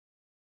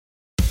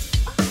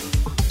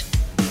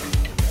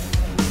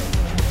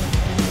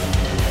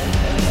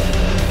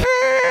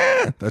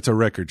That's a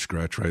record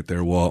scratch right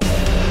there, Walt.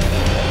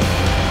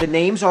 The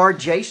names are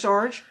J.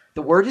 Sarge,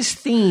 the word is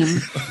theme,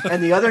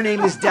 and the other name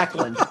is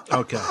Declan.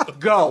 Okay.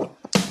 Go.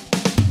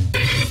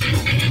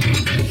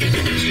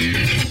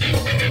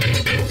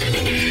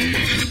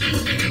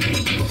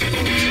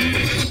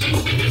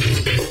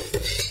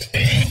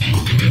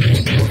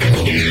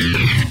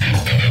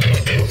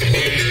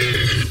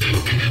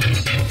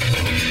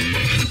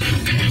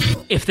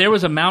 If there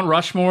was a Mount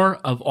Rushmore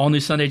of all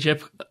new Sunday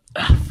Jeff,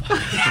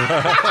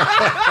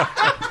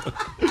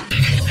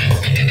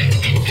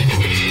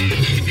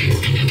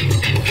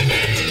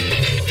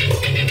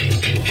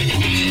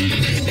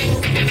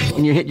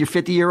 When you hit your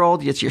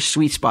 50-year-old, it's your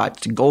sweet spot.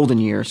 It's golden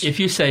years. if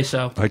you say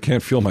so. I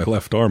can't feel my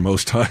left arm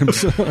most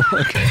times.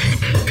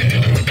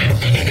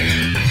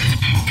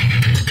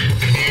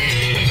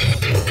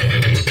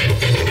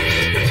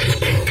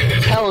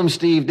 Tell him,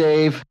 Steve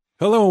Dave.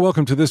 Hello and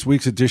welcome to this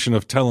week's edition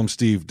of Tell 'em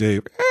Steve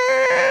Dave.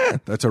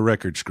 That's a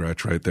record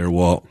scratch right there,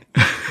 Walt.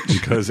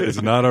 Because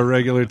it's not a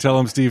regular Tell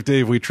 'em Steve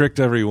Dave. We tricked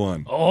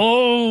everyone.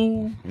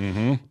 Oh,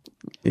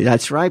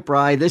 That's right,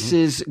 Bri. This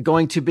is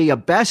going to be a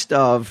best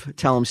of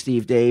Tell 'em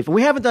Steve Dave.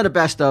 We haven't done a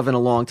best of in a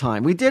long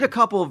time. We did a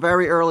couple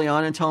very early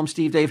on in Tell 'em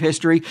Steve Dave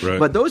history, Right.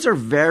 but those are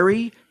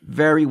very,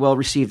 very well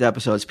received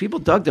episodes. People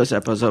dug those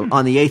episodes.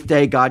 On the 8th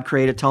day, God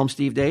created Tell 'em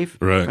Steve Dave.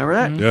 Right. Remember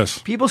that? Yes.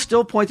 People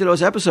still point to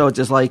those episodes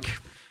as like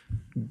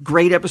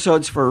great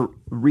episodes for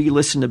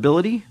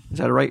re-listenability. Is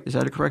that right? Is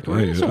that a correct word?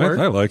 I like It's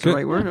the it.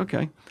 right word?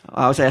 Okay.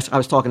 I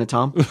was talking to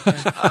Tom.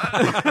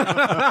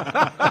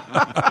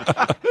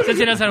 since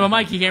he doesn't have a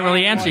mic, he can't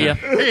really answer you.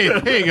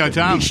 Here you go,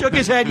 Tom. He shook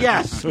his head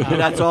yes.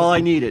 That's all I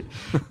needed.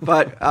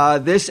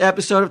 But this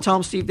episode of Tell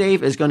 'em Steve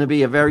Dave is going to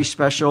be a very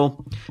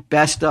special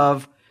best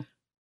of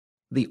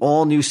the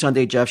all-new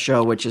Sunday Jeff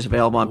show, which is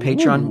available on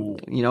Patreon.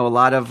 You know, a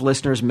lot of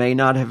listeners may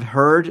not have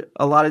heard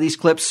a lot of these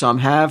clips. Some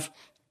have.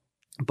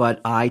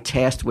 But I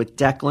tasked with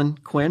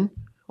Declan Quinn,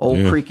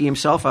 old Creaky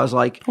himself. I was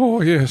like,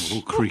 Oh, yes.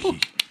 Creaky.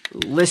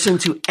 listen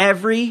to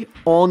every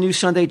all-new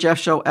Sunday Jeff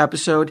show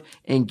episode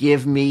and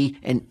give me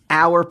an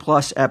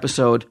hour-plus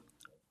episode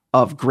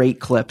of great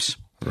clips.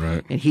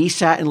 Right. And he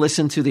sat and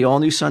listened to the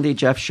all-new Sunday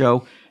Jeff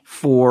show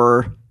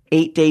for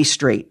 8 days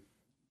straight.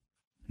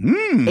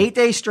 8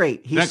 days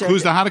straight. He That said,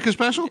 includes the Hanukkah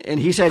special? and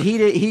he said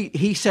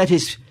he said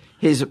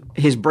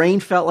his brain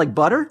felt like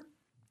butter.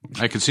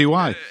 I can see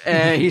why.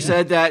 And he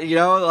said that, you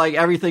know, like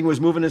everything was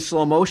moving in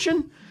slow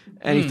motion.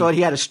 And he thought he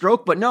had a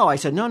stroke, but no. I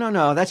said,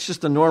 no. That's just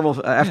the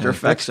normal after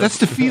effects. That's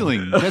the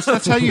feeling.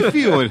 That's how you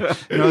feel. You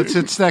know,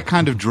 it's that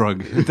kind of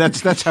drug.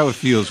 That's how it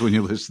feels when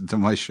you listen to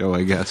my show,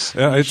 I guess.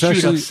 Yeah, it's Shoot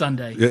actually up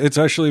Sunday. Yeah, it's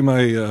actually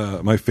my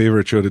my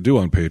favorite show to do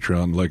on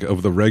Patreon. Like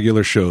of the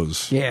regular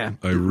shows, Yeah.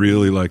 I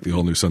really like the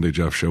all new Sunday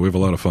Jeff show. We have a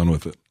lot of fun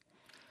with it.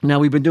 Now,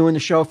 we've been doing the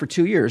show for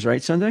 2 years,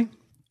 right, Sunday?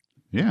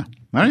 Yeah.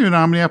 I don't even know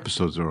how many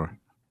episodes there are.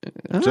 See?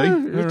 It's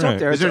right. up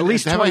there. Is It's there at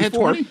least have I hit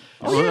 24. 20?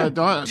 Oh,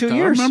 yeah. 2 I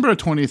years. remember a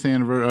 20th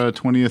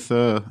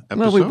episode.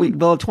 Well,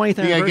 well, 20th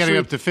Yeah, anniversary getting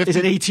up to 50. is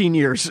in 18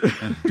 years.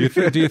 Do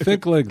you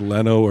think like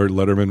Leno or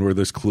Letterman were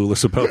this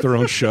clueless about their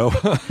own show?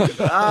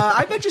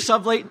 I bet you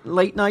some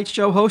late night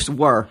show hosts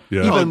were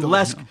Yeah.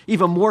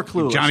 even more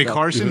clueless. Johnny though.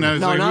 Carson? No,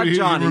 not who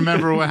Johnny.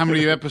 remember how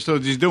many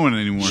episodes he's doing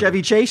anymore.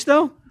 Chevy Chase,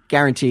 though,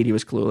 guaranteed he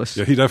was clueless.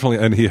 Yeah, he definitely,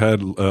 and he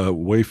had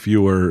way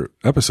fewer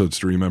episodes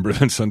to remember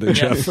than Sunday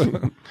Jeff.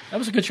 That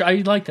was a good show. I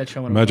liked that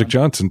show. When Magic it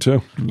Johnson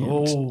too.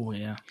 was on. Oh,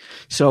 yeah.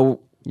 So,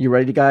 you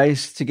ready,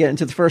 guys, to get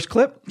into the first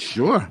clip?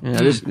 Sure.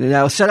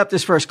 Now, set up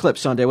this first clip,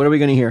 Sunday. What are we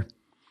going to hear?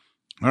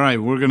 All right,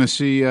 we're going to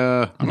see.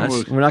 We're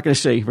not going to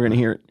see. We're going to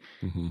hear it.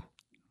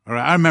 All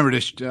right, I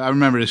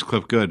remember this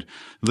clip good.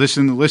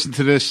 Listen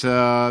to this.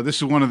 This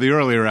is one of the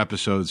earlier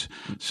episodes.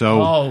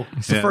 So,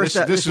 It's the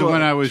first- this is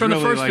when I was From the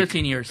really first like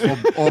 15 years.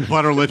 all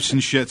butter lips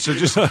and shit. So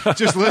just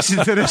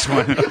listen to this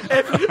one.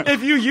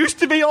 If you used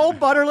to be old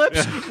butter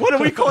lips, what do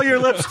we call your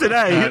lips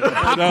today?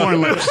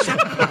 Popcorn lips.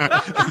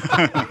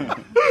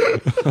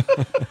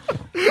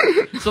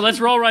 So let's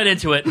roll right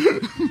into it.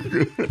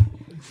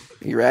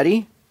 You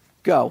ready?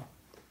 Go.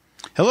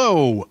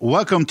 Hello,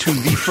 welcome to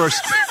the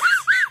first.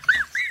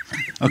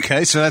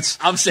 Okay, so that's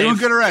I'm safe. doing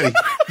good already.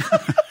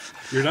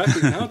 You're not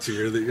the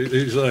announcer.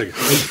 He's like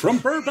from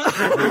Burbank.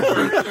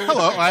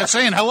 Hello, I'm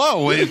saying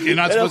hello. You're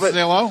not supposed to say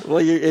hello. Well,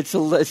 it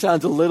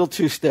sounds a little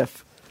too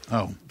stiff.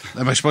 Oh,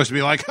 am I supposed to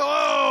be like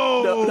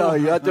hello? No,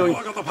 you're not doing.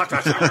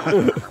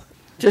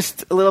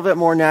 Just a little bit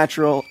more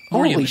natural.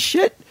 Holy human.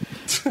 shit!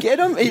 Get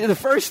him the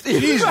first.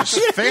 Jesus,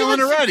 failing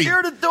He already.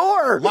 Secure the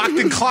door. Locked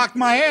and clocked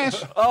my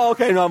ass. Oh,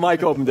 okay. No,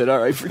 Mike opened it. All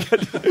right,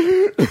 forget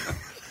it.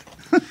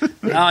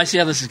 Now I see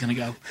how this is going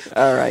to go.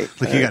 All right.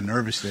 Look, you got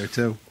nervous there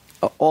too.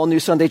 All new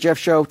Sunday Jeff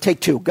show. Take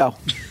 2. Go.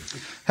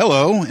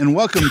 Hello, and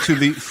welcome to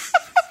the.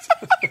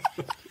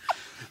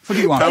 What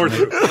do you want? Power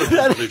through.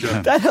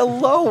 That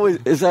hello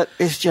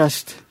is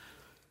just.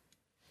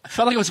 I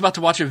felt like I was about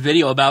to watch a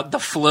video about the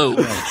flu.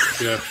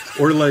 Yeah,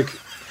 or like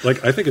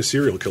I think a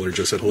serial killer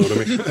just said hello to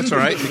me. That's all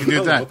right. You can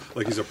do that.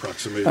 Like he's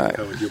approximating how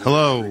a human.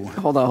 Hello.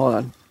 Hold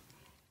on.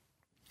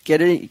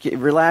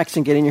 Relax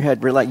and get in your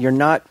head. Relax. You're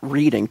not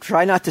reading.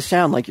 Try not to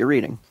sound like you're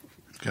reading.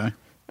 Okay.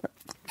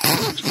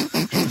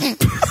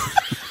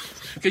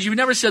 Because you've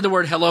never said the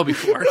word hello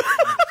before.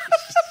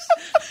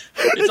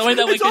 It's only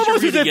that way because you're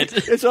reading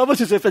it. It's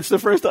almost as if it's the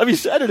first time you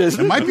said it,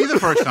 isn't It it? might be the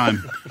first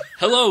time.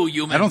 Hello,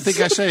 humans. I don't think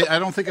I say.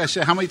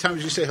 How many times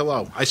do you say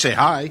hello? I say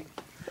hi.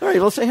 All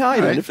right, let's say hi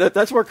then. Right. If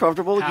that's more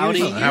comfortable, Howdy.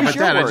 use How about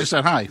your that? I words. just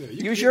said hi.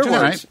 Use your All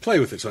words. right. Play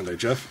with it Sunday,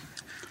 Jeff.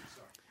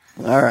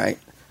 All right.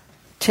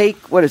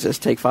 What is this?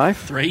 Take 5?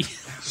 3.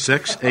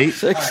 6, 8.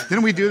 6.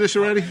 Didn't we do this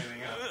already?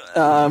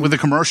 With a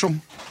commercial?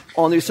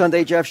 All new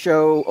Sunday Jeff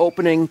show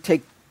opening.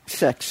 Take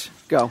 6.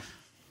 Go.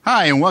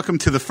 Hi, and welcome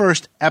to the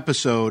first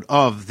episode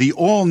of the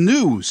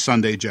all-new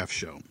Sunday Jeff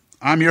Show.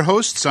 I'm your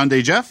host,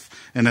 Sunday Jeff,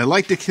 and I'd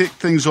like to kick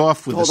things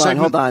off with a segment.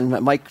 Hold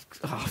on. Mike,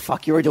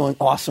 you were doing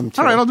awesome,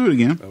 too. All right, I'll do it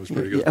again. That was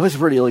pretty good. Yeah, it was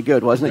really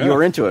good, wasn't it? You Yeah.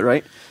 were into it,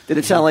 right? Did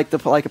it sound like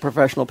a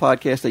professional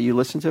podcast that you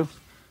listen to?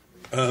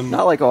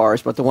 Not like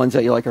ours, but the ones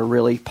that you like are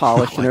really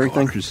polished and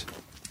everything. Ours.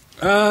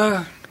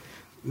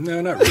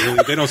 No, not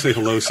really. They don't say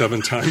hello 7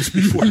 times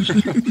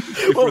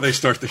before they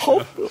start the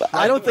show.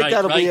 I don't think Right,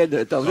 that'll be right. in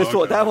it, though.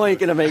 That one ain't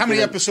going to make How many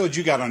it. episodes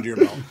you got under your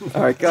belt?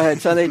 All right, go ahead,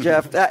 Sunday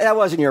Jeff. That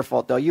wasn't your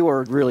fault, though. You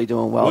were really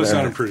doing well Well, it there.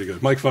 sounded pretty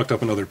good. Mike fucked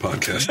up another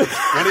podcast.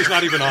 One he's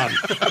not even on.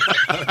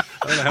 I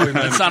don't know how he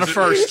managed It's not a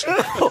first.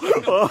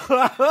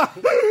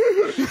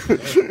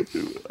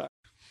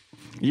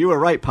 You were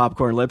right,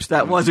 Popcorn Lips.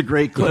 That was a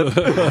great clip.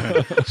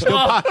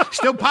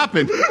 Still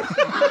popping.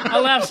 I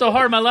laughed so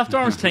hard, my left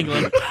arm's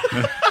tingling.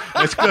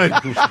 That's good.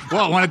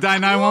 What, want to die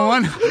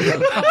 911?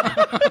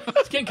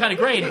 It's getting kind of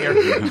gray in here.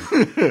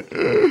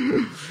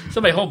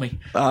 Somebody hold me.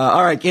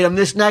 All right, get him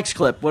this next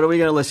clip. What are we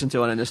going to listen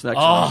to in this next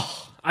one?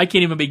 Oh, I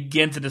can't even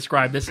begin to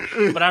describe this,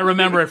 but I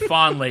remember it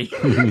fondly.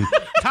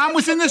 Tom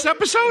was in this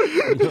episode?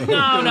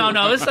 No.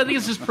 I think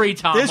this is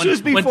pre-Tom. This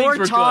was when before things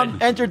were Tom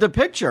good. entered the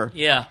picture.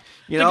 Yeah.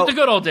 You know, the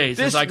good old days,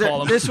 as I call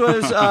them. This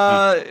was,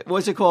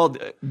 what's it called?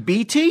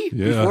 BT?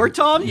 Yeah. Before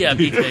Tom? Yeah,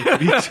 BT.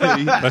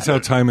 That's how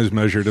time is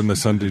measured in the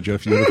Sunday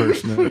Jeff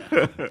universe now.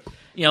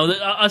 You know,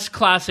 us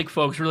classic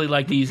folks really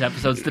like these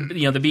episodes,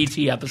 the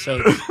BT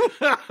episodes.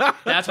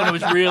 That's when it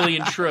was really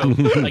and true.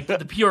 Like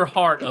the pure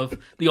heart of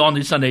the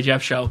all-new Sunday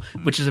Jeff Show,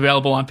 which is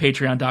available on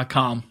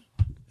patreon.com.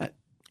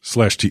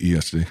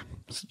 /TESD.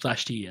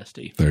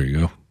 There you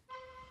go.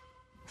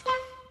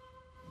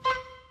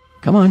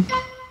 Come on.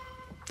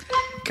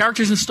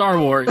 Characters in Star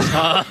Wars.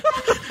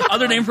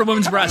 Other name for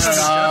women's breasts.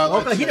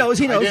 He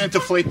knows. I didn't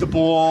deflate the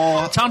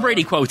ball. Tom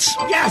Brady quotes.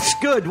 Yes,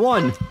 good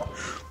one.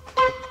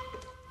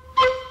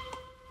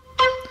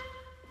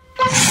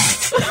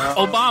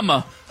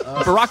 Obama.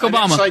 Barack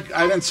Obama.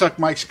 I didn't suck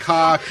Mike's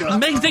cock.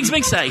 Things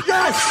Mink say.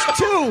 Yes,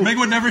 2. Meg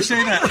would never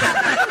say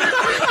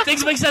that.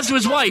 Things make sense to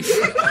his wife.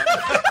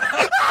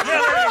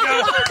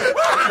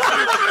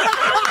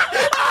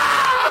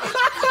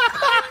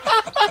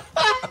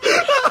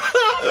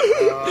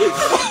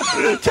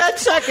 10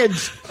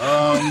 seconds.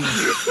 Come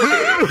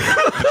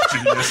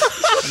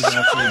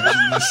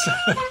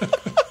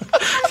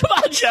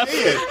on, Jeff.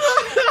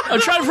 I'm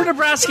trying for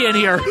Nebraska in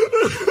here.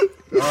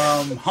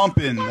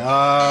 Humping.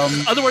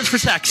 Other words for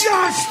sex.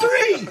 Yes,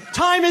 3.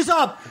 Time is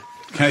up.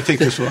 Can I take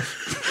this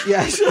off?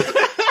 Yes.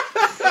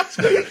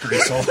 The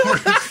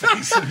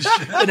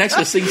next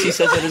was things he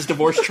says at his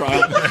divorce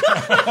trial.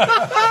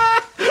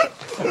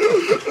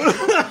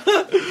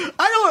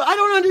 I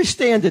don't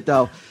understand it,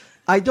 though.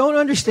 I don't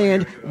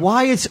understand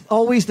why it's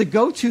always the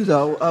go-to,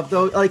 though, of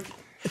those, like,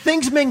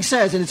 things Ming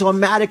says, and it's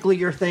automatically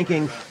you're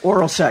thinking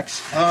oral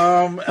sex.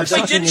 Wait,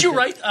 didn't you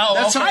write?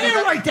 Oh, okay. I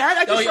didn't write that.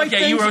 I just write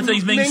okay, you wrote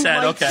things Ming said.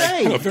 might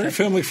Okay. say. Very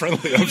family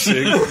friendly, I'm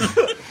seeing.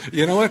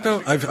 You know what,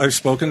 though? I've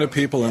spoken to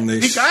people, and they...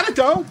 You got it,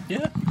 though.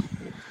 Yeah.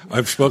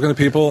 I've spoken to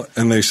people,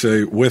 and they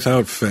say,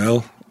 without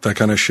fail, that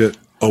kind of shit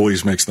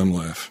always makes them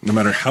laugh, no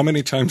matter how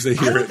many times they I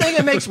hear don't it. think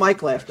it makes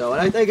Mike laugh, though, and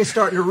I think it's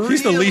starting to really...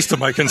 He's the least of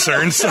my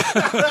concerns.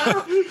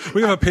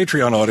 We have a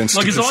Patreon audience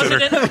Look, to as long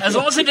consider. as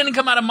it didn't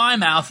come out of my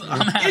mouth,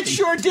 I'm happy. It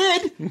sure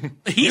did.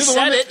 He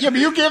said it. Yeah, but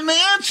you gave him the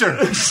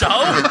answer. So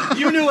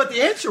You knew what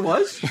the answer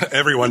was.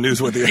 Everyone knew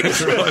what the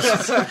answer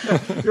was.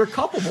 You're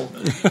culpable.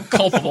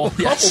 culpable.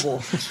 Yes.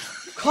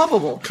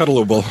 Culpable.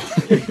 Cuddleable.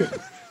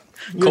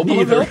 You're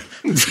neither.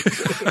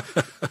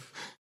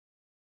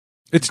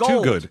 It's Gold.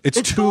 too good. It's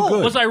It's too gold.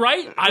 good. Was I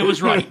right? I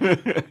was right.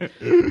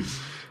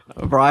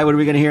 Brian, what are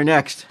we going to hear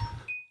next?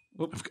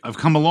 I've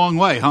come a long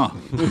way, huh?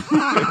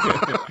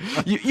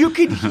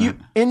 You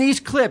in these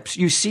clips,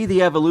 you see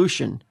the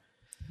evolution,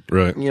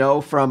 Right. you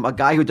know, from a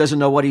guy who doesn't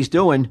know what he's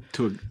doing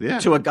To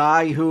to a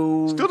guy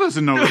who... still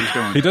doesn't know what he's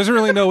doing. He doesn't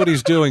really know what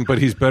he's doing, but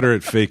he's better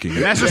at faking it.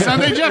 That's the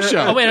Sunday Jeff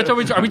Show. Oh, wait, are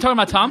we talking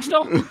about Tom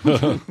still?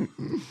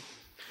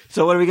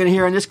 So what are we going to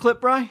hear in this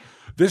clip, Brian?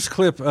 This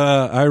clip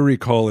I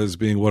recall as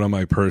being one of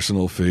my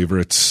personal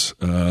favorites,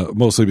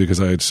 mostly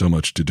because I had so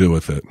much to do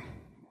with it.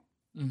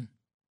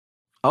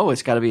 Oh,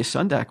 it's got to be a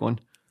Sundak one.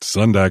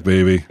 Sundak,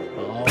 baby.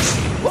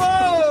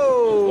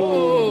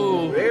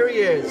 Whoa! There he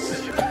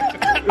is.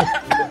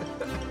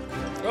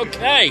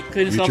 Okay.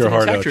 Clean Eat yourself your some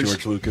heart out, detectors.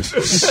 George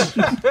Lucas.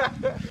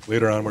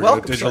 Later on, we're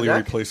going to Welcome, digitally Sundak.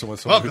 replace him with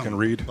someone who can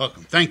read.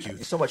 Welcome. Thank you.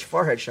 So much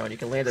forehead showing. You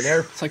can land an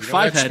air It's like You know,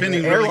 five that head.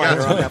 spinning really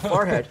airliner got on to that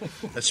forehead. me.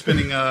 That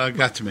spinning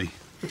got to me.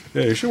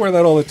 Yeah, you should wear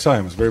that all the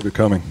time. It's very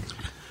becoming.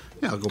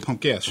 Yeah, I'll go pump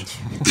gas.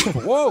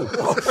 Whoa!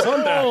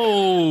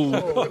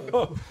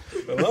 Oh,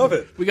 I love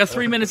it. we got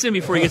 3 minutes in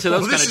before you get to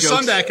those Well, kind this of is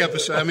jokes. Sundak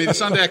episode. I mean,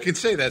 Sundak can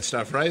say that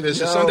stuff, right?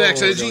 This is No,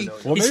 Sundak's edgy. no.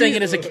 Well, He's saying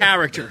it as a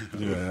character.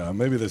 Yeah,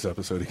 maybe this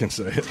episode he can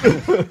say it.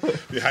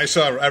 Yeah,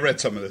 I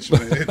read some of this.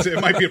 It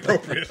might be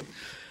appropriate.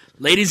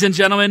 Ladies and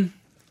gentlemen,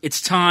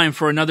 it's time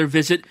for another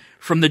visit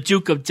from the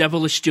Duke of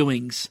Devilish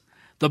Doings,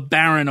 the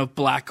Baron of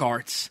Black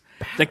Arts,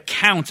 the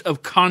Count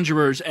of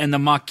Conjurers, and the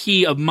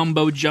Marquis of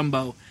Mumbo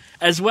Jumbo,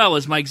 as well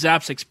as Mike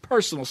Zapsik's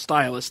personal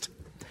stylist,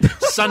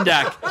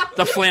 Sundak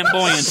the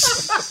Flamboyant.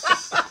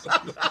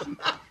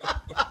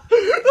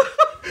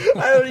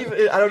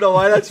 I don't know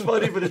why that's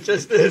funny, but it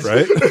just is.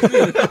 Right?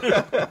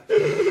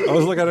 I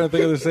was looking at it and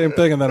thinking the same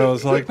thing, and then I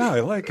was like, no,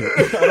 I like it.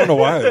 I don't know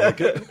why I like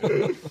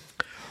it.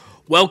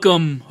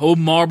 Welcome, O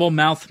Marble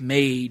Mouth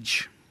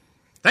Mage.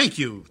 Thank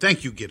you,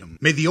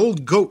 Gidim. May the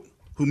old goat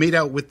who made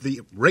out with the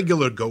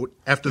regular goat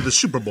after the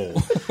Super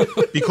Bowl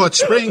be caught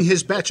spraying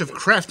his batch of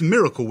Kraft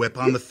Miracle Whip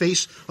on the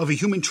face of a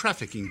human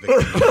trafficking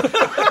victim.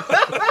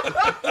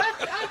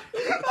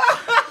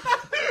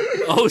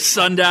 Oh,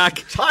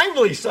 Sundak,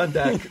 Timely,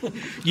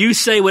 Sundak. you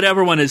say what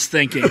everyone is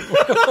thinking.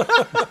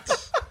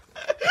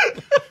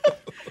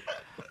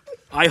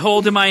 I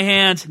hold in my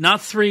hand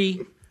not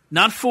 3,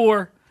 not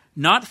 4,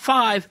 not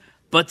 5,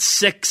 but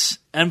 6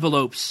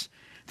 envelopes.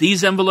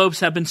 These envelopes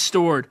have been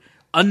stored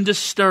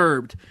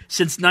undisturbed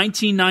since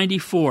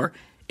 1994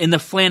 in the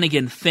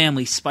Flanagan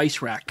family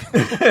spice rack.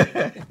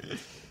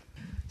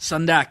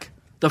 Sundak,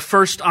 the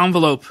first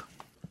envelope.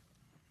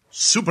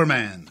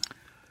 Superman.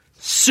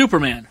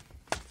 Superman.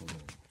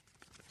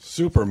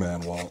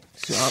 Superman, Walt.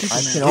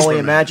 I can only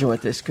imagine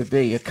what this could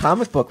be. A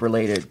comic book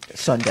related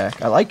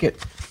Sundak. I like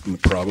it.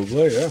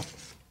 Probably, yeah.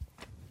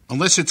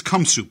 Unless it's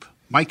cum soup.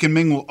 Mike and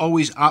Ming will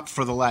always opt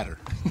for the latter.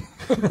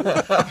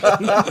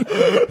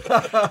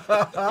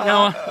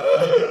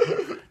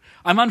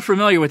 I'm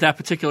unfamiliar with that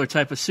particular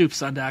type of soup,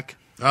 Sundak.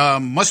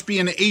 Must be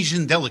an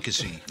Asian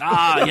delicacy.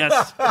 Ah,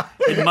 yes,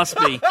 it must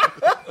be.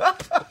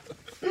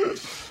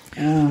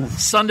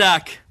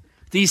 Sundak,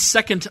 the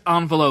second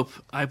envelope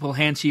I will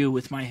hand to you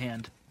with my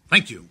hand.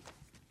 Thank you.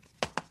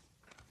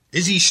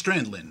 Izzy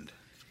Strandland.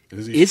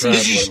 Izzy Izzy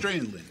Stradlin.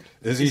 Strandland.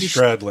 Izzy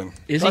Stradlin.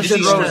 Is Guns he?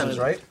 N' Roses,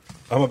 right?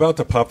 I'm about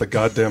to pop the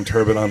goddamn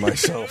turban on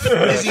myself.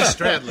 Izzy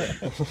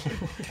Stradland.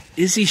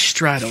 Izzy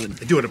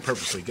Stradlin. I do it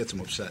purposely. Gets him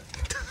upset.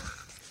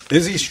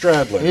 Izzy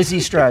Stradlin. Izzy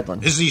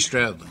Stradlin. Izzy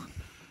Stradlin.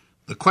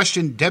 The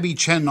question Debbie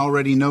Chen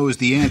already knows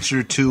the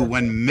answer to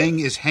when Ming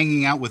is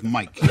hanging out with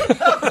Mike.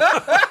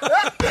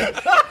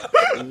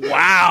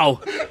 Wow.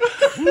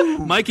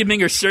 Mike and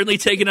Ming are certainly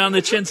taking on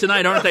the chin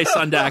tonight, aren't they,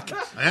 Sundak?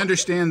 I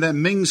understand that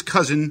Ming's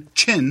cousin,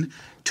 Chin,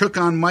 took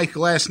on Mike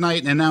last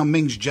night, and now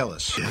Ming's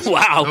jealous.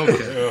 Wow.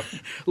 Okay.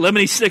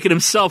 Lemony Snicket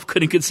himself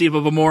couldn't conceive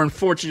of a more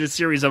unfortunate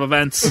series of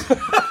events.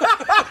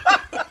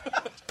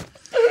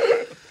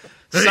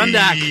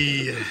 Sundak,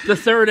 Hey. the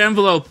third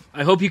envelope.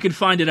 I hope you can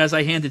find it as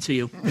I hand it to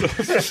you.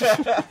 Yes,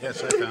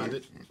 I found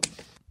it.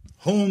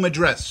 Home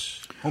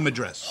address. Home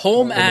address.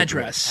 Home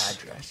address.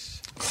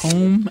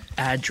 Home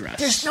address.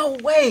 There's no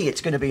way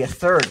it's going to be a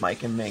third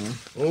Mike and Ming.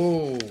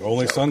 Oh.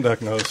 Only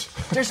Sundak knows.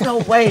 There's no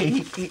way.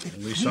 He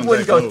Sundak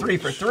wouldn't go knows. 3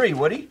 for 3,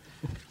 would he?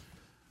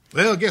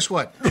 Well, guess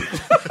what?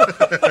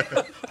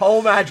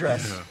 Home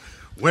address.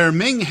 Where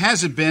Ming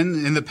hasn't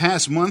been in the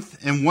past month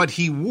and what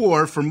he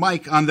wore for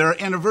Mike on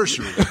their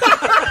anniversary.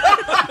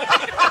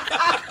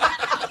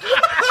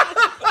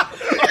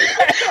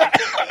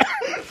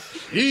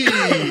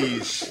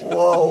 Jeez.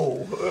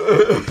 Whoa.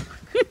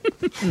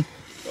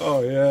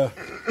 Oh, yeah.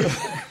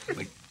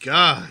 My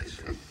God.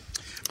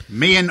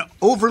 May an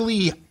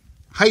overly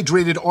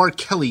hydrated R.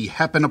 Kelly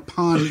happen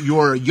upon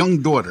your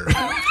young daughter.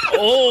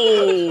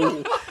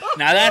 Oh,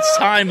 now that's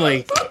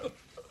timely.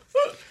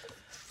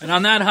 And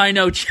on that high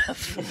note,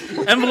 Jeff,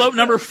 envelope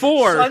number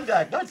 4.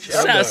 Sundak, not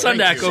Jeff.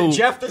 Sundak. you. Oh,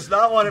 Jeff does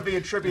not want to be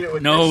attributed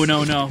with no, this.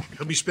 no, no.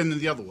 He'll be spinning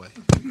the other way.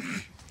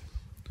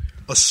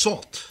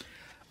 Assault.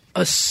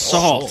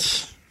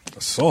 Assault.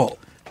 Assault.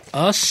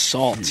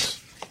 Assault.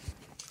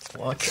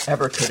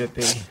 Whatever could it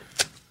be? There's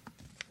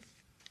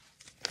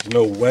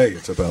no way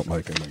it's about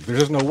Mike and Ming. There's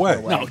just no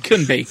way. No, it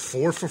couldn't be.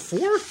 4 for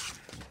 4?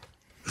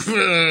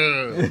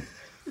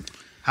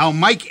 How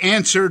Mike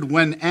answered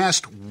when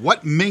asked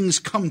what Ming's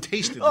cum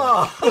tasted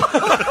like.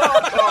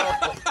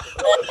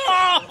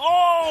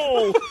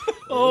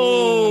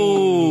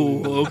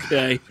 Oh,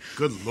 okay.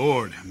 Good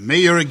Lord. May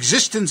your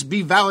existence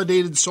be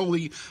validated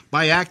solely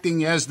by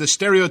acting as the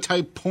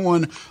stereotype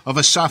pawn of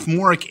a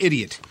sophomoric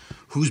idiot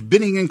whose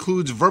bidding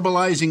includes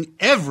verbalizing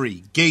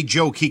every gay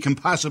joke he can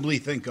possibly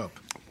think of.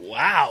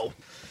 Wow.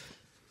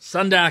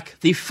 Sundak,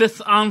 the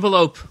fifth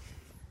envelope.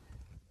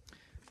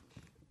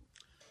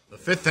 The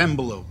fifth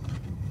envelope.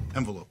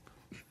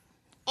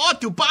 Oh,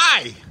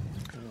 Dubai!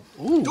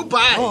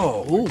 Dubai!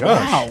 Oh, Ooh,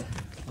 gosh. wow.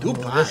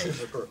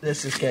 Dubai.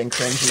 This is getting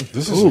cringy.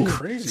 This is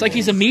crazy. It's like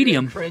he's a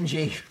medium.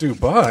 Cringy.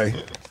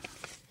 Dubai,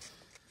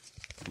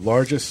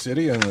 largest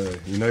city in the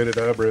United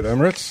Arab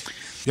Emirates.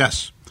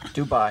 Yes.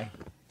 Dubai.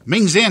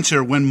 Ming's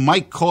answer when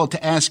Mike called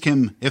to ask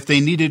him if they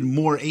needed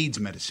more AIDS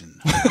medicine.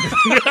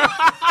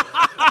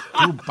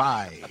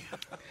 Dubai.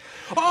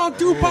 Oh,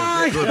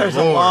 Dubai! There's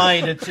a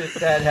line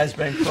that has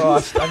been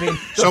crossed. I mean,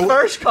 the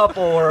first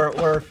couple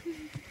were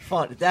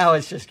fun. Now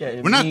it's just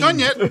getting. We're not done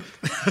yet.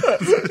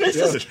 This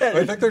is I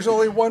getting. think there's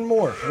only one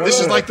more. This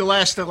is like the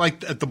last,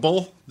 like at the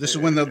bull. This is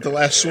when the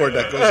last sword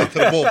that goes into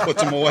the bull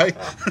puts him away.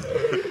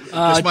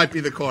 This might be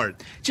the card.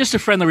 Just a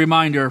friendly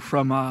reminder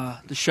from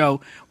the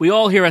show. We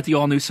all here at the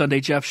All New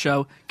Sunday Jeff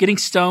Show, getting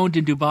stoned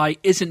in Dubai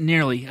isn't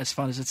nearly as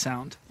fun as it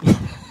sounds.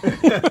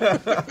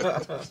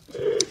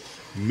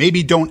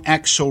 Maybe don't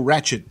act so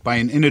ratchet by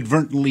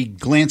inadvertently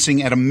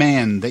glancing at a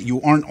man that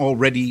you aren't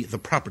already the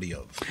property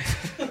of.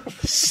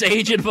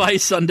 Sage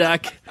advice,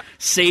 Sundak.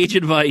 Sage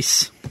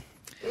advice.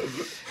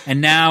 And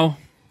now,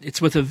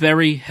 it's with a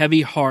very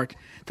heavy heart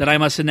that I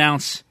must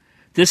announce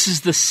this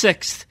is the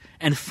 6th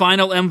and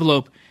final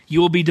envelope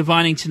you will be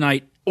divining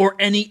tonight or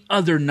any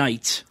other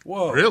night.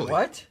 Whoa. Really?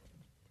 What?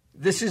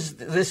 This is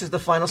the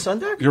final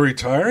Sunday? You're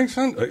retiring,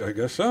 son? I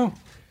guess so.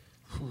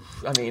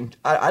 I mean,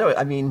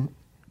 I mean,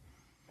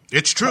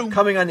 It's true.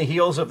 coming on the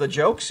heels of the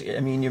jokes. I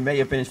mean, you may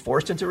have been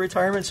forced into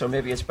retirement, so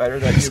maybe it's better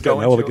that you go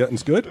Getting all the into.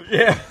 getting's good.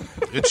 Yeah.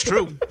 It's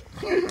true.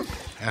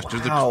 After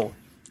Wow.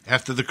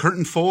 after the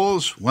curtain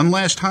falls one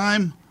last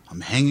time,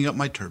 I'm hanging up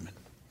my turban.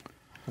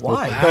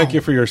 Why? Thank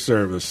you for your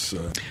service.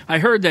 I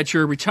heard that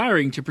you're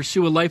retiring to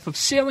pursue a life of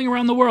sailing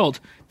around the world,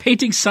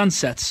 painting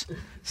sunsets.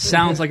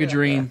 Sounds like a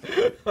dream.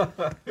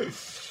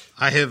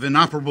 I have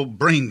inoperable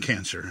brain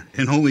cancer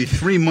and only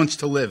 3 months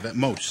to live at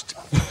most.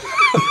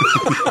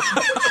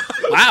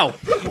 Wow.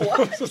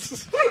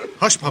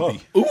 Hush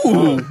puppy.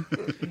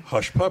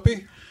 Hush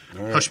puppy?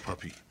 Hush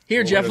puppy.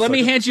 Here, Jeff, let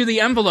me hand you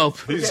the envelope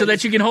so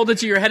that you can hold it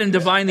to your head and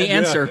divine the Yeah,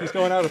 answer. he's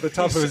going out at the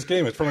top of his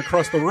game. It's from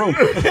across the room.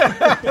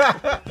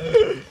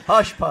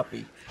 Hush,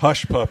 puppy.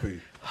 Hush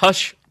puppy.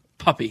 Hush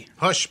puppy.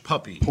 Hush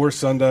puppy. Poor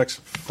Sundak's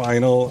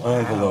final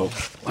envelope.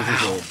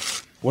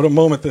 What a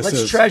moment this Let's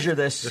is. treasure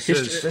this.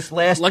 is- This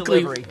last Luckily,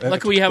 delivery.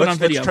 luckily we have it on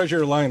video. Let's treasure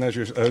your line as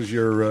you're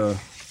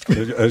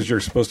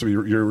supposed to be.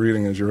 You're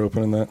reading as you're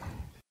opening that.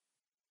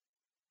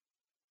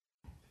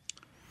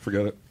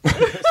 Forget it.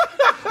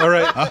 All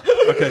right.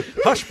 Okay.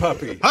 Hush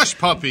puppy. Hush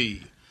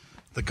puppy.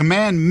 The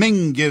command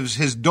Ming gives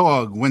his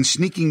dog when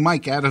sneaking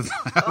Mike out of the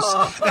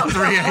house at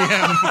 3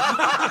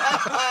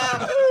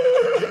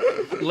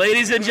 a.m.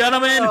 Ladies and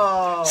gentlemen,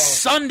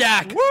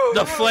 Sundak,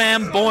 the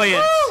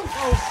flamboyant.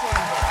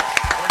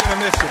 I'm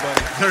gonna miss you,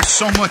 buddy. There's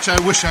so much I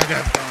wish I'd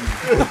have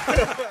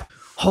done.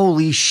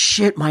 Holy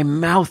shit! My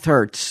mouth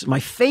hurts.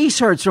 My face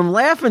hurts from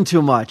laughing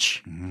too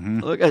much.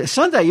 Look,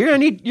 Sunday, you're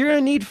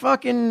gonna need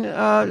fucking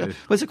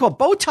what's it called?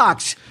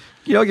 Botox.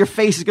 You know, your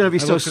face is gonna be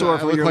so sore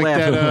I when look you're like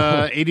laughing.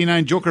 that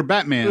 89 Joker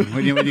Batman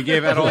when you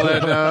gave out all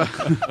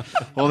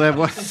that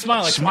what?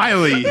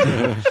 Smiley.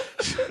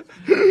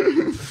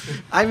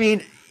 I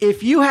mean,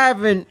 if you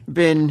haven't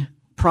been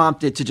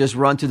prompted to just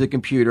run to the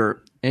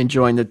computer and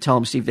join the Tell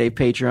 'em Steve Dave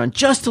Patreon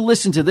just to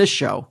listen to this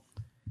show,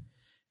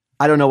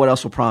 I don't know what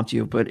else will prompt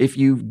you. But if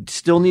you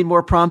still need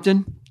more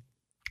prompting,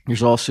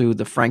 there's also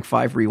the Frank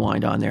 5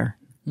 Rewind on there.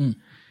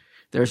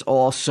 There's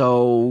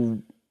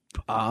also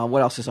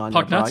what else is on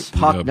Puck there? Nuts?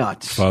 Puck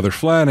Nuts. Father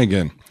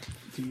Flanagan.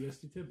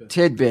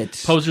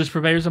 Tidbits. Posers,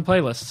 purveyors, and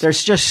playlists.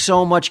 There's just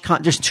so much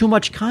just too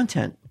much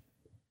content.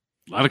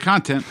 A lot of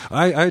content.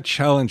 I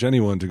challenge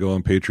anyone to go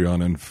on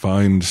Patreon and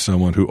find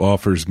someone who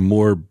offers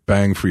more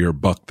bang for your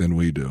buck than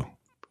we do.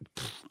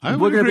 I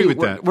would agree with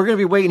that. We're going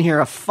to be waiting here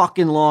a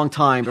fucking long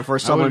time before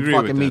someone agree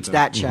fucking with meets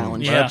that, that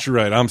challenge. Yeah. That's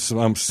right. I'm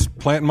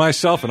planting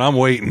myself and I'm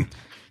waiting.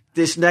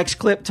 This next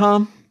clip,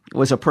 Tom,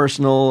 was a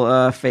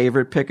personal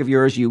favorite pick of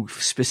yours. You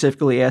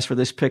specifically asked for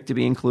this pick to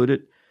be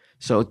included.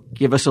 So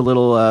give us a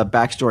little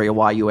backstory of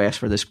why you asked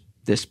for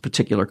this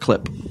particular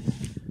clip.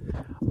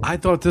 I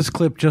thought this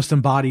clip just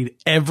embodied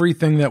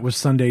everything that was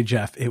Sunday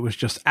Jeff. It was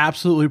just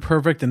absolutely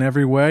perfect in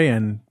every way,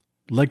 and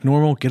like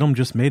normal, Gidim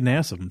just made an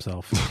ass of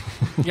himself.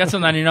 You got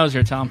something on your nose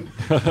here, Tom.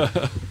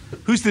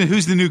 Who's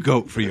the new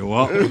goat for you,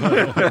 Walt?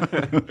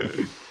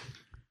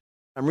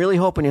 I'm really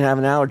hoping you have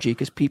an allergy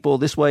because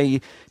this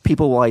way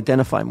people will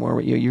identify more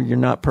with you. You're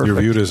not perfect. You're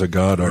viewed as a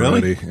god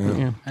already. Really?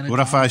 Yeah. What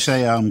if I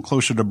say I'm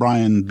closer to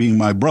Brian being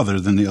my brother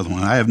than the other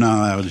one? I have no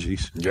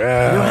allergies. You don't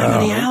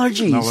have any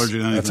allergies. Not allergic to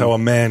anything. That's how a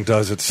man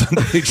does it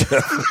Sunday, Jeff.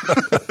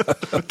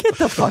 Get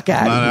the fuck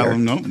out of here.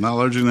 Nope, not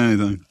allergic to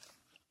anything.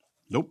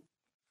 Nope.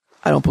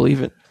 I don't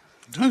believe it.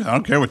 I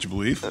don't care what you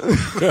believe.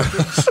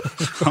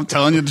 I'm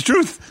telling you the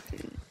truth.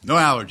 No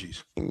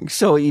allergies.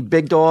 So eat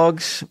big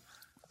dogs.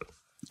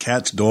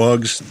 Cats,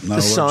 dogs, not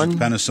allergic sun. to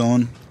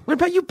penicillin. What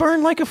about you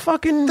burn like a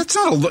fucking... That's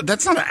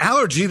not an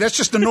allergy. That's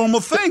just a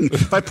normal thing.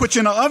 If I put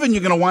you in an oven, you're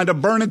going to wind up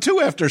burning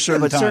too after a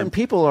certain But time. certain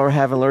people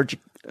have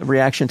allergic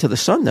reaction to the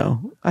sun,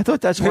 though. I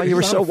thought that's why you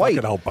were He's so not a white.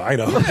 fucking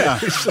albino.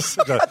 He's just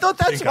I thought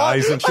that's pink why.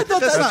 eyes and shit.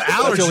 That's not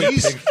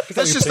allergies.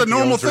 That's just a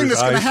normal thing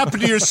that's going to happen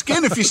to your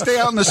skin if you stay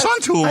out in the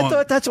sun too long. I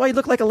thought that's why you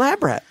look like a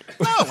lab rat.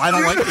 No, I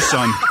don't like the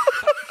sun.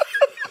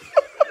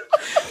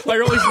 Why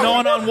you're always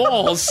gnawing on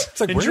walls. It's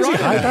like, and where does he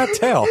drying. hide that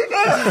tail?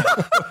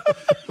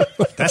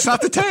 That's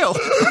not the tail.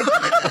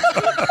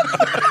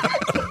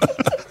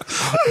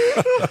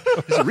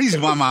 There's a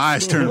reason why my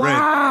eyes turn red.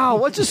 Wow,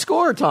 what's the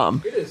score,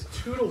 Tom? It is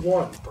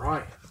 2-1,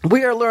 Brian.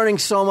 We are learning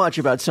so much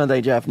about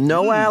Sunday Jeff.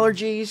 No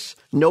allergies,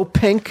 no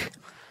pink,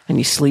 and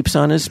he sleeps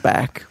on his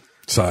back.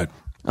 Side.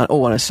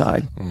 On his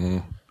side.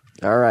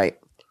 All right.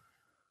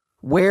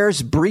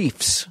 Wears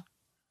briefs.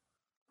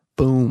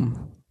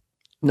 Boom.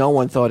 No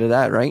one thought of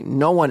that, right?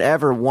 No one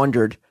ever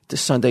wondered,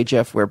 does Sunday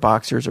Jeff wear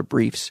boxers or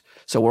briefs?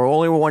 So we're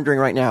only wondering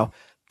right now,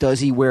 does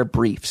he wear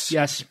briefs?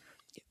 Yes.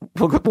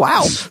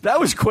 Wow, that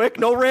was quick.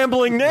 No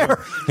rambling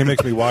there. He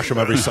makes me wash him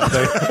every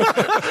Sunday.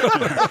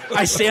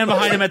 I stand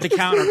behind him at the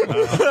counter.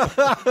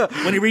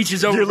 When he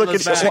reaches over, You're to looking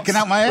his back. Checking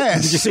out my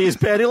ass. Did you see his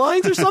panty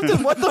lines or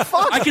something? What the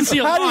fuck? I can see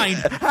a line.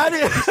 How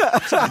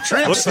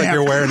Looks like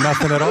you're wearing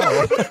nothing at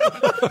all.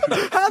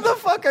 the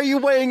fuck are you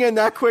weighing in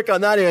that quick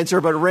on that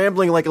answer, but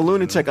rambling like a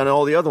lunatic on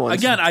all the other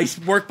ones? Again, I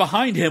work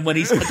behind him when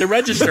he's at the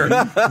register.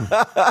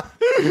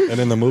 And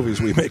in the movies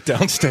we make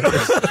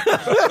downstairs.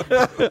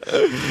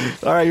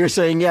 All right, you're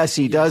saying yes,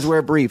 he does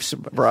wear briefs,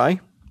 Bri.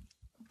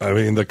 I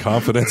mean, the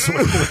confidence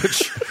with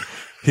which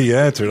he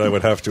answered, I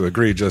would have to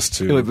agree just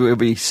to... It would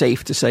be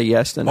safe to say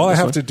yes. Then All I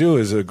have to do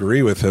is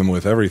agree with him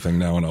with everything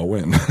now and I'll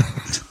win.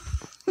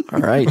 All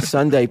right,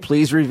 Sunday,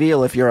 please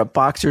reveal if you're a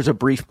boxers or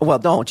brief. Well,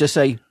 don't. Just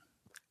say,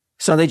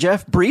 Sunday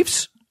Jeff,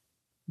 briefs,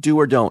 do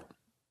or don't.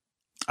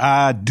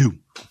 I do.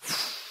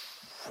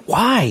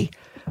 Why?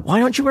 Why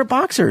don't you wear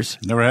boxers?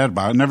 Never had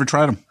about. Never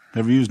tried them.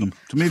 Never used them.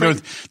 To me,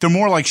 they're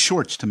more like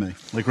shorts to me,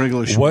 like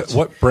regular shorts.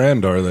 What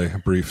brand are they,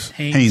 briefs?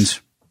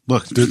 Hanes.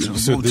 Look, What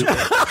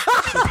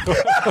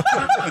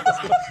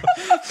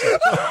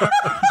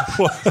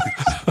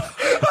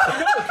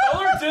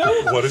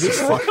is it?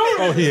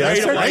 Oh, he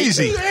answered?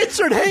 crazy. He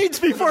answered Haynes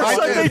before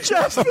Sunday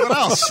Jeff. What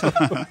else?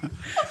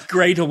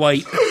 Gray to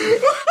white.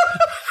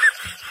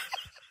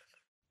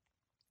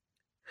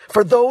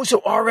 For those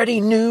who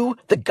already knew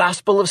the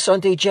gospel of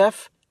Sunday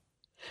Jeff,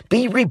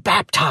 be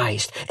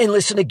rebaptized and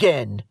listen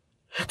again.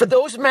 For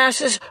those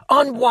masses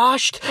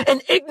unwashed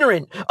and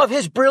ignorant of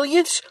his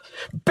brilliance,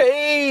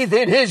 bathe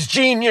in his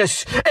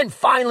genius and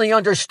finally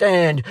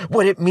understand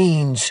what it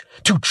means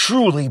to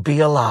truly be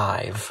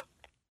alive.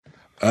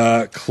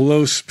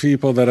 Close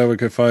people that I would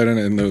confide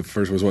in the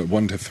first was what,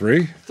 1 to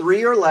 3?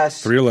 3 or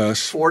less. 3 or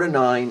less. 4 to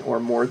 9 or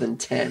more than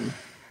 10.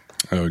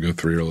 I would go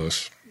 3 or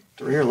less.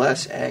 3 or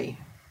less, A.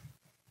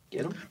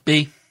 Get him?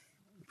 B.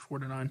 4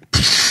 to 9.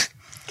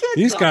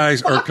 These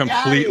guys are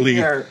completely...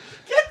 Get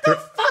the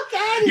fuck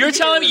out of You're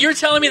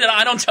telling me that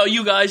I don't tell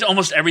you guys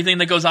almost everything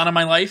that goes on in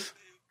my life?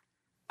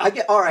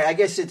 All right, I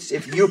guess it's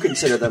if you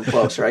consider them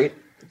close, right?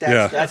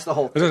 That's the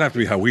whole It doesn't have to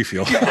be how we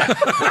feel.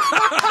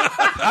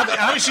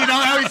 Obviously, you know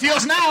how he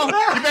feels now. You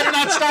better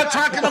not start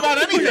talking about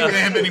anything to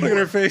him Look at anymore.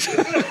 her face.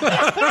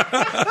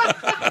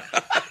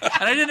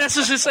 And I didn't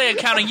necessarily say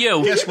counting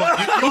you. Guess what?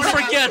 Who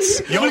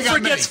forgets only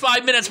got me.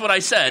 5 minutes what I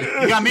said?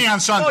 You got me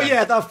on Sunday. Oh,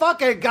 yeah, the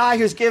fucking guy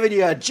who's giving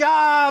you a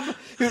job,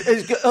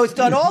 who's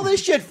done all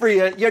this shit for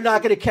you, you're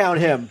not going to count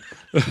him.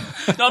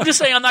 No, I'm just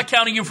saying I'm not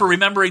counting you for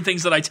remembering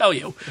things that I tell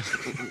you.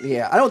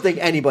 Yeah, I don't think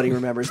anybody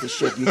remembers the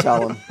shit you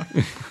tell them.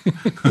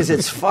 Because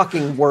it's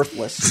fucking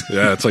worthless.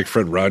 Yeah, it's like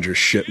Fred Rogers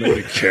shit.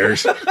 Nobody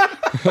cares.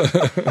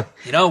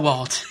 You know,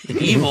 Walt, you're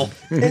evil.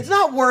 It's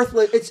not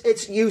worthless.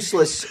 It's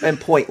useless and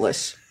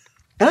pointless.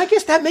 And I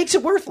guess that makes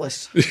it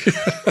worthless.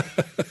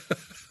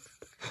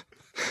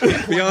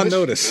 Beyond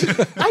notice.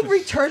 I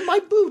returned my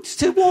boots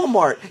to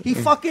Walmart. He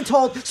fucking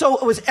told... So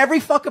it was every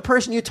fucking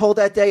person you told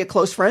that day a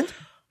close friend?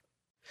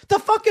 The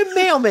fucking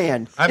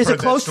mailman I've is heard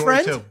a close that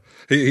story friend?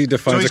 too. He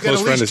defines So a he's got close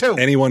at friend least as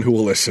 2. anyone who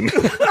will listen.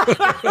 Well,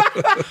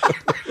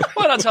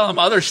 I don't tell him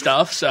other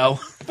stuff, so.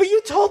 But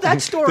you told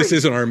that story. This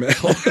isn't our mail.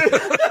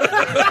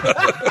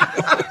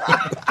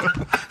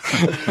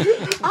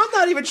 I'm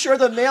not even sure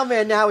the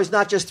mailman now is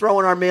not just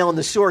throwing our mail in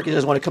the sewer because he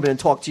doesn't want to come in and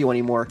talk to you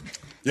anymore.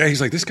 Yeah,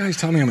 he's like, this guy's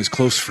telling me I'm his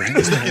close friend.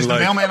 Is the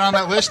mailman on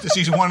that list? Is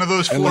he one of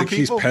those 4 and like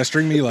people? he's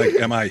pestering me like,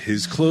 am I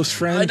his close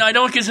friend? I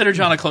don't consider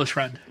John a close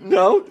friend.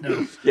 No?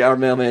 Yeah, our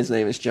mailman's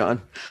name is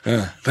John.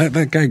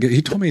 That guy,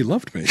 he told me he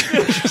loved me.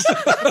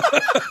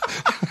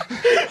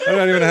 I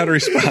don't even know how to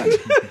respond.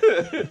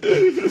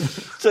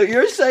 So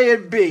you're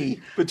saying B,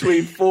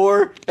 between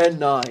 4 and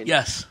 9.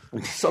 Yes.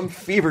 Some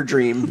fever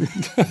dream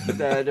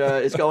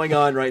that is going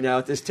on right now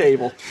at this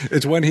table.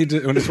 It's when he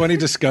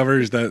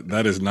discovers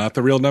that is not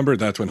the real number.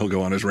 That's when he'll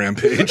go on his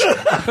rampage.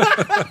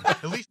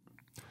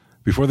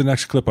 Before the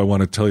next clip, I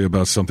want to tell you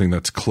about something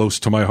that's close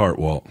to my heart,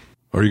 Walt.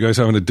 Are you guys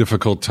having a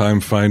difficult time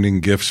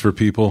finding gifts for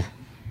people?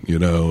 You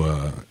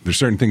know, there's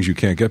certain things you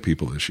can't get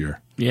people this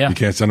year. Yeah. You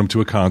can't send them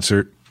to a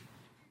concert.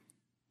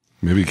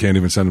 Maybe you can't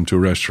even send them to a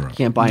restaurant.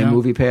 Can't buy him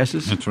movie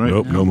passes. That's right.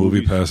 Nope, no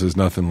movie passes,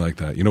 nothing like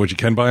that. You know what you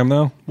can buy them,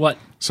 though? What?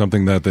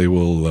 Something that they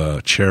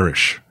will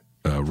cherish.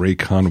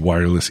 Raycon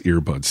wireless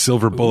earbuds.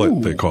 Silver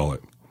Bullet, they call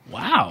it.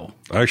 Wow.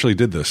 I actually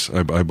did this.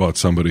 I bought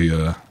somebody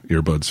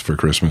earbuds for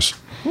Christmas.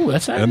 Ooh,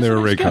 that's And they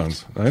were nice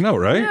Raycons. gift. I know,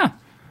 right? Yeah.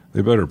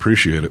 They better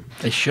appreciate it.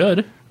 They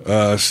should.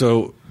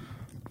 So,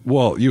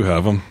 Walt, you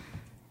have them.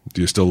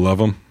 Do you still love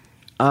them?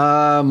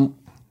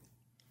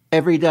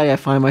 Every day I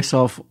find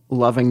myself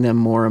loving them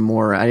more and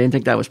more. I didn't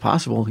think that was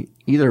possible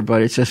either,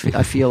 but it's just,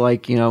 I feel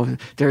like,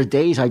 there are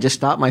days I just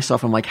stop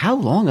myself. I'm like, how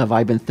long have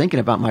I been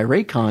thinking about my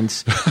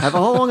Raycons?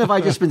 How long have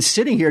I just been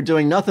sitting here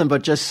doing nothing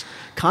but just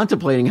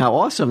contemplating how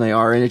awesome they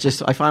are? And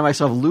I find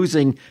myself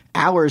losing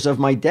hours of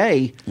my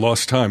day.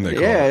 Lost time, they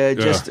call Yeah, it.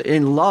 just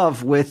in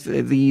love with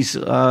these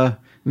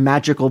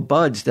magical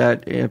buds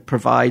that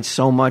provide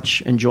so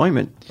much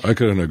enjoyment. I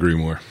couldn't agree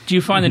more. Do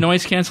you find the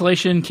noise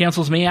cancellation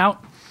cancels me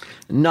out?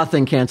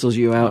 Nothing cancels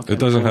you out. It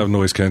doesn't have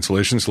noise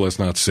cancellation, so let's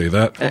not say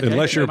that.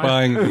 Unless you're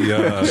buying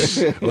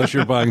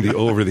the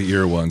over the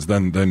ear ones,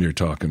 then you're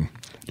talking.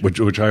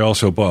 Which I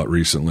also bought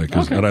recently,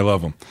 and I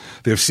love them.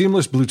 They have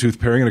seamless Bluetooth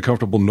pairing and a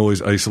comfortable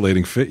noise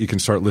isolating fit. You can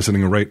start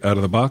listening right out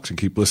of the box and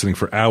keep listening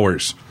for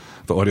hours.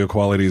 The audio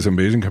quality is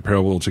amazing,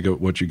 comparable to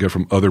what you get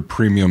from other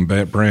premium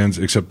brands,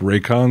 except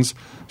Raycons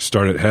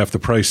start at half the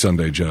price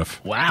Sunday,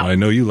 Jeff. Wow. I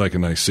know you like a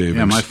nice savings.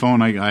 Yeah, my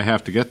phone, I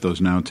have to get those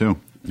now, too.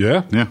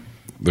 Yeah? Yeah.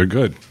 They're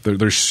good.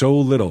 They're so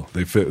little.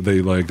 They fit.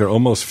 They're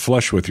almost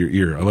flush with your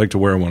ear. I like to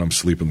wear them when I'm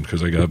sleeping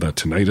because I got that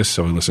tinnitus,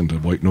 so I listen to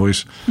white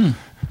noise.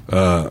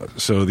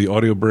 So the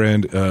audio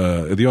brand,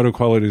 the audio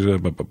quality is I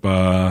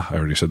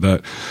already said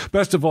that.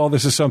 Best of all,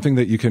 this is something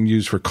that you can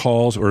use for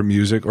calls or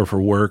music or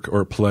for work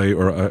or play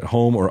or at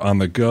home or on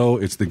the go.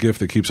 It's the gift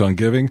that keeps on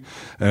giving.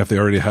 And if they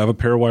already have a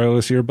pair of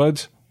wireless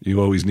earbuds, you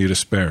always need a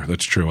spare.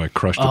 That's true. I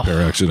crushed a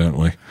pair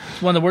accidentally.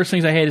 One of the worst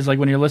things I hate is like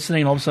when you're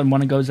listening and all of a sudden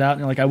one goes out and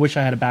you're like, I wish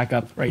I had a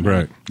backup right now.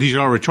 Right. These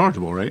are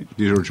rechargeable, right?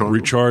 These are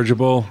rechargeable.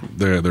 Rechargeable.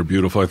 They're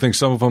beautiful. I think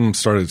some of them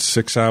started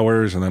 6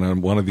 hours, and then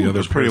on one of the other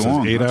that's pretty pairs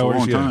long. 8 That's a hours.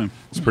 long time.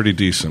 It's pretty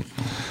decent.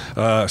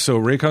 So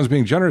Raycon's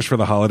being generous for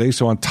the holidays.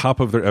 So on top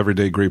of their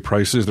everyday great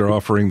prices, they're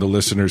offering the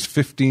listeners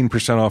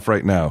 15% off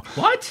right now.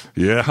 What?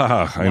 Yeah,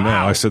 I know.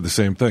 I said the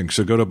same thing.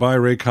 So go to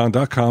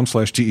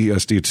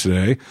buyraycon.com/TESD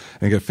today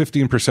and get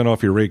 15%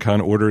 off your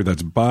Raycon order.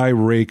 That's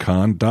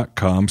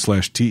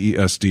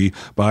buyraycon.com/TESD,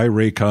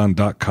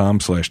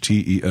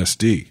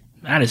 buyraycon.com/TESD.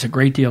 That is a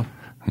great deal.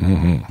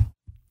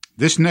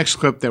 This next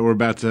clip that we're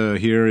about to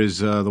hear is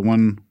the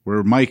one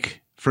where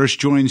Mike first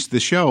joins the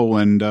show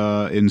and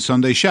in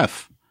Sunday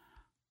Chef.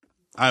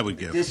 I would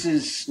give. This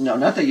is, no,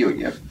 not that you would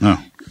give. No.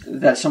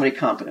 That somebody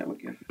competent would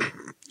give.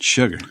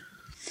 Sugar.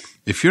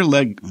 If your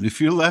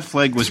left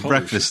leg was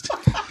breakfast.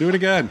 Do it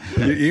again.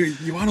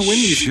 You want to win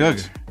these Sugar.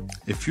 things.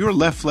 If your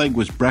left leg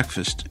was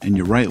breakfast and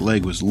your right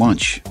leg was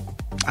lunch,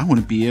 I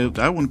wouldn't be able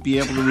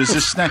to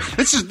resist snack.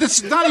 This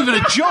is not even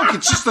a joke.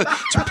 It's just a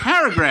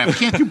paragraph.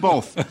 Can't do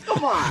both.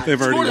 Come on. They've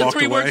already More than walked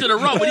 3 away. words in a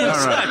row. What do you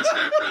right.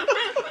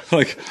 expect?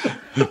 Like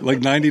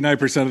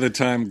 99% of the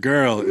time,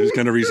 girl is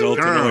going to result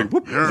in Girl. like,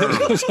 whoop.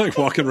 It's like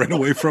walking right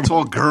away from It's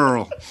all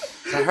girl.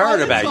 I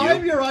heard about By the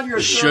time you. you're on your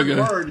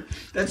Sugar. third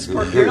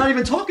word, you're not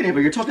even talking to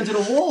anybody. You're talking to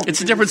the wall. It's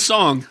a different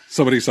song.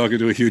 somebody's talking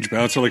to a huge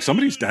bouncer. Like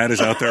somebody's dad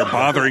is out there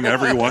bothering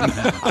everyone.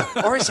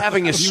 Or he's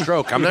having a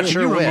stroke. I'm not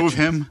sure You remove which.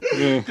 him.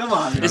 Come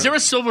on. Is there a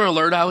silver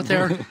alert out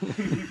there?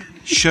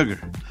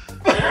 Sugar.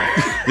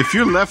 If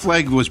your left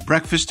leg was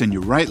breakfast and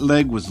your right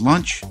leg was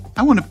lunch,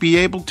 I wouldn't be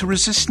able to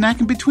resist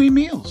snacking between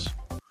meals.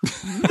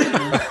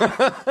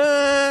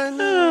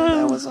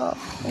 That was up.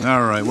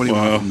 All right, what do you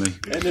want from me?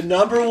 And the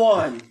number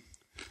one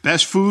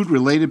Best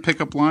food-related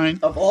pickup line?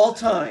 of all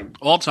time.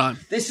 All time.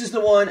 This is the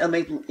one I'm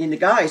making in the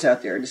guys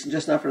out there. This is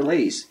just not for the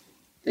ladies.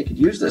 They could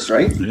use this,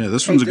 right? Yeah,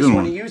 this one's a good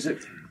one. And use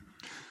it.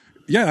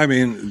 Yeah, I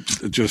mean,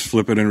 just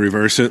flip it and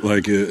reverse it.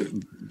 Like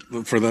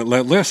for that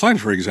last line,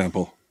 for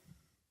example,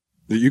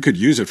 you could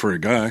use it for a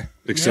guy,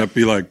 except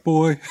be like,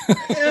 boy. I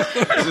don't know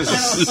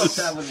if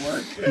that would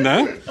work.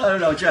 No? I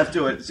don't know, Jeff.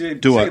 Do it. Say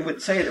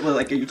what? Say it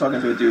like you're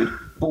talking to a dude.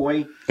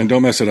 Boy. And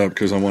don't mess it up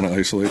because I want to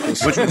isolate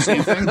this. Which one's the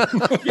same thing?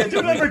 Yeah,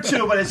 do number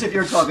two, but as if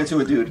you're talking to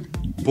a dude.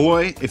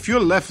 Boy, if your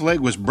left leg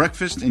was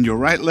breakfast and your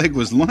right leg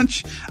was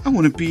lunch, I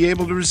wouldn't be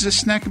able to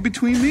resist snacking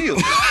between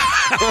meals.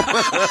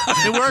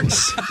 It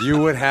works. You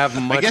would have I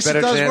much guess better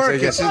it does chance. work. I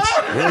guess You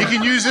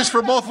can use this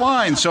for both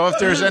lines. So if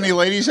there's any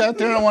ladies out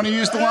there that want to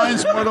use the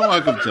lines, more than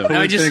welcome to. Now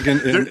I I just-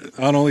 think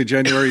on only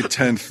January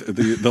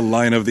 10th, the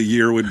line of the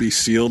year would be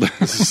sealed.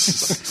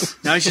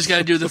 Now he's just got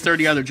to do the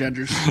 30 other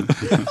genders.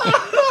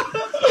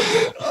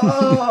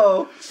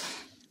 Oh,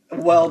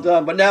 well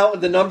done. But now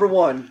the number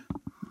one,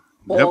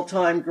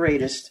 all-time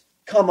greatest,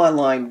 come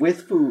online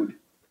with food.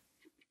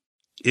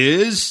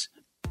 Is,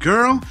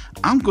 girl,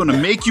 I'm going to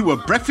make you a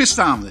breakfast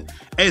omelet.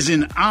 As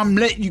in,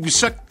 omelet you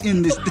suck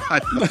in this.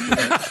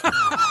 The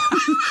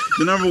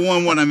number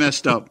one I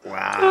messed up.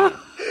 Wow.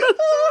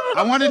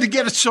 I wanted to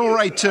get it so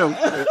right, too. All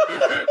right,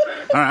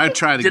 I'll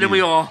try it again. Didn't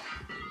we all?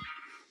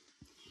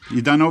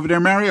 You done over there,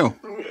 Mario?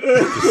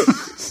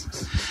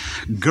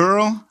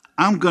 Girl,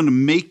 I'm going to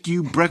make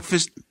you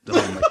breakfast.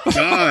 Oh, my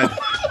God.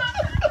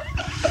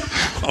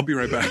 I'll be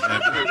right back.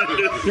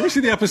 You ever see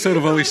the episode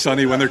of Always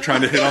Sunny when they're trying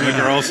to hit on the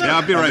girls? Yeah,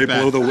 I'll be right they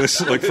back. Blow the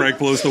whistle, like Frank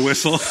blows the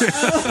whistle.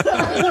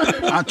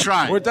 I'll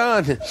try. We're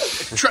done.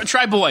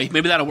 Try boy.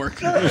 Maybe that'll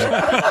work. Yeah,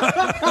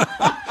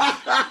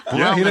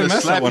 he I'm didn't going to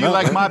mess slap that one you up,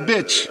 like huh? my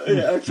bitch.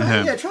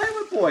 Try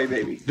with boy,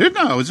 baby.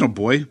 No, it's no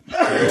boy.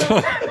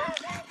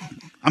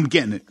 I'm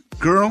getting it.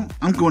 Girl,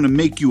 I'm going to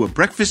make you a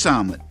breakfast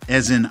omelet,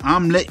 as in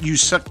I'm let you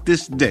suck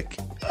this dick.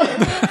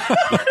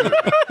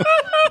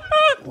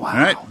 Wow. All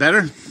right,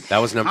 better? That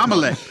was number I'm one.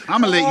 going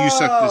to let you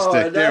suck this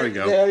dick. There we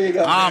go. There you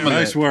go. Omelet.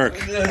 Nice work.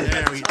 All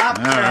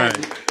right.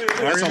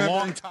 That's a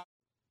long time.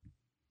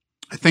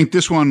 I think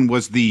this one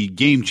was the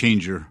game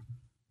changer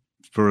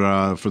for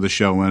the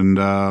show, and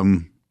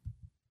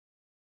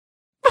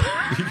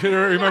You can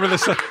remember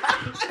this?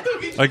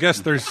 I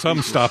guess there's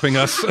some stopping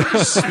us.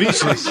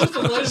 speechless.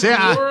 See,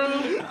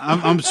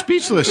 I'm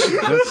speechless.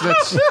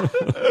 That's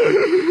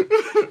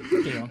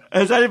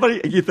Has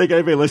anybody? You think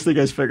anybody listening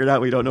has figured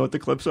out we don't know what the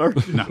clips are?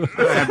 no.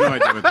 I have no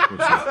idea what the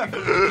clips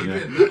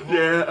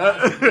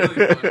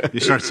are. You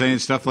start saying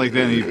stuff like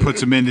that, and he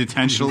puts them in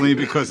intentionally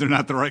because they're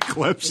not the right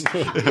clips.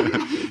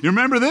 You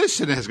remember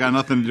this? It has got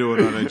nothing to do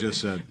with what I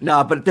just said.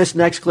 No, but this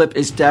next clip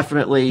is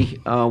definitely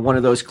one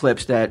of those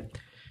clips that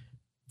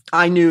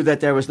I knew that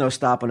there was no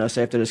stopping us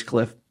after this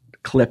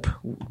clip.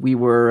 We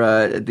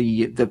were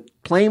the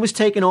plane was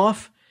taking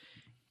off,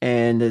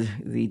 and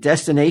the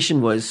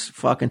destination was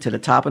fucking to the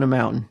top of the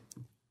mountain.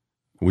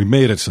 We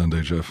made it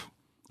Sunday, Jeff.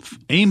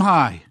 Aim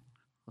high.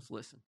 Let's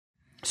listen.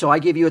 So I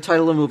give you a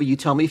title of the movie. You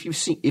tell me if you've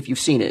seen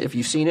it. If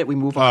you've seen it, we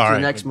move on All to right.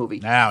 the next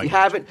movie. Now if you you-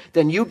 haven't,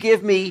 then you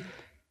give me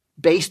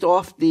based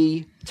off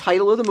the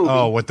title of the movie,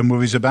 Oh, what the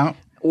movie's about?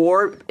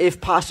 or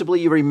if possibly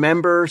you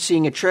remember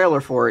seeing a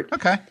trailer for it.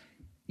 Okay.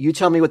 You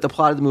tell me what the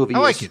plot of the movie is.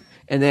 I like it.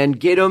 And then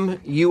Gidim,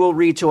 you will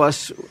read to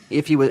us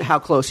if he was how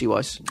close he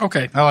was.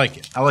 Okay. I like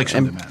it. I like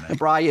something like And that.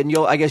 Brian,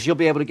 I guess you'll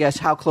be able to guess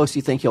how close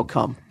you think he'll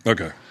come.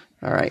 Okay.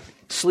 All right.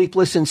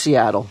 Sleepless in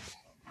Seattle.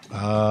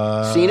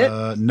 Seen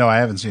it? No, I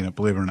haven't seen it.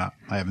 Believe it or not,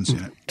 I haven't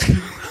seen it.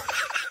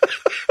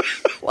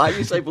 Why do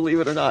you say believe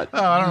it or not?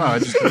 Oh, I don't know. I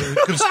just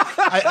 'cause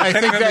I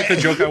think Can't make the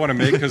that joke I want to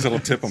make because it'll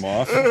tip him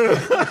off.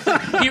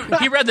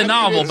 He read the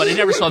novel, but he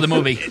never saw the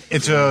movie.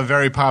 it's a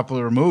very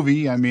popular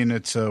movie. I mean,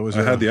 it was.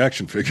 I had the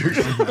action figures.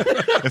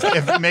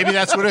 if maybe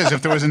that's what it is.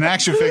 If there was an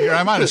action figure,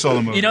 I might have saw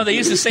the movie. You know, they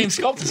use the same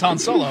sculpt as Han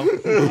Solo.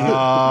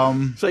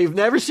 So you've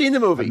never seen the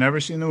movie?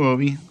 Never seen the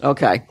movie.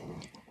 Okay.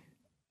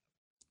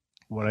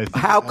 What I think,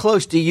 How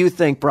close do you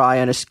think,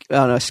 Brian,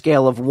 on a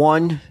scale of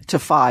 1 to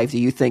 5, do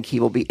you think he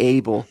will be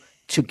able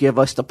to give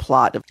us the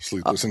plot of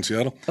Sleepless in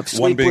Seattle.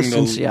 Sleepless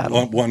in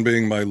Seattle. One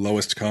being my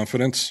lowest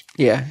confidence.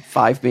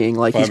 5 being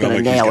like he's 5 going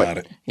to being like nail he's got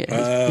it. it.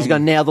 Yeah, he's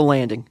going to nail the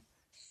landing.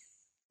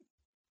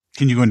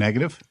 can you go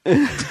negative?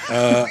 Yeah,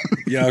 I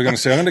was going to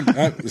say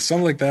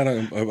something like that.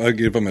 I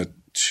give him a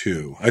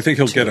 2. I think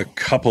he'll get a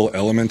couple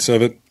elements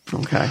of it.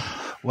 Okay.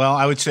 Well,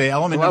 I would say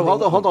element. Well,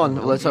 number hold on.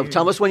 Let's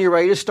tell us when you're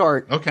ready to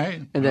start.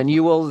 Okay. And then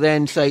you will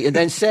then say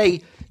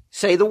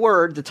the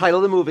word, the title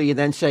of the movie, and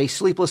then say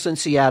Sleepless in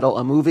Seattle,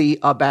 a movie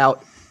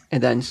about,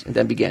 and then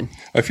begin.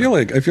 I feel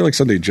like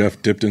Sunday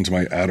Jeff dipped into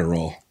my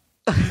Adderall.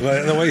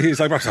 The way he's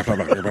like, it's like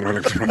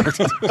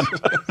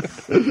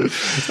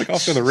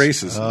off to the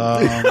races.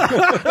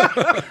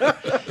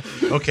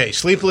 Okay.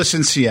 Sleepless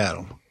in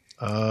Seattle.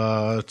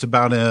 It's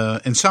about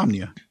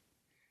insomnia.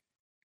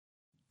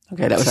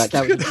 Okay, that was No,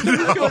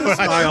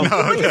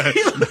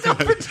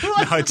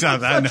 it's not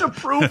that. such No.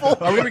 approval.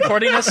 Are we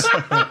recording this?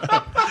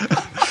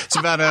 It's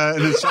about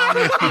an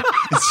insomnia.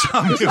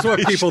 This is what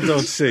people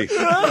don't see. Do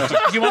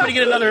you want me to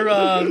get another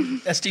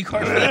SD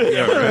card for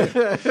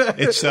that?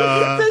 It's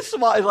This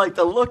smile, like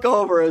the look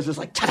over is just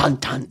like dun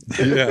dun.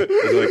 Yeah.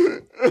 He's like,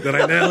 did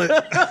I nail it?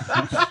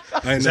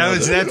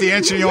 is that the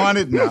answer you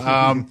wanted?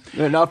 No.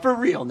 They're not for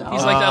real now.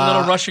 He's like that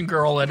little Russian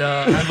girl with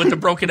the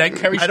broken egg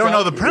carry I don't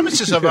straw. know the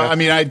premises of it. I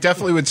mean, I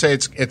definitely would say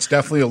it's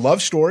definitely a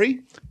love story.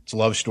 It's a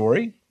love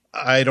story.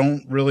 I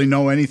don't really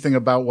know anything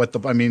about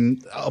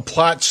a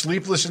plot.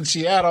 Sleepless in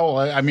Seattle.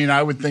 I mean,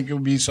 I would think it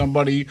would be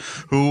somebody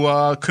who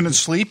couldn't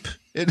sleep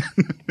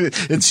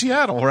in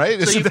Seattle, right?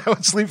 Isn't that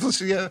what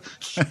Sleepless in Seattle?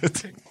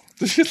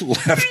 She's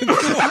laughing.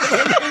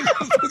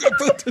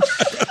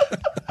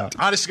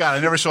 Honest to God,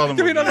 I never saw the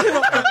Give me movie.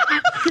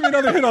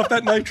 another hit off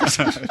that nitrous.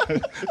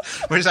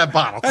 Where's that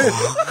bottle?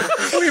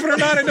 Believe it or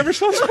not, I never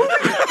saw this movie.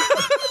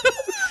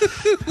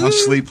 I'm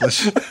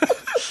sleepless.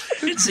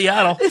 in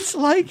Seattle. It's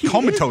like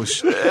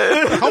Comatose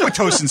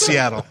in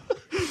Seattle.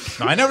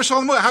 No, I never saw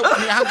the movie.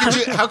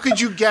 How could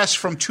you guess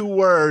from 2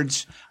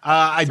 words?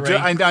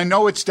 I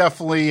know it's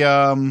definitely.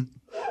 I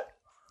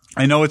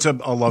know it's a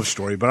love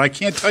story, but I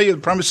can't tell you the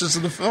premises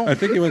of the film. I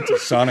think he went to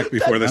Sonic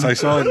before this. I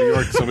saw in New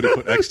York somebody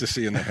put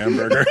ecstasy in the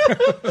hamburger.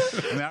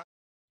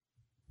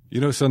 You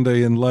know,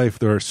 Sunday, in life,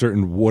 there are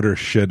certain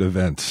watershed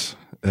events.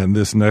 And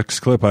this next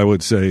clip, I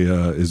would say,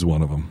 is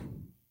one of them.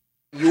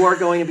 you are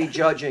going to be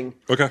judging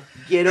Okay.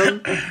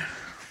 Gidim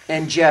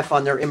and Jeff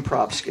on their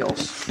improv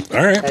skills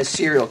All right. as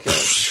serial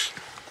killers.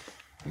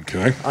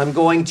 Okay. I'm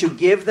going to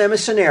give them a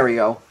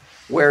scenario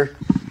where,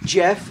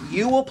 Jeff,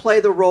 you will play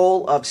the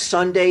role of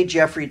Sunday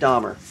Jeffrey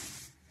Dahmer.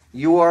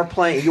 You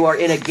are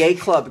in a gay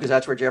club because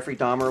that's where Jeffrey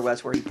Dahmer,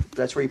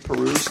 that's where he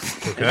perused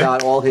and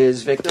got all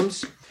his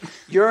victims.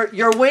 Your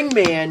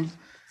wingman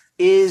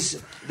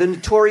is the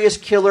notorious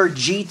killer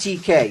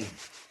GTK.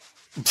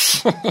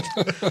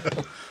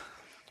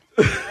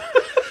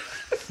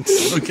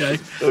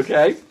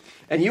 Okay.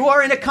 And you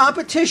are in a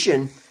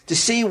competition to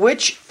see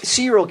which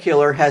serial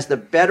killer has the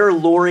better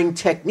luring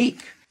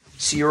technique.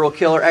 Serial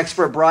killer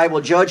expert Bri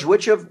will judge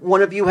which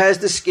one of you has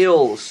the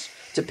skills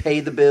to pay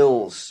the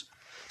bills.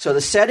 So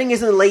the setting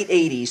is in the late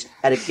 80s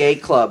at a gay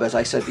club, as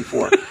I said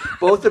before.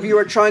 Both of you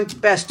are trying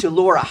best to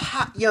lure a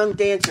hot young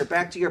dancer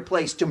back to your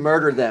place to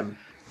murder them.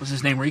 Was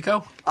his name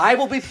Rico? I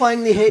will be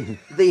playing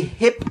the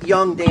hip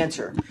young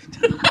dancer.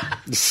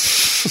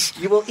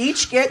 You will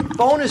each get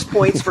bonus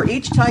points for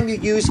each time you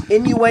use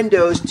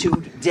innuendos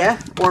to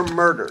death or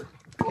murder.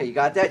 Okay, you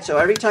got that? So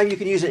every time you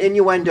can use an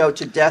innuendo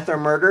to death or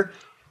murder,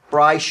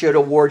 Bri should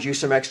award you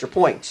some extra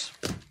points.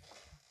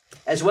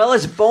 As well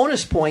as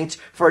bonus points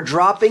for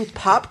dropping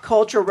pop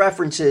culture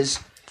references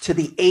to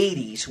the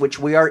 80s, which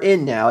we are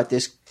in now at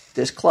this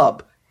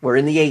club. We're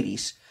in the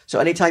 80s. So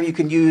anytime you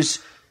can use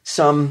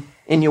some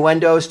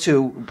innuendos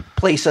to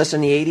place us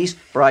in the 80s,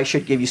 Bri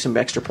should give you some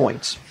extra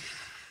points.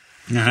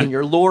 In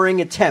your luring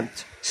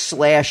attempt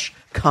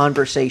 /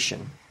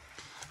 conversation.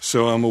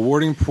 So I'm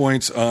awarding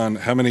points on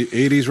how many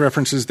 80s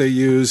references they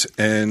use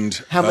and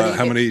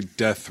how many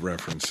death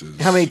references.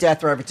 How many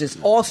death references.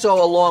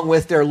 Also along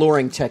with their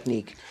luring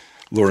technique.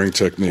 Luring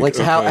technique. Like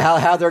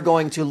how they're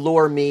going to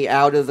lure me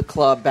out of the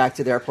club back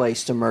to their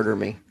place to murder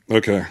me.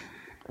 Okay.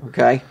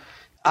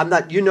 I'm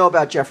not. You know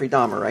about Jeffrey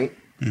Dahmer, right?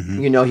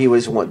 Mm-hmm. You know he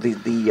was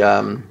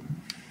the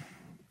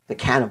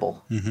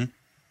cannibal. Mm-hmm.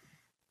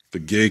 The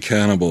gay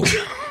cannibal. He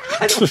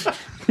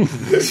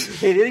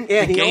didn't.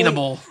 Yeah,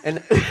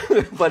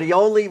 but he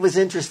only was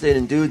interested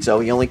in dudes.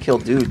 Though he only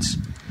killed dudes.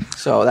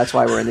 So that's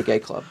why we're in the gay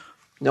club.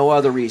 No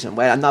other reason.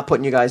 I'm not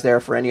putting you guys there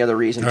for any other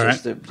reason.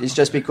 It's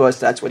just because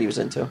that's what he was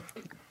into.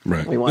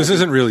 Right. This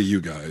isn't really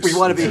you guys. We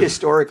want to be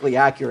historically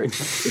accurate.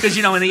 Because,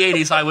 in the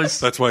 80s, I was...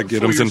 That's why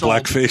Giddim's in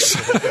blackface.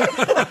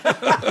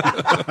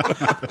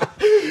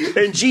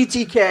 And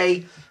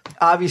GTK,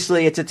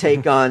 obviously, it's a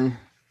take on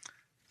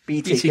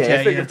BTK.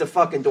 I figured if the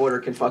fucking daughter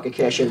can fucking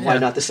cash in, why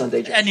not the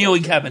Sunday Jeff? And you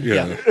and Kevin,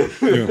 yeah.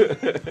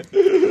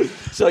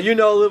 So you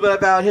know a little bit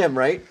about him,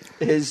 right?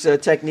 His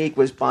technique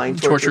was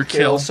bind, torture,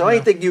 kill. So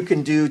anything you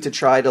can do to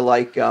try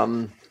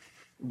to,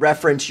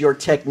 reference your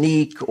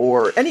technique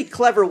or any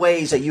clever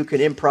ways that you can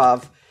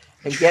improv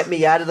and get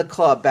me out of the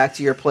club back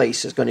to your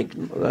place is going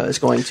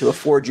to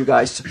afford you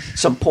guys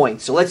some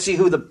points. So let's see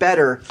who the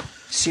better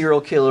serial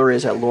killer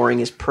is at luring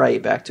his prey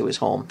back to his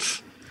home.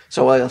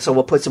 So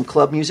we'll put some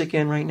club music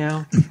in right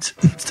now.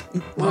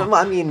 Well,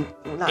 I mean,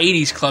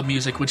 80s club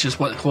music, which is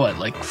what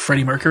like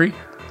Freddie Mercury.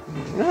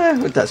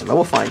 It doesn't matter.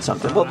 We'll find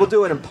something. We'll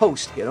do it in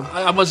post,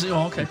 I wasn't...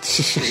 Oh, okay.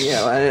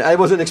 Yeah, I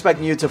wasn't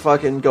expecting you to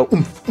fucking go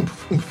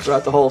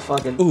throughout the whole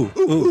fucking...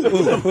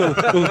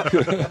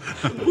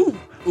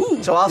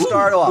 So I'll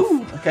start off.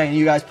 Okay, and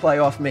you guys play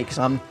off me, because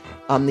I'm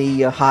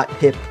the hot,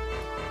 hip,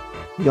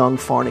 young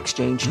foreign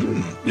exchange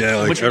student. Yeah,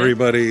 like Which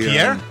everybody...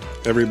 Pierre?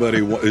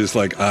 Everybody is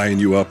like eyeing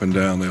you up and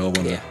down. They all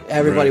want to... Yeah,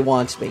 everybody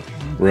wants me.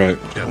 Right.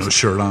 Got no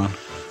shirt on.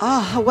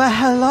 Oh, well,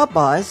 hello,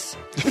 Buzz.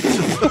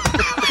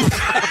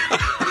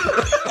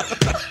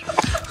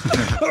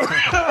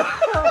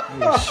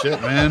 Oh, shit,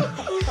 man.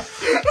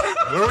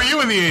 Where were you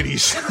in the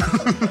 80s?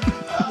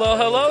 Well,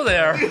 hello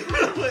there.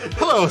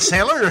 Hello,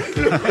 sailor.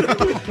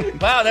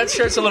 Wow, that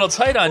shirt's a little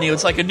tight on you.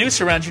 It's like a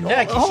noose around your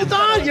neck. Hold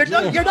on, you're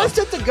not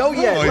set to go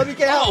yet. Let me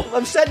get out.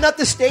 I'm setting up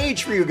the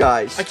stage for you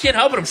guys. I can't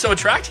help it. I'm so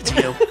attracted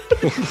to you.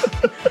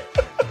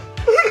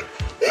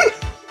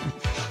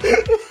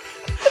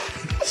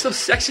 So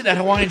sexy, that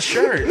Hawaiian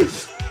shirt.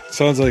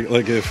 Sounds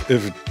like if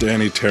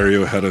Danny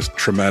Terrio had a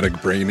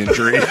traumatic brain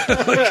injury.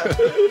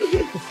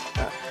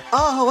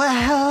 Oh, well,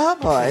 hello,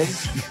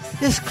 boys.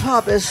 This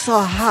club is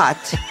so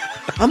hot.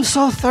 I'm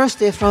so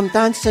thirsty from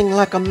dancing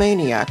like a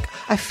maniac.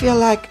 I feel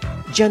like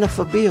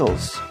Jennifer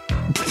Beals.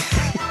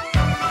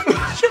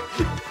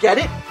 Get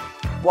it?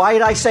 Why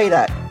did I say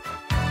that?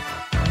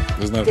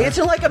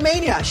 Dancing like a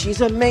maniac.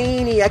 She's a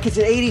maniac. It's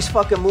an 80s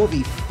fucking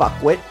movie,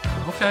 fuckwit.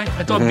 Okay.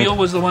 I thought Beal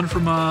was the one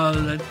from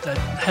that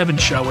Heaven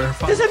show.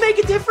 Does it make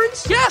a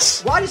difference?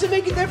 Yes. Why does it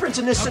make a difference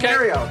in this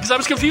scenario? Because I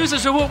was confused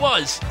as to who it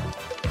was.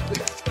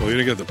 Well, you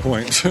didn't get the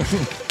point.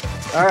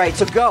 All right,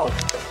 so go.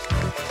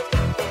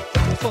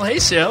 Well, hey,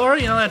 sailor,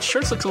 that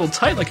shirt looks a little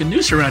tight, like a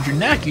noose around your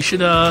neck. You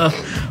should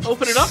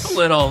open it up a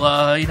little,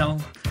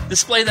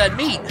 display that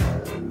meat.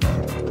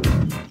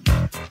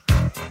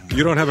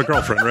 You don't have a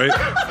girlfriend, right?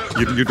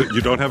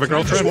 You don't have a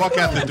girlfriend? Just walk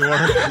out the door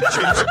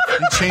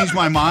and change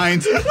my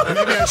mind.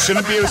 Maybe I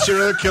shouldn't be a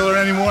serial killer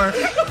anymore.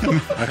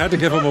 I had to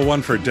give him a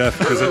 1 for death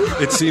because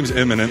it seems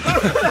imminent.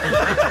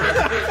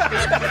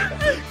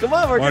 Come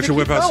on, why don't you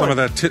whip out some of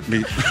that tit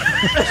meat?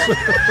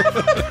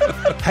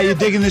 How you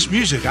digging this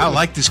music? I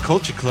like this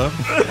culture club.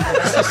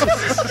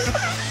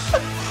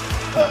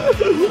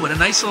 Ooh, and a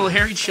nice little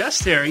hairy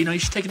chest there. You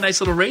should take a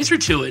nice little razor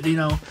to it.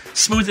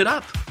 Smooth it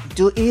up.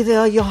 Do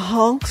either of you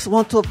hunks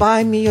want to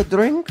buy me a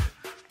drink?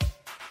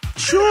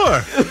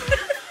 Sure.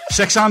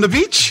 Sex on the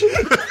beach?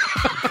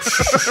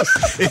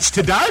 It's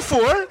to die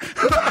for.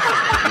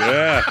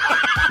 Yeah,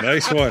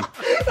 nice one.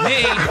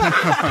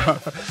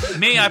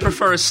 Me, I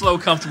prefer a slow,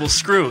 comfortable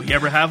screw. You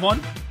ever have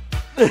one?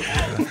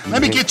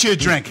 Let me get you a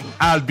drink.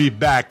 I'll be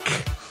back.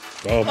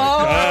 Oh, my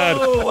God.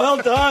 Oh, well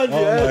done,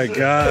 Oh, my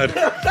God.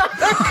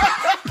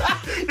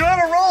 You're on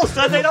a roll,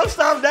 Sunday. Don't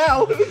stop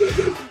now.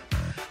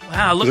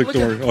 Wow, look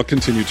at I'll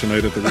continue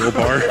tonight at the real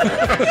bar.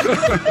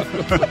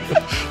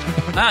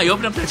 Wow, you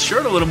open up that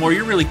shirt a little more.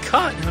 You're really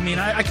cut. I mean,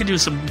 I could do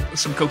some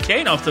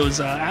cocaine off those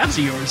abs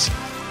of yours.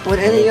 Would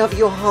any of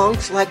you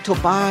hunks like to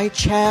buy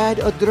Chad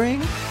a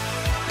drink?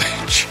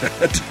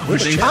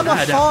 I'm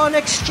a foreign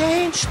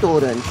exchange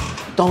student.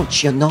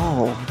 Don't you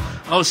know?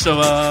 Oh, so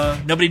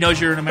nobody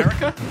knows you're in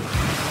America?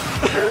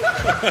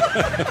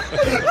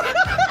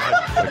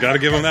 I got to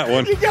give him that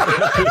one.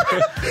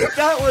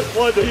 That was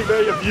one that he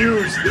may have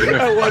used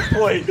at one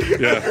point.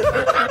 Yeah.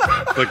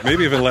 Like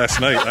maybe even last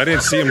night. I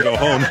didn't see him go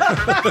home.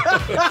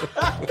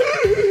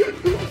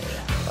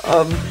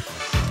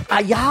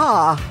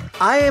 Yeah,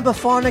 I am a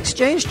foreign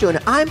exchange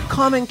student. I'm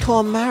coming to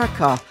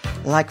America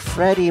like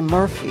Freddie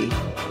Murphy.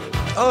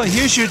 Oh,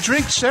 here's your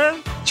drink, sir.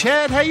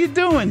 Chad, how you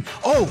doing?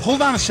 Oh,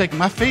 hold on a second.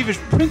 My favorite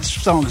Prince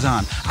song's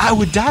on. I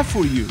Would Die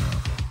For You.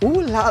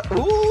 Ooh,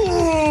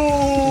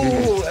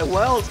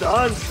 well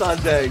done,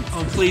 Sunday.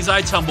 Oh, please,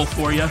 I tumble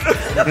for you.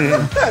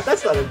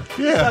 That's not a...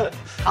 Yeah.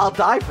 I'll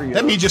die for you.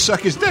 That means you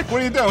suck his dick.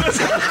 What are you doing?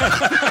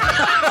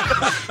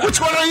 Which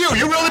one are you?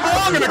 You really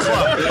belong in a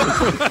club.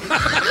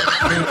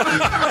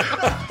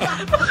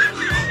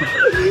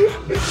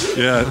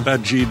 Yeah,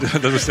 that G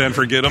doesn't stand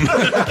for get him.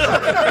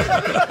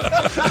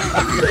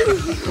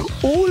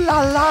 Ooh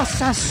la la,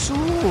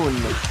 Sassoon.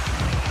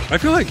 I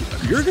feel like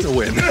you're going to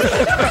win.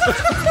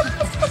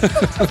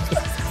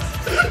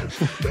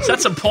 Is that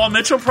some Paul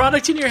Mitchell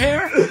product in your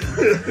hair?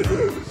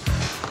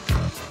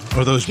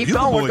 Or those Keep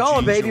beautiful going, we're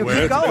going, jeans baby. you're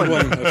Keep wearing.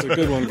 going. That's a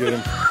good one, get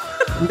him.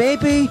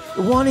 Maybe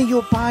one of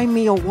you buy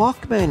me a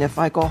Walkman if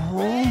I go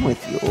home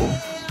with you.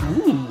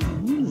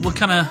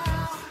 What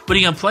are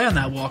you going to play on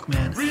that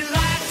Walkman?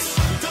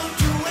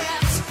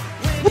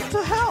 What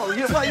the hell?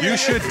 You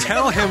should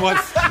tell him what.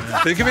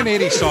 Think of an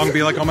 80s song,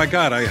 be like, oh my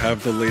God, I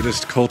have the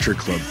latest Culture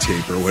Club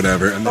tape or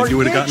whatever, and then you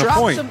would have gotten a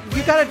point.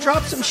 You got to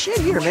drop some shit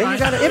here, man. You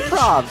got to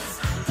improv.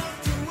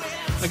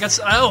 I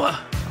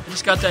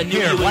just got that new...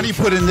 Here, why don't you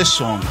put in this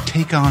song,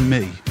 Take On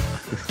Me?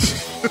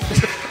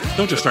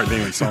 Don't just start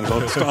naming songs.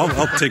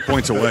 I'll take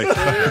points away.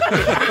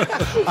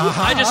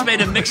 I just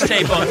made a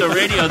mixtape on the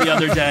radio the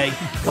other day.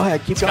 Go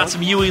ahead, keep going. Got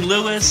some Huey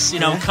Lewis,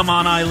 Come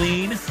On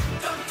Eileen.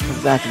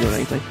 Does that have to do with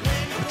anything?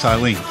 It's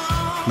Eileen.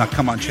 Not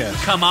Come On, Chad.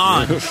 Come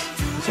on.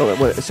 So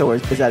is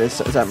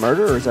that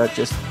murder, or is that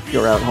just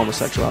you're out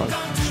homosexuality?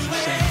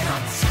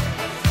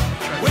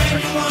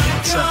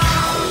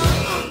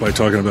 By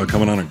talking about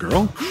coming on a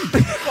girl?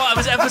 Well, I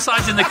was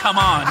emphasizing the come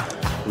on.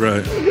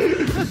 Right.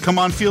 Come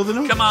on, feel the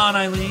new. Come on,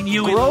 Eileen.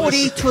 Huey Grody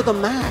Lewis. to the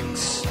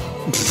max.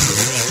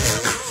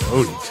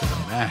 Grody to the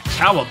max.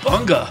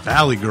 Cowabunga.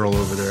 Valley girl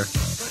over there.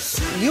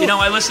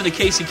 I listened to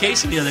Casey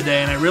Kasem the other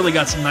day, and I really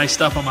got some nice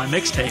stuff on my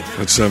mixtape.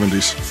 That's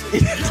 70s.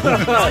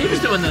 Well, he was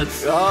doing the...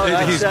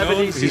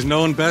 He's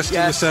known best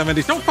Yes. in the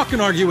 70s. Don't fucking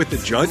argue with the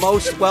judge.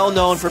 Most well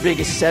known for being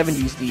a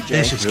 70s DJ.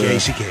 This is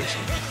Casey Casey.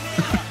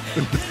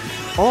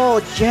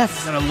 Oh,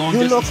 Jeff, Got a long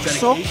you look distance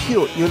so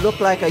dedication. cute. You look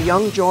like a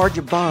young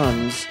George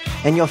Barnes,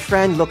 and your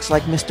friend looks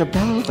like Mr.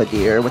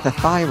 Belvedere with a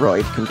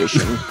thyroid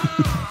condition.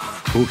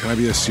 Cool, can I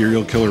be a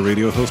serial killer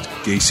radio host?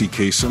 Gacy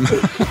Kasem.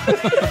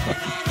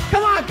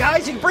 Come on,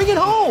 guys, you bring it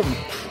home.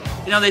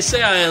 They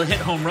say I hit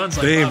home runs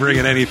like They ain't Bob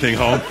bringing anything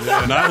home.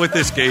 Not with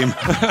this game.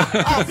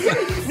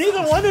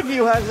 Neither one of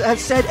you have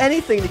said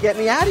anything to get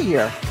me out of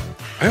here.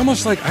 I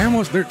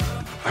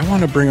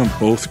want to bring them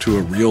both to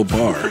a real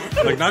bar.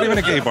 Like, not even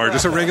a gay bar,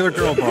 just a regular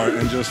girl bar,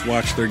 and just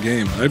watch their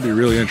game. I'd be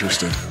really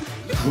interested.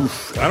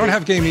 I don't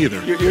have game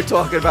either. You're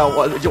talking about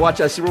what? Did you watch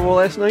that Super Bowl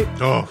last night?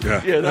 Oh,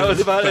 yeah. Yeah, that was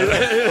about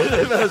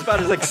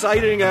as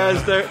exciting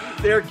as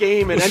their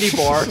game in any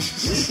bar.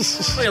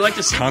 Well, like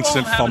the Super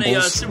Constant Bowl, having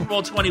a fumbles. Super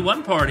Bowl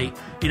 21 party.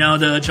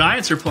 The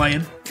Giants are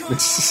playing.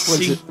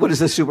 What does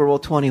the Super Bowl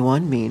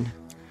 21 mean?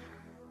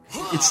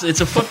 It's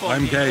a football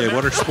I'm game. gay.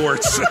 What are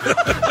sports?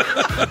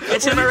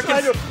 It's an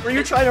American... Were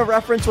you trying to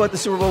reference what the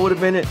Super Bowl would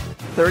have been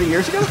 30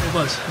 years ago? It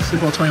was.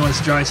 Super Bowl 21 is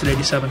the Giants at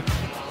 87.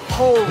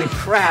 Holy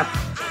crap.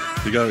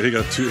 He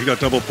got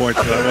double points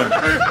for that one.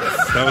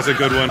 That was a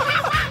good one.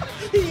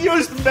 He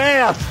used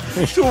math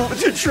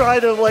to try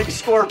to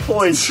score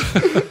points.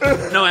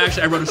 No,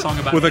 actually, I wrote a song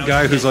about With it. a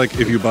guy who's like,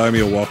 if you buy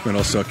me a Walkman,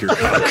 I'll suck your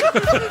cock.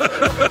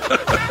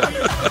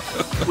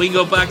 We can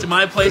go back to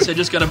my place. I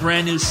just got a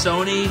brand new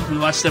Sony. We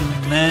watched them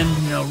men,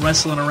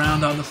 wrestling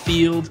around on the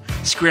field,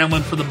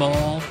 scrambling for the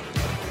ball.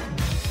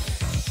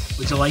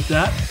 Would you like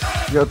that?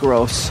 You're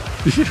gross.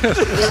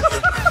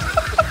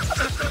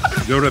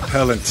 You're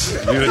repellent.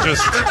 You're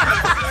just...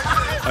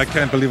 I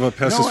can't believe what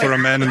passes for a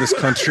man in this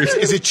country.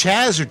 Is it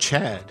Chaz or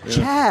Chad?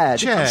 Chad.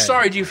 Chad.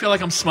 Sorry, do you feel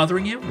like I'm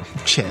smothering you?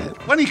 Chad.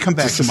 Why don't you come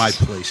back to my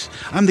place?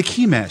 I'm the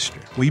key master.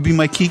 Will you be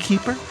my key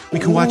keeper? We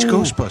can watch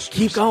Ghostbusters.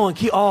 Keep going.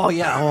 Oh,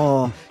 yeah.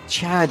 Oh,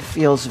 Chad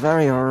feels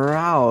very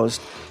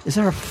aroused. Is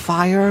there a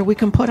fire we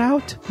can put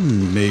out?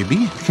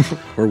 Maybe.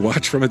 Or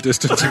watch from a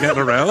distance and get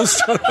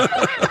aroused. Maybe.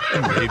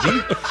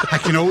 I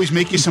can always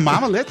make you some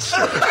omelets.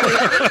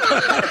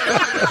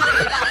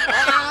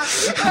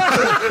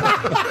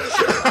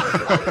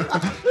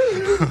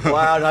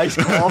 Wow, nice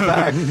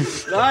callback.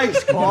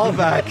 Nice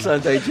callback,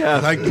 Sunday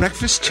Jeff. Like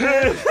breakfast,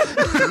 Chad?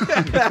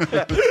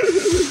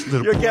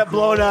 You're getting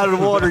blown out of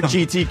the water,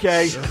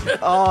 GTK.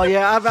 Oh,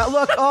 yeah.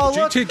 Look.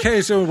 GTK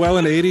is doing well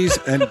in 80s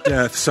and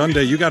death.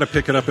 Sunday, you got to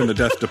pick it up in the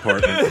death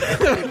department.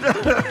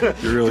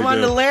 You really Come on,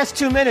 do. the last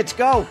 2 minutes,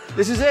 go.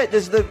 This is it.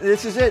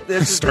 This is it.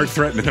 Start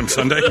threatening him,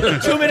 Sunday.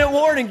 2-minute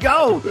warning,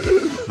 go.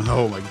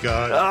 Oh, my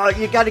God.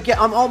 You got to get.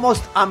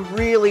 I'm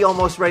really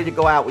almost ready to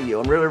go out with you.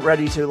 I'm really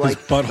ready to His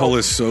butthole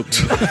is soaked.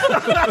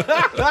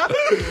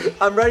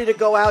 I'm ready to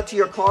go out to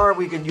your car.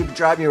 You can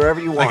drive me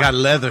wherever you want. I got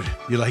leather.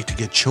 You like to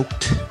get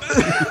choked?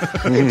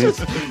 You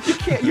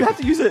can't. You have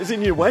to use it as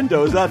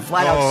innuendos, not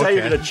flat out saying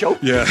it a choke.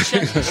 Yeah.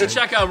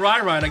 Check out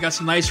Ride. I got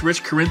some nice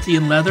rich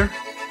Corinthian leather.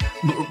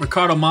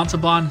 Ricardo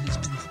Montalban.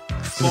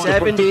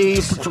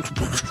 70s.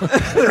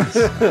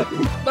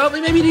 Well,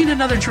 maybe you need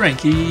another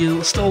drink.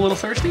 You still a little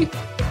thirsty?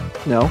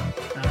 No.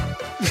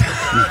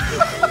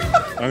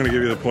 I'm going to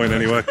give you the point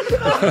anyway.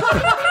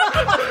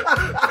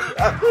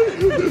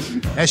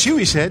 As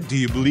Huey said, do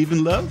you believe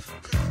in love?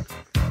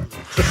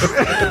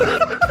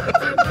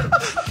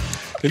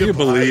 Can you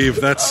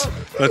believe that's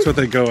what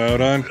they go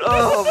out on?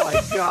 Oh,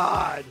 my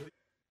God.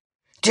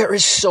 There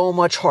is so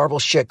much horrible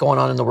shit going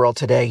on in the world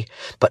today,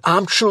 but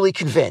I'm truly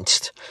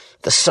convinced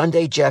the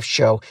Sunday Jeff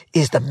Show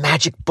is the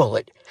magic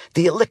bullet,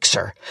 the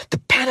elixir, the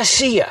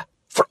panacea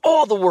for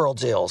all the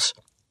world's ills.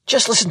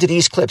 Just listen to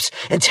these clips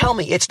and tell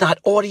me it's not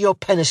audio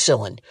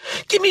penicillin.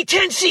 Give me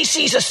 10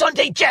 cc's of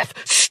Sunday Jeff,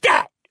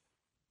 stat!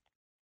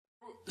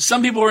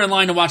 Some people were in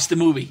line to watch the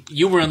movie.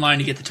 You were in line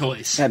to get the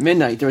toys. At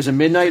midnight. There was a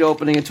midnight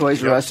opening at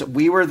Toys R Us.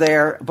 We were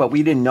there, but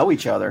we didn't know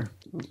each other.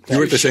 You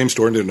were at the same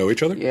store and didn't know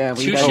each other? Yeah,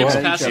 we Two hadn't ships met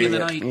each passing other in the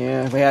yet. night.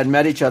 Yeah, we hadn't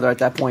met each other at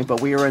that point, but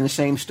we were in the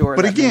same store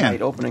But at again,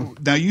 midnight opening.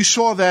 now you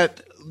saw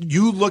that.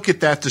 You look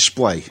at that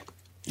display.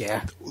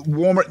 Yeah.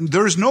 Walmart.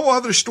 There's no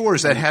other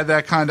stores that had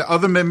that kind of,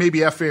 other than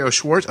maybe FAO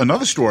Schwartz,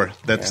 another store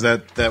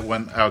that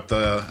went out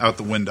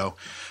the window.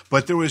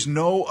 But there was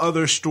no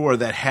other store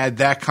that had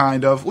that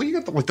kind of. Well,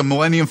 you got like the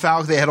Millennium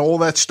Falcon. They had all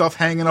that stuff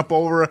hanging up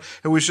over.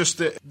 It was just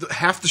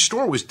half the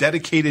store was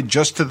dedicated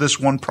just to this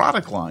one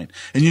product line,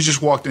 and you just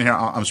walked in here.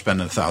 I'm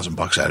spending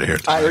 $1,000 out of here.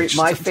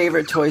 My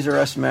favorite Toys R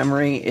Us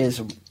memory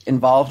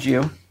involved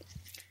you.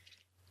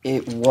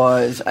 It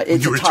was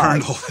it's You a tie.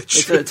 returned all that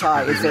It's shit. a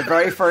tie. It's the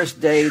very first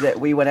day that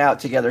we went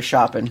out together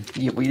shopping.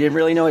 We didn't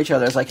really know each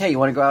other. I was like, "Hey, you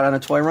want to go out on a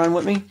toy run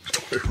with me?"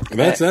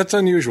 That's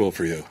unusual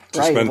for you to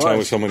Right, spend it time was.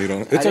 with someone you don't.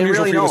 I It's didn't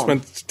unusual really for you to know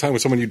him. spend time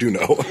with someone you do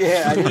know.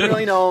 Yeah, I didn't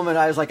really know him, and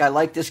I was like, "I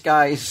like this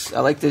guy's.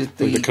 I like the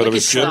cut of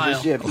his jib.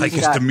 jib. I like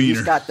He's his demeanor.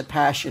 He's got the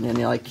passion, and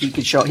he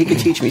could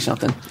teach me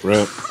something."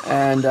 Right.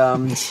 And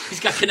He's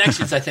got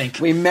connections, I think.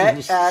 we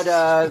met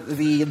at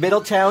the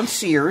Middletown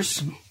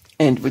Sears.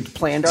 And we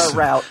planned our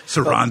route. It's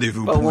a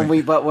rendezvous But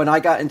point. when I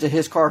got into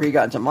his car, he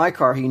got into my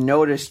car. He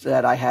noticed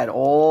that I had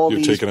all You're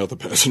these. taking out the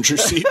passenger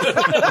seat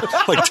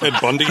like Ted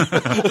Bundy.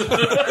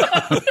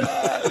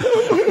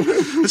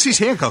 What's these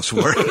handcuffs for?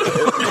 You're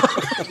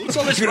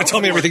going to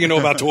tell me everything you know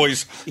about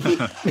toys.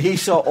 He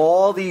saw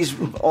all these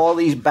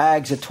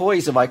bags of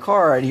toys in my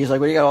car, and he's like,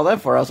 "What do you got all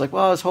that for?" I was like,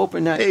 "Well, I was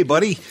hoping that." Hey,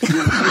 buddy.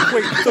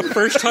 Wait, the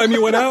first time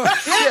you went out?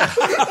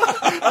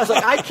 I was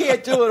like, "I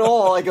can't do it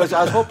all." He goes,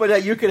 "I was hoping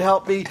that you could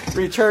help me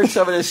return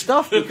some of this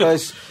stuff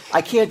because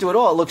I can't do it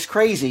all. It looks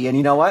crazy." And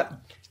you know what?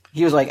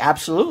 He was like,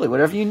 "Absolutely,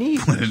 whatever you need."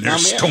 And they're I'm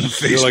in.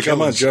 stone-faced You're like, I'm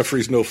on killers.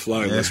 Jeffrey's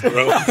no-fly list,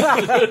 bro.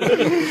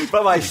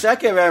 But my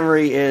second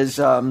memory is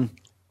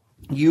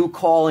you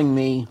calling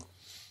me,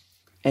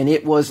 and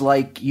it was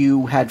like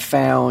you had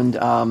found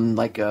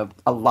like a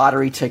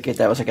lottery ticket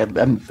that was like a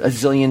 $1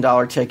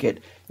 zillion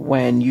ticket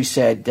when you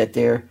said that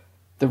the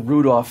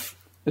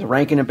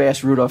Rankin and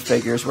Bass Rudolph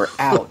figures were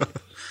out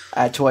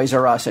at Toys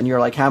R Us, and you're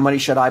like, "How many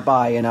should I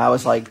buy?" And I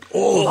was like,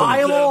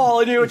 "Buy them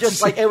all!" And you were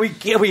just like, and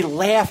we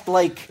laughed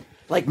like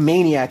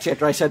maniacs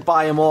after I said,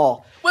 "Buy them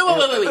all." Wait.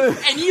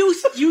 And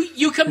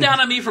you come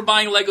down on me for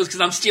buying Legos because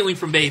I'm stealing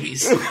from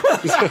babies.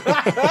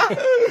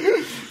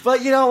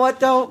 But you know what,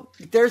 though?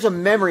 There's a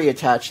memory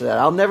attached to that.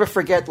 I'll never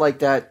forget like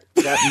that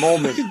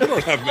moment. You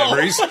don't have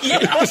memories.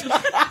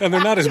 And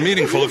they're not as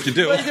meaningful if you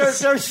do. But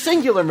they're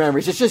singular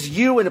memories. It's just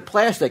you and a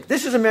plastic.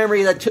 This is a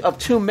memory of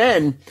two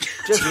men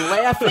just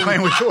laughing,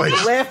 Playing with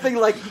toys. laughing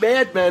like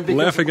madmen. Because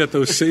Laughing at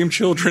those same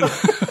children.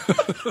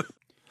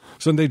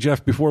 Sunday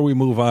Jeff, before we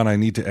move on, I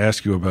need to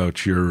ask you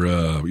about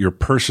your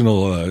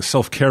personal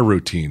self-care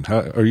routine.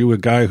 Are you a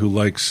guy who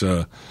likes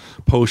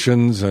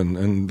potions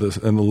and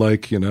the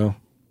like,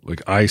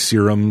 like eye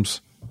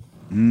serums,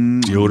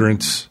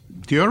 deodorants?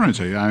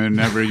 Deodorants. I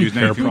never use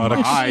hair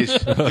products.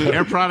 Eyes.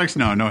 Hair products?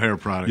 No hair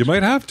products. You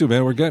might have to,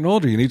 man. We're getting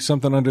older. You need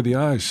something under the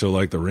eyes so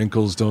like the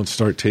wrinkles don't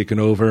start taking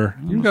over.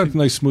 You've got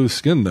nice smooth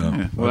skin though.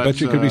 Yeah, well, I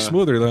bet you could be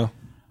smoother though.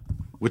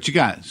 What you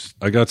got?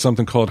 I got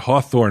something called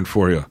Hawthorne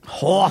for you.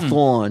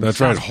 Hawthorne. That's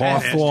right,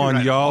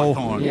 Hawthorne, yo.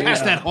 Hawthorne.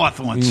 Pass that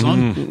Hawthorne,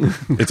 son.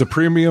 It's a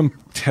premium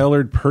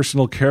tailored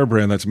personal care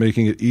brand that's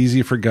making it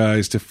easy for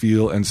guys to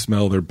feel and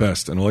smell their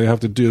best. And all you have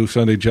to do,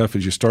 Sunday Jeff,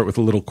 is you start with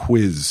a little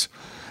quiz.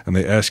 And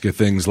they ask you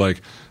things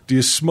like, do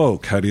you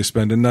smoke? How do you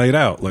spend a night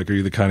out? Like, are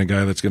you the kind of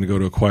guy that's going to go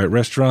to a quiet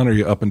restaurant, or are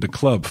you up into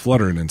club,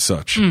 fluttering and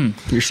such?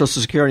 Your social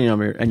security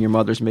number and your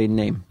mother's maiden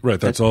name. Right,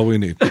 that's all we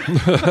need. Don't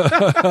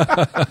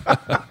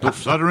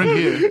flutter in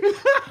here.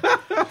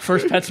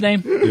 First pet's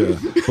name? Yeah.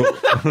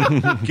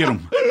 Get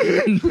him.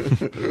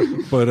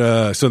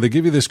 But so they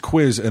give you this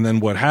quiz, and then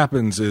what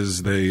happens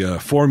is they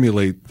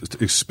formulate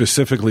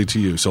specifically to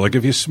you. So, like,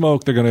 if you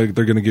smoke, they're gonna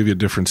give you a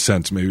different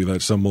scent. Maybe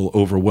that some will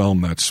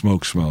overwhelm that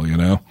smoke smell. You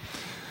know.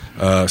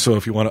 So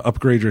if you want to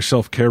upgrade your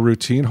self-care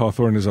routine,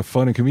 Hawthorne is a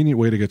fun and convenient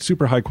way to get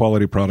super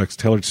high-quality products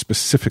tailored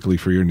specifically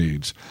for your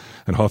needs.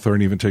 And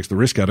Hawthorne even takes the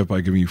risk out of it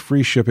by giving you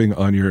free shipping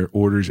on your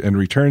orders and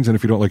returns. And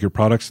if you don't like your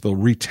products, they'll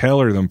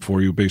retailor them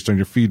for you based on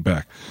your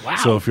feedback. Wow.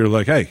 So if you're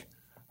like, hey,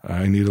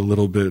 I need a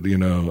little bit,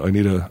 I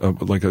need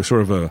a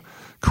sort of a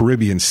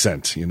Caribbean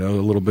scent, a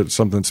little bit,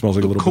 something that smells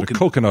like a little bit of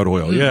coconut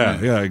oil.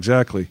 Mm-hmm. Yeah,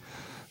 exactly.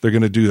 They're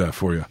going to do that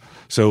for you.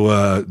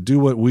 So do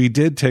what we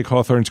did. Take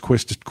Hawthorne's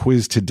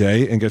quiz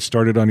today and get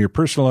started on your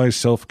personalized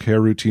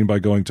self-care routine by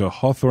going to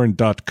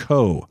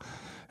hawthorne.co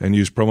and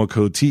use promo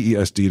code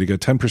TESD to get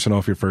 10%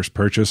 off your first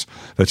purchase.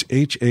 That's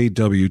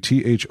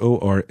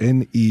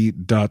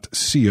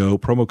HAWTHORNE.co,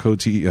 promo code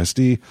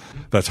TESD.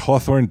 That's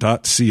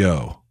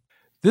hawthorne.co.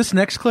 This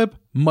next clip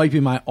might be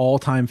my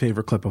all-time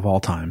favorite clip of all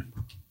time.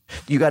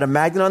 You got a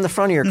magnet on the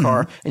front of your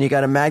car, and you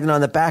got a magnet on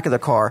the back of the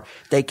car.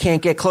 They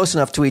can't get close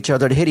enough to each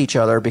other to hit each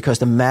other because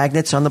the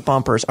magnets on the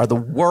bumpers are the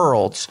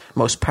world's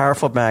most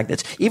powerful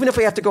magnets. Even if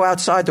we have to go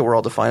outside the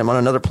world to find them on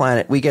another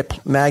planet, we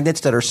get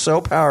magnets that are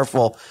so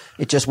powerful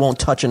it just won't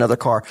touch another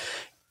car.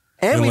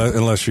 And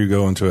Unless you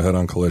go into a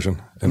head-on collision.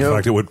 In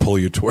fact, it would pull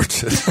you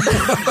towards it.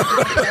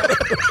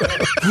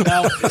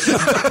 Now,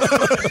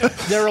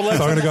 they're So I'm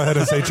going to go ahead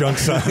and say junk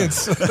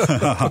science.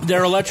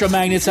 they're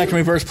electromagnets that can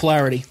reverse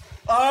polarity.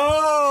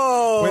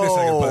 Oh! Wait a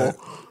second, but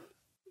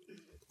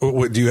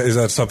is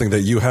that something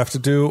that you have to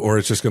do, or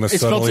it's just going to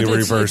suddenly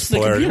reverse the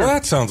polarity? computer. Well,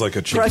 that sounds like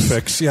a cheap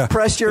fix. Yeah,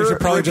 Press your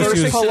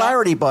reverse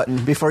polarity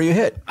button before you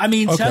hit. I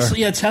mean,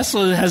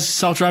 Tesla has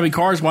self-driving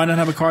cars. Why not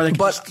have a car that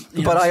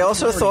can But I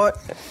also thought,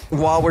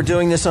 while we're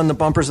doing this on the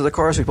bumpers of the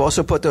cars, we've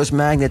also put those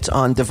magnets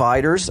on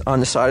dividers on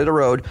the side of the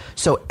road,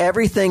 so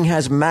everything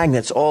has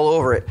magnets all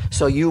over it.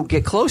 So you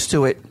get close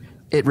to it,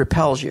 it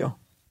repels you.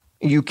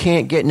 You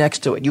can't get next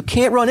to it. You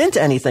can't run into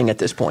anything at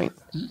this point.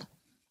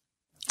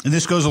 And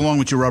this goes along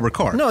with your rubber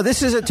car. No,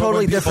 this is a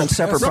totally different,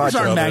 separate Rubbers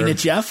project. aren't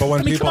magnets, Jeff. But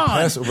when come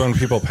on. when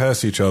people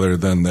pass each other,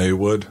 then they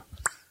would.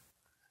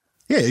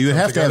 Yeah, you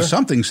have to have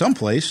something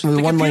someplace. The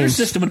One computer lane.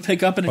 system would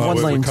pick up and One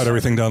we lane. cut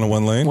everything down to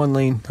one lane. One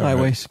lane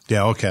highways.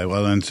 Yeah, okay.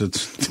 Well, then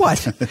it's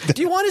What?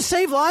 Do you want to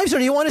save lives, or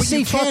do you want to see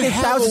you can't fucking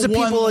have thousands of a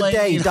people a day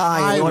one-lane die?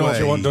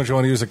 highway. Don't you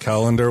want to use a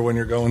calendar when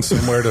you're going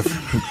somewhere to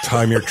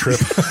time your trip?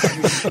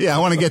 yeah, I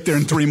want to get there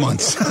in 3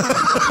 months.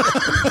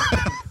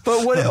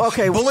 But what?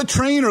 Okay, Bullet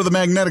train or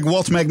the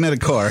Waltz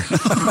magnetic car?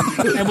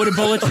 And would a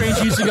bullet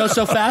trains used to go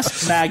so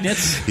fast?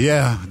 Magnets.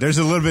 Yeah, there's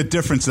a little bit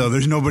difference though.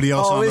 There's nobody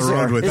else on the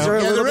road with is them. there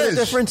a Yeah, little there bit of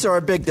is. difference, or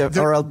a big difference,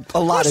 or a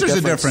lot of there's a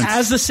difference? difference.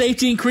 As the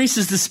safety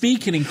increases, the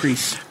speed can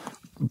increase.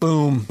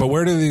 Boom. But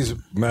where do these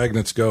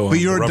magnets go? But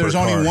on the rubber there's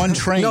car? only one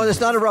train. No,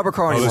 there's not a rubber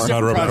car Oh, anymore. there's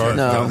not a rubber car.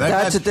 No, that's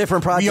a that's-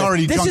 different project. we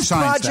already this junk is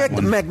science that Project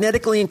one.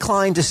 Magnetically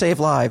Inclined to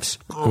Save Lives.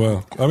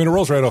 Well, I mean, it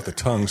rolls right off the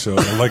tongue, so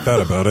I like that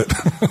about it.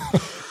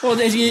 Well,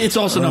 it's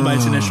also known by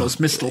its initials,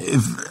 Mistel.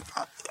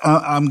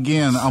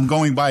 I'm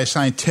going by a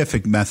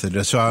scientific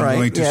method, so I'm Right.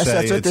 going to Yes, say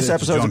that's what it's this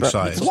episode's junk about.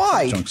 science.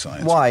 Why? Junk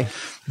science. Why?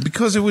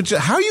 Because it would.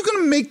 How are you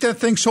going to make that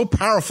thing so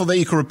powerful that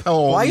you can repel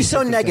all? Why are you these so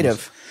different negative?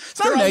 things? It's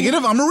not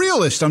negative. I'm a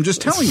realist. I'm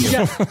just telling you.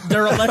 Yeah,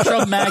 they're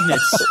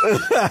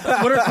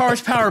electromagnets. What are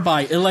cars powered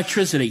by?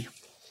 Electricity.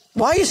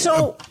 Why are you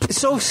so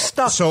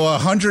stuck So a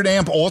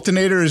 100-amp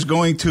alternator is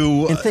going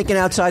to. in thinking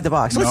outside the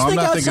box? No, Let's I'm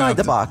think not thinking outside out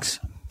the the- box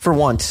for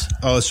once.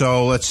 Oh,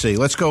 so let's see.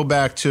 Let's go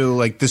back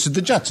to this is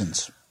the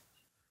Jetsons.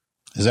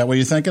 Is that what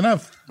you're thinking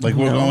of? Like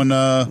we're going.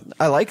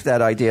 I like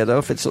that idea, though.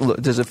 If it's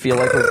does it feel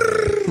like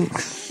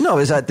no?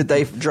 Is that did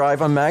they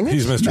drive on magnets?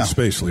 He's Mr.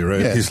 Spacely, right?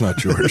 Yeah. He's not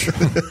George.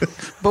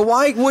 But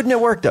why wouldn't it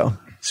work though?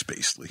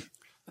 Spacely.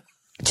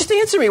 Just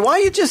answer me. Why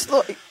you're just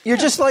like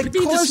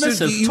being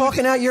dismissive.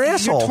 talking out your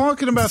asshole? You're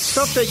talking about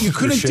stuff that you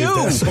couldn't shaved do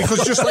asshole.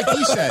 because just like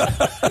he said.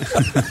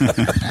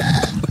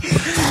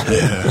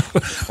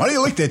 Why don't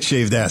you lick that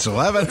shaved asshole?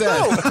 How about that?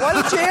 No, why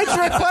don't you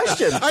answer a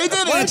question? I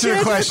did Why answer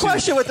don't you a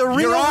question. with the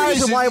real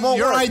reason why it won't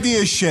your work. idea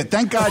is shit.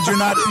 Thank God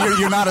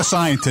you're not a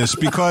scientist,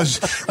 because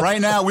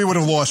right now we would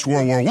have lost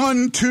World War I,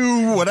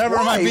 II, whatever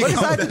it might be. What does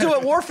that have to do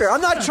with warfare?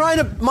 I'm not trying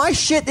to. My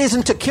shit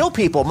isn't to kill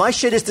people. My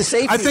shit is to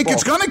save people. I think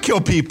it's going to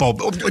kill people.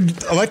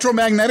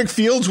 Electromagnetic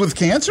fields with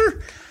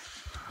cancer?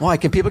 Why?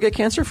 Can people get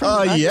cancer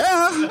from that? Yeah.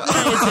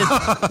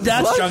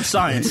 That's junk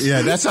science.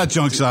 Yeah, that's not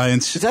junk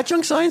science. Is that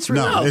junk science?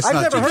 Really? No, it's I've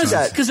not never junk heard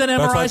science. that. Because then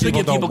That's why MRIs would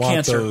give don't people want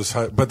cancer. those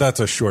but that's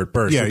a short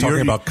burst. Yeah, You're talking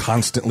you're- about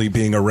constantly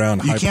being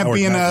around You can't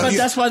be in a- high-powered But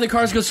that's why the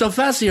cars go so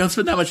fast. You don't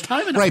spend that much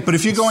time in them. Right, but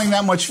if you're going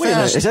that much Wait a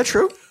minute, fast, is that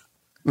true?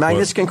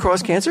 Magnets can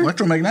cause cancer?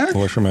 electromagnetic?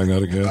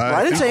 electromagnetic. Yeah.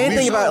 I didn't say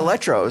anything so. about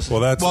electros.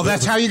 Well,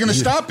 that's how you're going to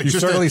stop it. You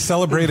Just certainly a-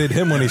 celebrated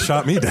him when he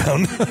shot me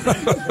down.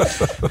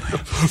 That's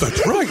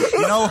right.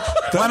 You know,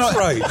 why not? That's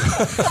right.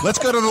 Let's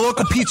go to the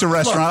local pizza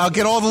restaurant. I'll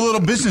get all the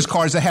little business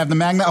cards that have the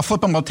magnet. I'll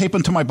flip them. I'll tape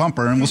them to my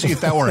bumper, and we'll see if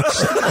that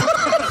works.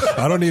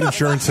 I don't need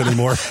insurance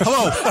anymore.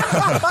 Hello,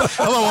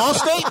 hello,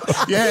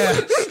 Allstate.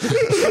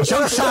 Yeah,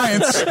 junk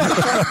science.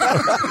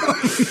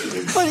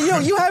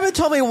 But you haven't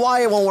told me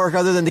why it won't work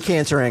other than the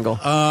cancer angle.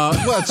 Well,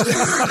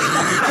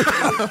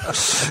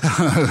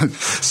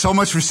 so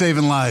much for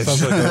saving lives.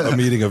 Sounds like a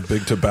meeting of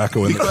big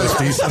tobacco in the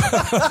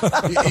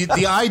 50s.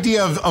 The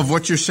idea of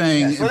what you're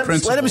saying in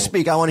principle. let him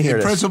speak. I want to hear in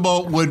this.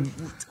 principle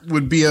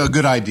would be a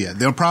good idea.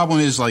 The problem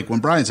is, like when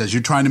Brian says,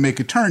 you're trying to make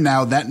a turn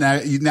now.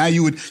 Now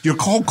you would, your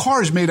whole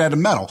car is made out of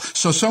metal.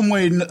 So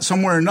somewhere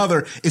or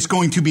another, it's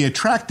going to be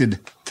attracted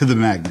to the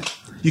magnet.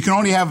 You can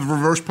only have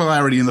reverse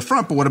polarity in the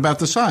front, but what about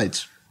the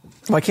sides?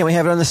 Why can't we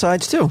have it on the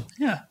sides too?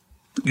 Yeah.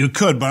 You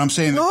could, but I'm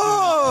saying that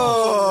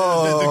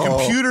the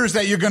computers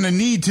that you're going to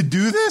need to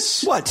do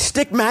this. What?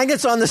 Stick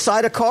magnets on the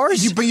side of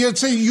cars? But you'd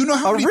say, you know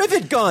how A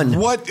rivet gun.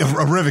 What?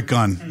 A rivet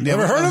gun.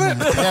 Never heard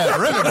of it? Yeah, a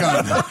rivet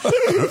gun.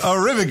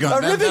 A rivet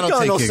gun. A rivet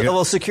gun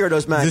will secure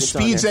those The magnets.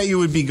 speeds that you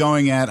would be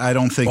going at, I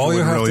don't think All it you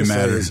would have really to say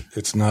matter. is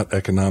it's not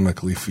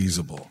economically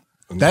feasible.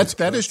 And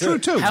That is true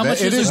too. How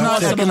much It is the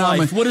not cost of a economic.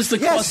 life? What is the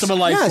cost of a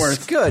life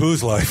worth? Good.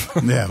 Whose life?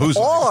 Yeah, who's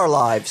All our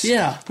lives.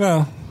 Yeah.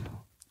 Well,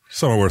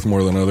 some are worth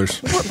more than others.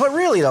 But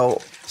really,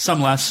 though,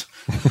 Some less.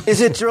 is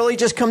it really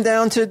just come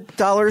down to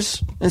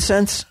dollars and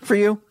cents for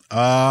you?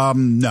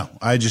 No,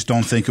 I just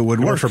don't think it would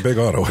Work work. for Big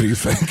Auto. What do you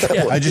think?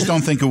 I just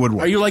don't think it would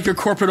work. Are you like your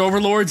corporate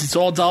overlords? It's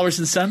all dollars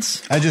and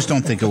cents? I just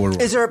don't think it would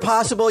work. Is there a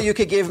possible you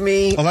could give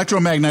me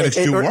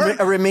Electromagnetics do work.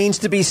 a remains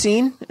to be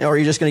seen, or are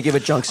you just going to give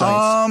it junk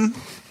science?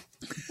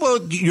 Well,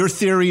 your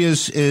theory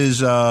is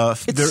there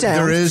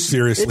sound. is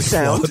Seriously It's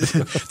sound.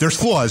 flawed. there's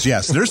flaws.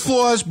 Yes, there's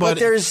flaws, but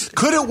there's-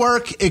 could it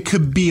work? It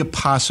could be a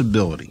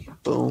possibility.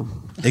 Boom.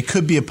 It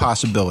could be a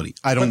possibility.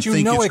 I don't But you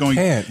think know it's it going.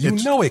 can't. You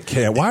it's- know it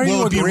can't. Why are will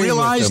you it be agreeing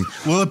realized?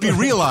 with them? Will it be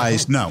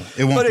realized? No,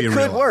 it won't But be it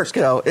realized. could work,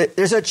 though.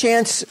 There's a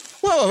chance.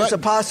 Well, there's a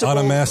possible. On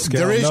a mass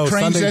scale. There is no,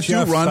 trains Sunday that do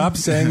Jeff, run. Stop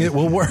saying it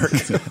will work.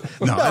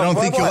 No, I don't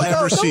think why- you'll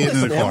ever no, see it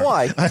in listen the to him. car.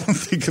 Why? I don't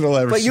think it'll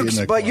ever But see it in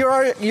the car.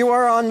 you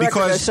are on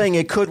record as saying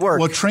it could work.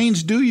 Well,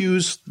 trains do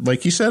use,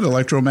 like you said,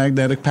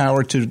 electromagnetic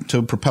power to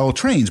propel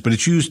trains, but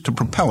it's used to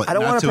propel it. I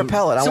don't not want to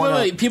propel it. I So want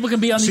wait, to. people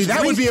can be on See, these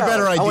that would be a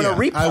better I idea. wanna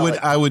repel it.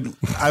 I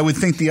would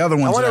think the other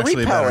one's wanna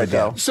actually a better repel it, idea.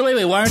 though. So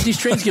wait, why aren't these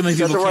trains giving Is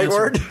that people the right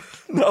cancer? word?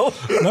 No.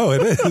 No,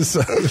 it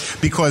is.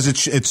 Because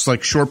it's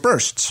like short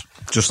bursts,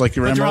 just like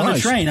your But you're on the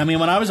MRIs. train. I mean,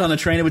 when I was on the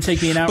train, it would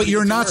take me an hour. But to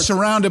you're get to not work.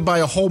 surrounded by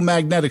a whole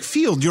magnetic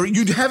field.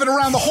 You'd have it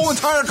around the whole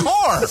entire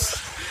car.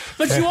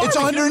 But you are. It's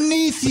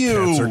underneath you.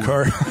 Cancer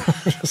car.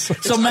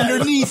 So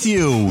Underneath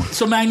you.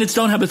 So magnets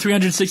don't have a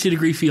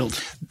 360-degree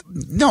field.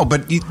 No,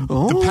 but the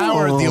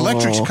power, the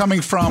electric's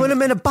coming from. Put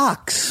them in a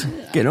box.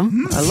 Get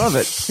them. I love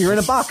it. You're in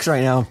a box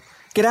right now.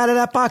 Get out of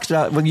that box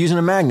without using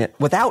a magnet.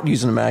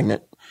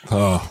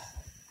 Oh.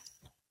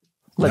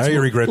 Now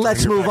you regret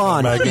Let's turning your move back on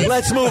on. magnets.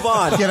 Let's move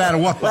on. Get out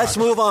of what box? Let's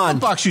move on.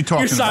 What box you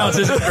talking Your silence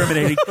about? is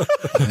incriminating.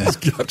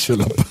 Gotcha.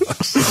 The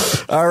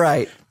box. All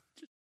right.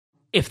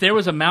 If there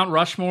was a Mount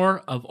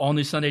Rushmore of all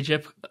new Sunday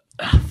Jeff,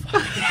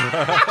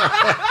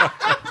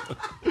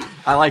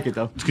 I like it,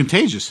 though. It's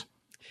contagious.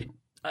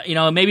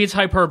 maybe it's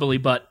hyperbole,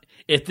 but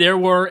if there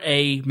were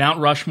a Mount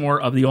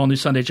Rushmore of the all new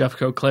Sunday Jeff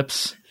Co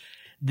clips,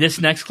 this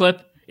next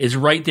clip is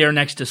right there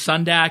next to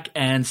Sundak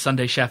and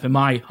Sunday Chef, in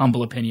my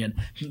humble opinion.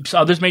 So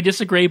others may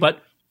disagree,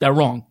 but they're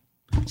wrong.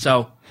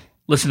 So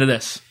listen to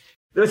this.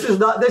 This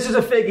is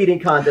a fig eating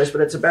contest,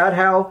 but it's about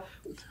how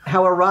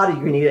erotic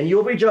you can eat it. And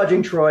you'll be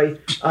judging, Troy,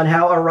 on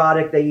how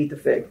erotic they eat the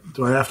fig.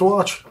 Do I have to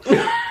watch?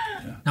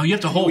 No, you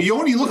have to hold. You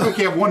only look like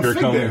you have one Here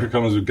fig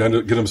comes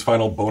there. Gidim's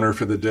final boner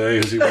for the day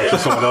as he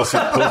watches someone else eat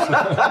post.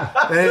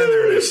 And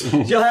there it is.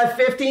 You'll have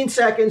 15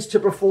 seconds to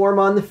perform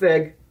on the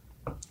fig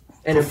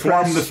and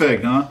Perform the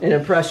fig, huh? and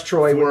impress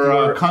Troy with Or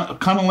your...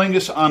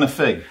 cunnilingus on a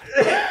fig.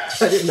 I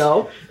didn't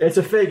know. It's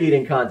a fig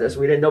eating contest.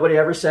 Nobody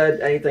ever said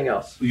anything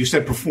else. You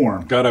said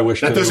perform. God, I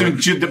wish that today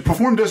doesn't.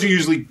 Perform doesn't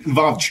usually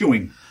involve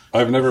chewing.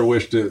 I've never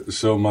wished it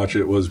so much.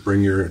 It was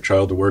bring your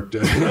child to work day.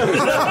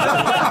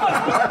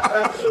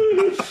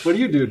 What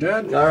do you do,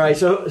 Dad? All right,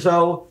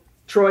 so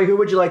Troy, who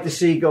would you like to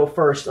see go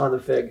first on the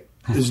fig?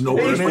 Is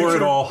nobody For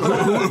it all.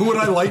 Who would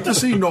I like to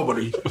see?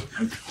 Nobody. Did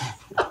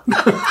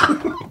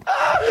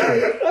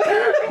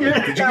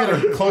you get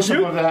a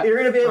close-up of that? You're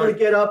going to be able to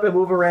get up and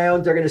move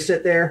around. They're going to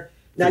sit there.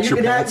 Now you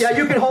can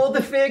you can hold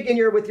the fig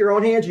with your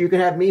own hands, or you can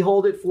have me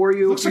hold it for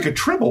you. Looks like a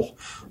tribble.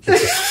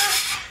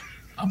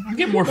 I'm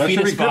getting more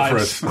fetus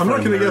vibes. I'm not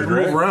going to get up and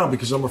move around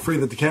because I'm afraid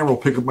that the camera will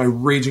pick up my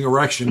raging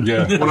erection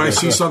when I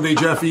see Sunday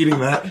Jeff eating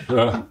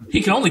that.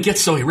 He can only get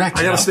so erect.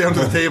 I got to stay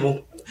under the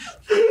table.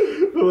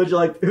 Who would you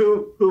like?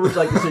 Who would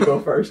like to see go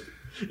first?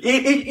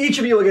 Each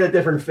of you will get a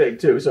different fig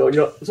too. So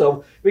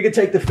so we could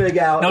take the fig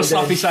out. No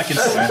sloppy seconds.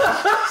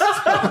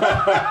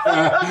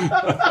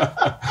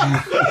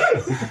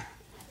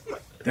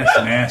 That's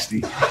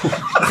nasty.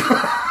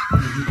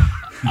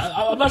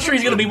 I'm not sure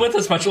he's going to be with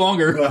us much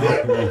longer. Look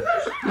at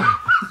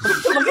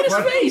his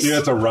face. Yeah,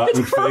 it's a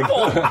rotten It's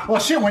purple. fig. Well,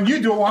 shit, when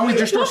you do it, why don't we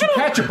just throw some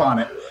ketchup on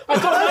it? I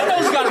thought my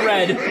nose got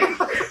red.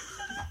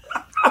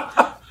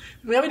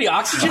 Do we have any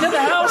oxygen in the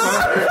house?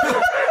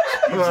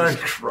 Oh,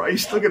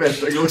 Christ, look at that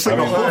thing. It looks like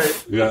a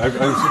hoof. Yeah,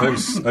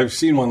 I've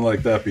seen one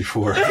like that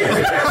before. Keep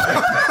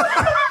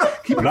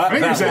your Not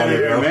fingers that out of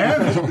long there, ago.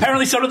 man.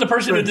 Apparently so did the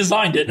person who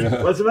designed it.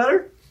 What's the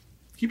matter?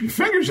 Keep your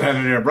fingers out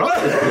of there, bro.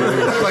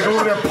 Like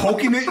over there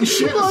poking it and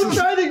shit. Well, I'm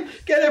trying to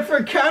get it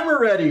for camera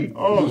ready.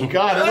 Oh,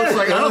 God, it looks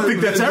like I don't think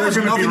that's ever going to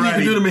be nothing you ready.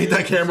 can do to make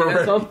that camera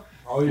ready.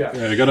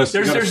 Yeah, you gotta,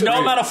 There's no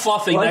amount of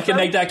fluffing that can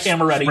make that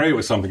camera ready. spray it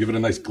with something, give it a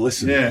nice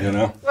glisten. Yeah. You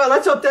know. Well,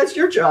 that's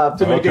your job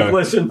to make it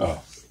glisten. Oh.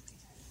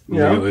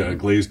 Yeah. Yeah,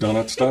 glazed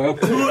donut style.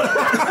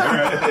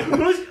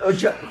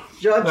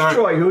 Judge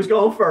Troy, who's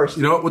going first?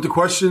 You know what? With the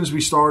questions, we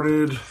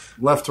started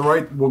left to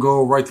right. We'll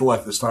go right to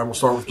left this time. We'll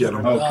start with Get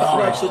 'em. Oh,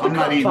 Christ. I'm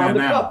not eating that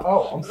now.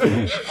 Oh,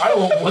 I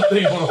don't know what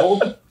they want to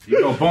hold. You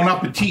go bon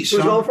appetit, Who's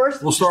going son.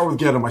 first? We'll start with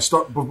Get 'em.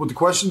 But with the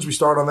questions, we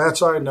start on that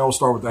side. Now we'll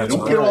start with that Don't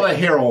side. get all that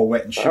hair all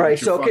wet and shit. All right,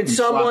 with your so can fucking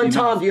someone, sloppy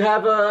Tom, mouth. do you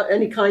have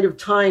any kind of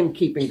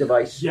timekeeping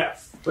device?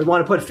 Yes. We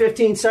want to put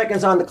 15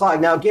 seconds on the clock.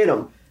 Now get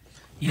them.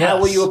 Yes. How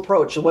will you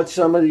approach? What's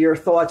some of your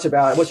thoughts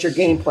about it? What's your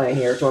game plan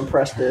here to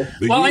impress the...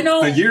 Well, I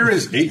know- The year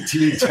is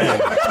 1810.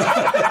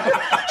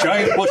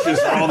 Giant bushes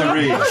are all the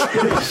rage.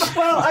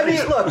 Well, I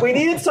mean, look, we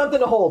needed something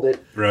to hold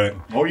it. Right.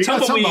 Oh, you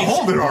got something to Tumbleweeds.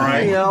 hold it, all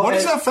right. You know, What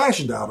is and that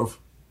fashioned out of?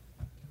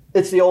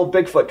 It's the old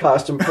Bigfoot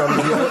costume from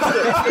the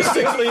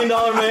 $6 Million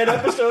Man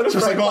episode of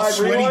Just like Frank all Five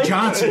sweaty Rewind.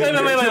 Johnson.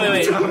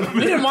 Wait.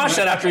 We didn't watch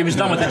that after he was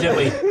done with it, did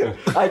we?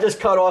 I just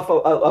cut off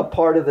a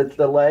part of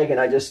the leg, and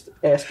I just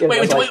asked him,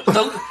 Wait,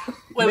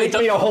 make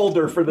me a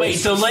holder for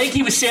this. the leg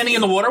he was standing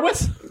in the water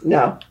with?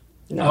 No.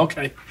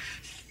 Okay.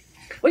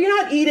 Well, you're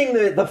not eating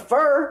the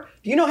fur.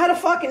 Do you know how to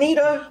fucking eat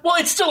a... Well,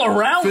 it's still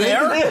around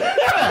there.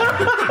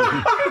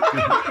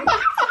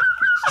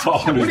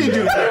 What What do you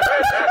do?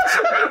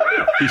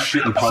 He's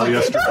shitting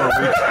polyester for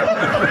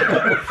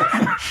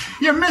a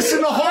You're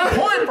missing the whole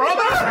point,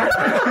 brother.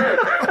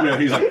 week. Yeah,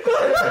 he's like,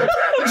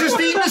 You're just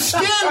eating the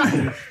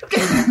skin.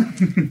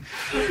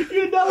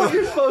 You know what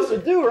you're supposed to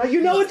do, right?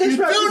 You know what this You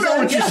do represents. know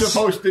what you're Yes.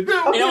 supposed to do.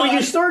 Okay, know, well,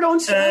 you sure don't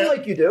sound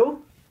like you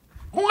do.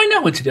 Oh, I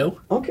know what to do.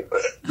 Okay.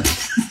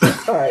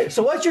 All right.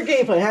 So, what's your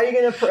game plan? How are you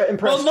going to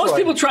impress? Well, most Troy?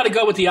 people try to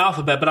go with the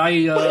alphabet, but I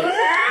usually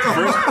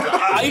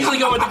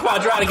go with the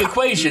quadratic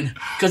equation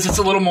because it's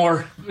a little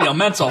more,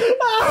 mental, and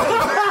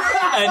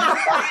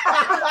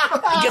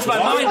it gets my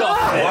mind off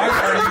of it. why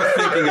are you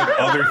thinking of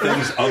other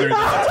things other than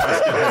the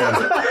twisted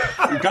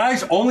hand?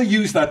 Guys only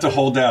use that to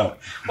hold out.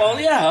 Well,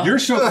 yeah. You're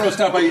so grossed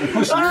out by eating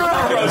pussy. You're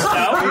not grossed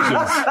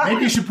out.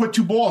 Maybe you should put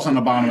 2 balls on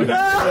the bottom of it.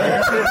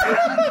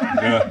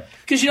 Yeah.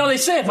 Because they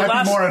say if it Might be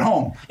lasts more at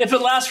home. if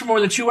it lasts for more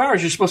than 2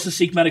 hours, you're supposed to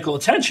seek medical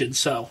attention.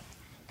 So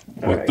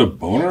What, the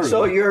boner?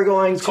 So you're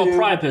going it's called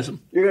priapism.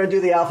 You're going to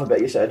do the alphabet.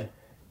 You said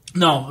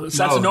No, that's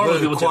No, a normal the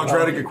people do.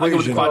 quadratic I'll go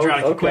with the equation.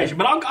 quadratic Okay. equation,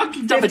 but I'll dump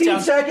it 15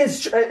 down.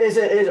 seconds.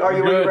 Are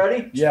you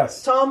ready?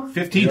 Yes. Tom.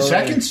 15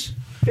 seconds?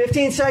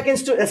 15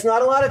 seconds. That's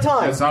not a lot of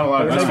time. That's not a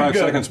lot of That's time.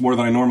 5 seconds more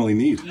than I normally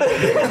need.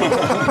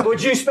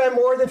 Would you spend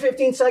more than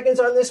 15 seconds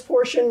on this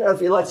portion?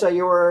 If let's say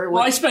you were.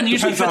 Well, I spend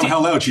usually Depends on 15. how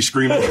loud she's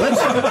screaming.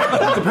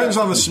 It depends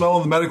on the smell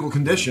and the medical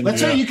condition. Let's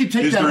say you could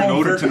take Is that there an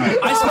home for odor? tonight.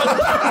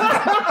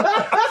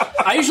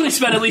 I usually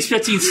spend at least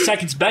 15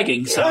 seconds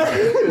begging. So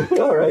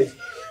All right.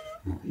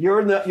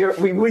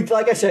 We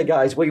like I said,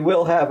 guys, we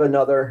will have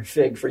another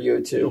fig for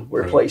you to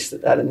replace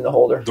that in the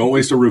holder. Don't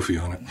waste a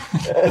roofie on it.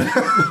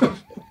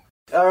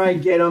 All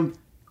right, get him.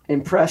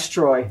 Impress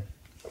Troy.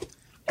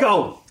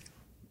 Go.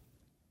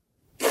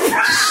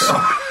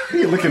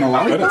 You're licking a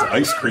But it's lollipop?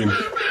 ice cream.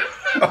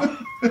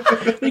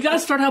 you got to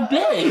start out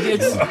big.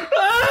 It's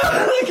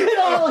Look at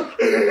all.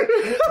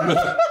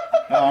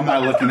 Oh, I'm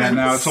not looking at it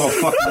now. It's all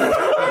fucking...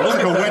 It looks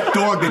like a wet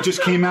dog that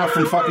just came out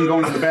from fucking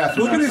going to the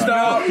bathroom. Look at his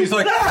dog. He's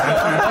like,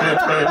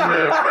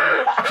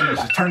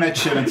 Jesus, turn that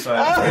shit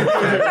inside.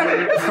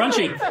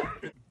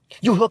 crunchy.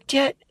 You hooked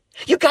yet?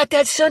 You got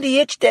that Sunday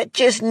itch that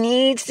just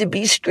needs to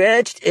be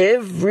scratched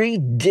every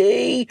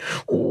day?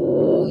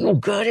 Oh, you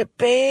got it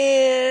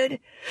bad.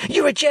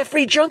 You're a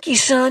Jeffrey junkie,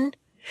 son.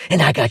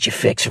 And I got your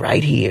fix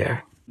right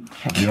here.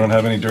 you don't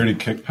have any dirty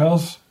kick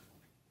pals?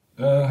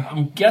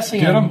 I'm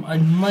guessing Get 'em. I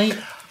might.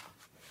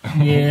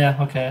 Yeah,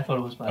 okay, I thought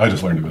it was bad. I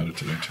just learned about it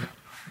today too.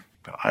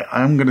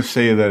 I'm going to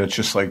say that it's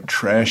just like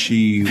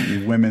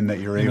trashy women that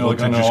you're able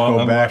to just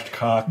go back.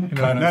 Cock,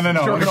 No. I'm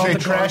going to say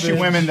trashy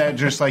women that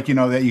just like,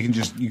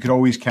 that you could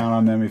always count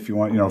on them if you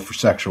want, for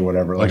sex or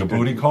whatever. Like a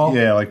booty call?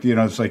 Yeah, like,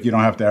 it's like you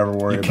don't have to ever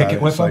worry about it. Kick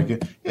it with them? Like,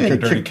 Your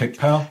dirty kick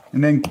pal?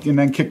 And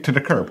then kick to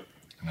the curb.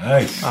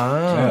 Nice.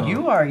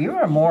 You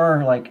are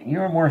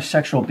more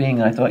sexual being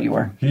than I thought you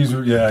were. He's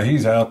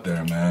out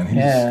there, man.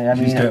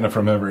 He's getting it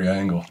from every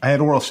angle. I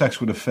had oral sex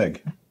with a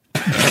fig.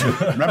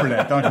 Remember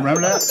that? Don't you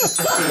remember that?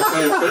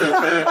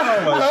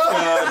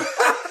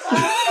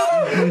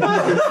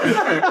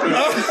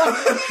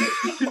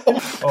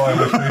 I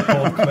wish we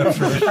pulled clips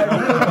for the show.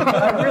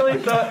 I really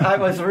thought I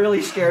was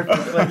really scared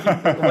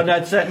when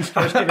that sentence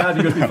first came out.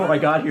 Because before I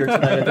got here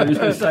tonight, I thought he was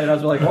going to say it. I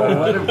was like,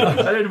 "Oh,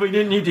 we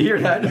didn't need to hear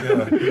that."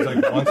 Yeah, he's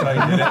like, once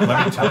I did it,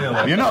 let me tell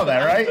you. You know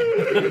that, right?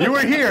 You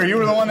were here. You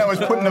were the one that was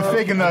putting the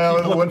fig in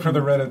the. Looking for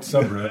the Reddit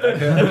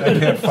subreddit. I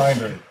can't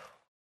find it.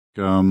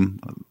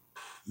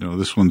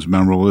 This one's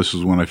memorable. This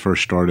is when I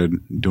first started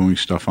doing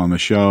stuff on the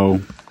show.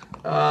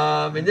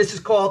 And this is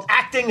called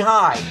acting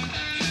high.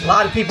 A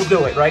lot of people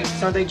do it, right?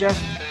 Sunday, Jeff?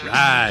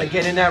 Right. They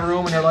get in that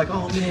room and they're like,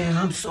 "Oh man,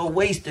 I'm so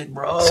wasted,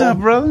 bro." What's up,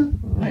 brother?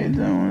 How you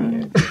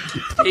doing?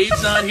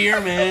 Dave's not here,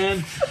 man.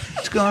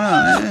 What's going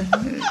on,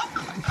 man?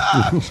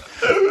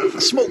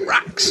 Smoke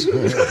rocks.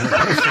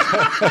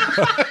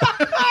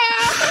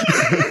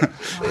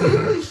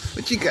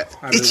 What you got?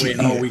 I've been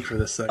waiting all week for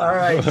this segment. All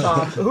right,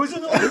 Tom. Who's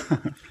in the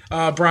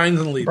lead? Brian's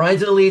in the lead.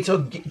 Brian's in the lead, so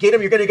get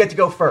him. You're going to get to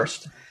go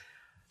first.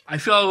 I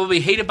feel I will be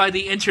hated by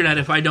the internet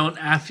if I don't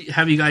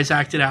have you guys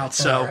act it out.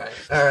 So,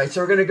 all right.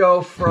 So we're going to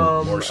go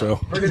from More so.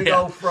 We're going to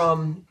go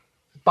from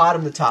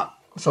bottom to top.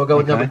 So we'll go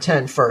with number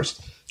 10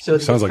 first. So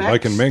Sounds like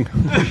Mike and Ming.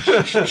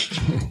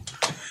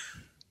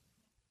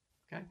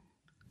 Okay.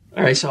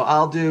 All right. So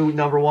I'll do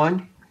number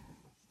 1.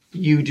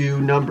 You do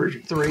number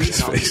 3.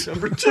 And I'll do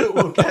number 2.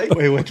 Okay.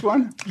 Wait, which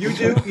one? You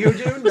do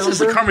number. this is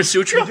the Karma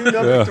Sutra. You do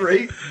number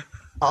 3.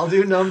 I'll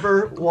do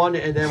number 1,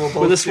 and then we'll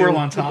both with a swirl do,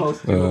 on top. We'll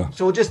both do.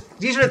 So we'll just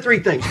these are the 3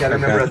 things you got to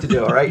remember what to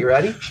do. All right, you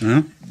ready?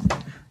 Are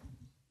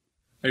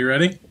you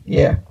ready?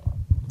 Yeah.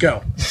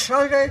 Go.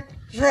 Okay,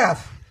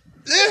 Jeff.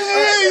 Hey,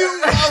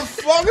 you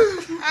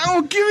motherfucker! I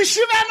don't give a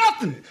shit about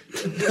nothing.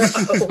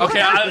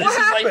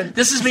 Okay,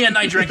 this is me at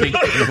night drinking.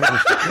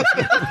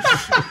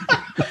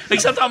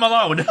 Except I'm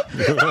alone.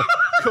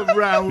 Come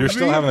around. You're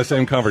still having the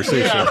same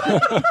conversation.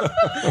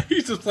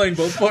 He's just playing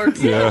both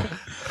parts. Yeah.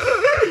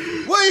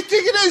 What do you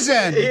think it is,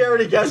 then? He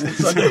already guessed it.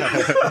 Sunday.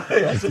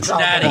 Yes, it's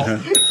alcohol.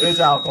 It's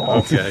alcohol.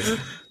 Okay.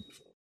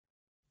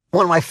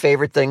 One of my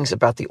favorite things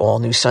about the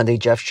all-new Sunday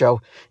Jeff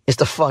Show is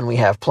the fun we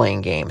have playing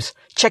games.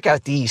 Check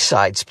out these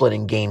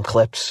side-splitting game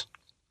clips.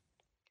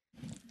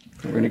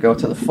 We're going to go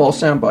to the full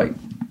sound bite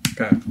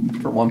Okay.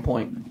 for 1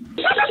 point.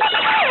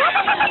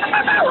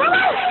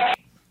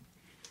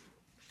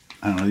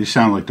 I don't know. These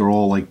sound like they're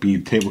all like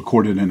being tape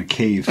recorded in a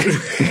cave.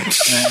 That's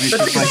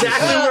Exactly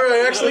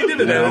where I actually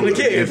did it in the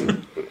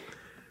cave.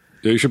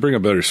 Yeah, you should bring a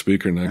better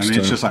speaker next time.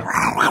 It's just like.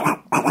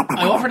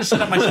 I offered to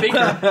set up my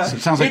speaker. It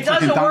sounds like It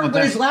doesn't fucking work Donald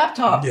with his Duck.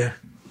 laptop. Yeah.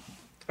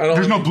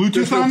 There's no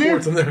Bluetooth on there?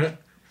 ports in there.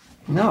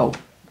 No.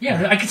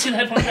 Yeah, I can see the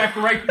headphone jack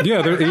right. Yeah,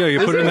 you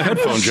put it in the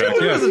headphone jack.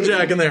 There's Yeah. a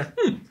jack in there.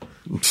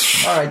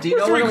 All right, do you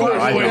know what it was?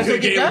 I What know. is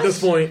it, Game at this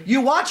point.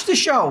 You watch the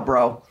show,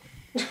 bro.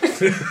 All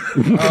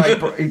right,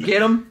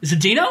 get him. Is it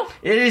Dino?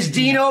 It is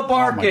Dino Oh, my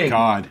barking.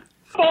 God.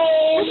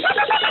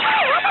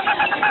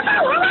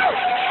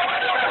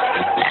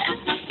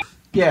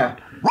 Yeah.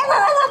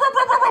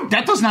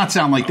 That does not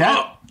sound like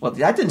that. Well,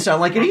 that didn't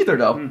sound like it either,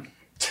 though.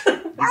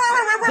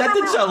 That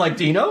didn't sound like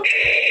Dino.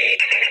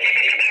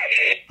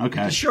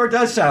 Okay. It sure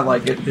does sound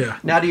like it. Yeah.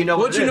 Now do you know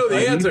Once what you know it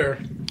is? the answer.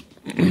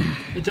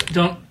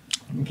 Don't.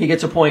 He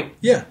gets a point.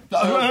 Yeah.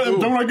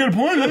 Don't I get a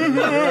point?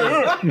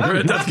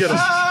 Right, that's good.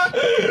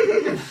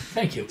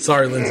 Thank you.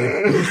 Sorry, Lindsay.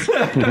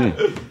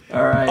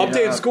 All right.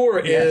 Updated score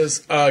is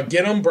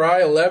Get 'em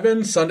Bry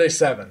 11, Sunday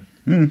 7.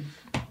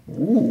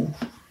 Ooh.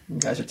 You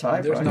guys are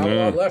tied, There's Brian. not a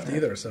lot left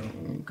either, so.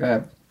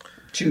 Okay.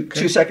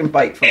 2-second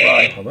bite for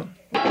Brian. Hold on.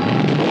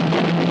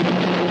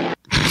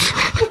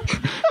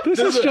 This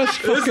is just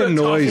fucking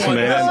noise, man.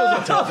 This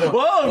is a tough one.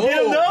 Whoa,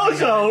 Dino knows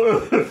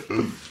so.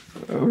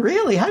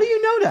 Really? How do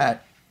you know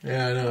that?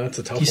 Yeah, I know. That's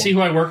a tough You one. see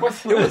who I work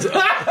with?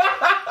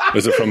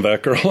 Is it from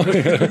that girl?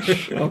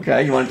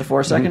 Okay, you want the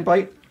 4-second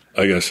bite?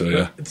 I guess so,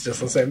 yeah. It's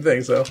just the same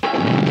thing, so.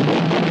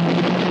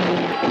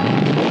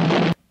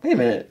 Wait a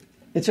minute.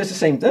 It's just the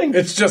same thing.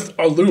 It's just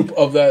a loop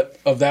of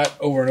that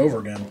over and over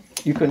again.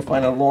 You couldn't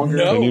find a longer...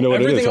 No, And you know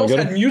what it everything is, else I'll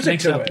get had it. music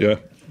to so. it. Yeah.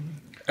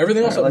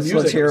 Everything else had Let's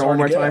music. hear It's it one hard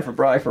more to time get. for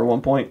Bri for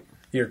 1 point.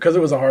 Here, because it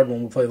was a hard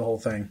one, we'll play the whole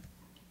thing.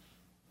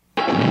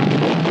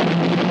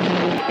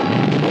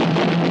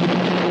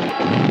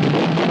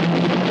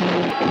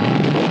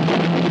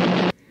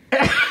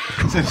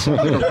 It's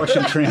like a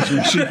Russian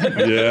transmission.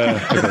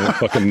 Yeah.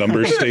 Fucking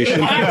number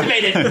station.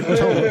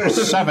 Activated.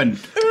 7.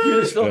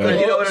 You still think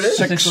you know what it is?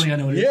 Technically, I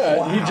know what it is.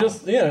 Yeah, you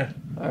just, yeah.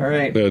 All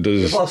right.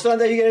 Does- Well,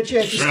 Sunday, you get a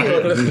chance to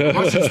steal it.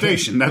 Mustard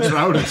Station. That's what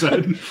I would have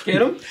said.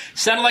 Get him?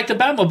 Sounded like the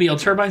Batmobile,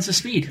 turbines to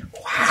speed.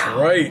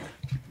 Right.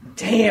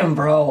 Damn,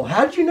 bro.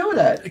 How did you know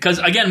that? Because,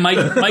 again, Mike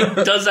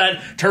does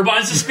that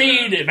turbines to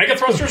speed, mega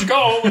thrusters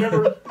go,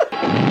 whatever.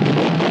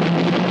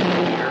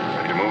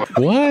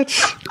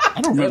 What?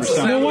 I don't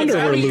remember. No wonder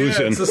we're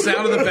losing. It's the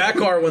sound of the back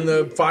car when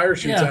the fire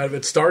shoots Yeah. out of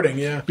it starting,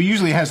 yeah. But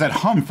usually it has that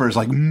hum first,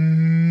 like,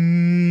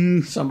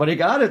 Somebody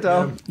got it,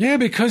 though. Yeah,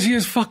 because he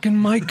has fucking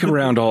Mike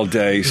around all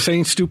day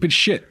saying stupid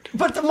shit.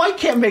 But the mic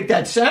can't make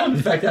that sound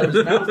effect out of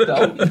his mouth,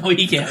 though. No,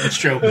 he can't. It's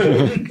true.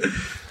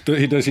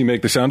 Does he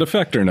make the sound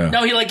effect or no?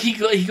 No,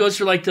 he goes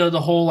through like the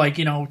whole like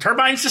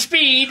turbines to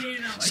speed.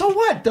 So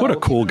what, though? What a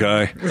cool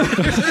guy.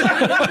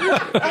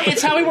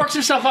 It's how he works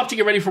himself up to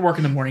get ready for work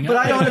in the morning. But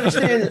I don't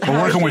understand.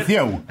 we're working with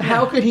you.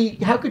 How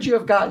could you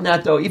have gotten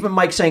that, though? Even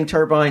Mike saying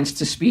turbines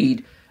to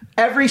speed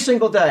every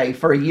single day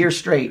for a year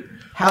straight.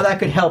 How that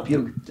could help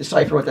you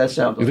decipher what that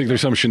sounds You like. think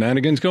there's some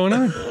shenanigans going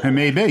on? It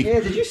may be. Yeah,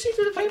 did you see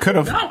through the paper? Could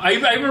have. No, I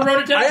even wrote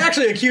it down. I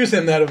actually accuse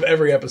him that of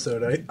every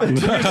episode.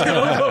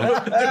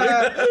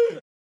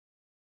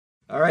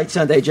 All right,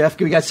 Sunday, Jeff.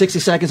 We got 60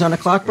 seconds on the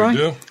clock, Brian.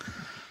 do.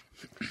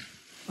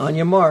 On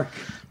your mark.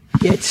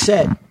 Get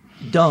set.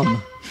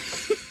 Dumb.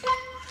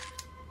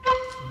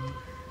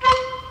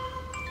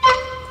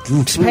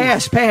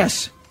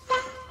 Pass.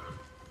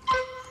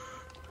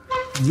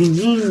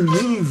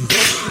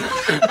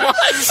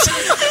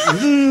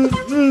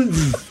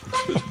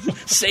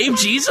 Save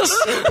Jesus?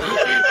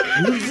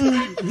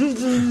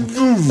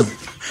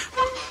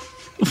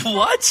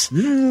 What?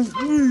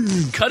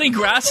 Cutting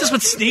grasses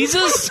with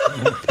sneezes?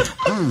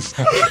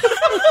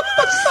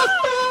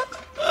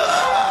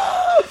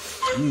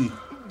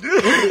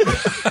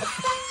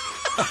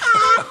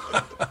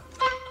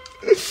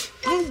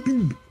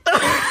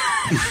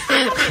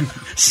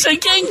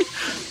 Sinking?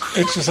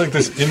 It's just like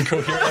this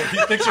incoherent. Like, he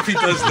thinks if he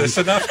does this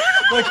enough,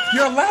 like,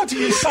 you're allowed to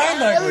use sign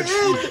language.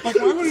 Like,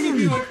 why wouldn't he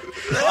be like,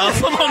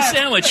 Flip-bone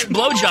sandwich,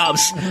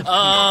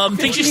 blowjobs,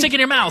 things you stick in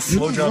your mouth.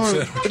 blowjob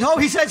sandwich? No,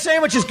 he said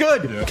sandwich is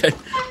good. Okay.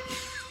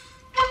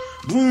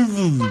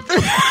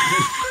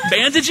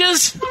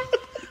 Bandages?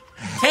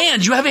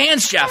 Hands. You have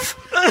hands, Jeff.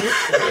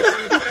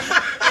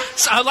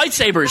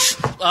 Lightsabers.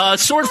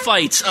 Sword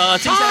fights.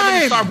 Things that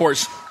happen in Star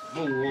Wars.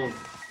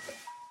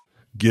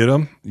 Get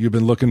him. You've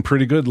been looking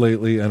pretty good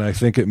lately, and I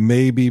think it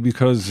may be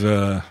because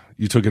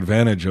you took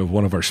advantage of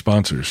one of our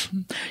sponsors.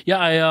 Yeah,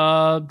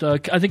 I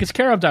think it's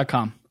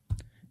careof.com.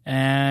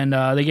 And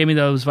they gave me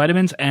those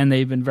vitamins, and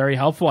they've been very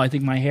helpful. I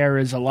think my hair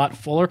is a lot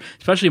fuller,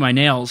 especially my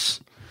nails.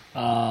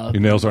 Your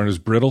nails aren't as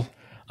brittle?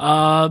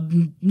 No,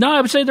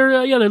 I would say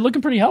they're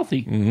looking pretty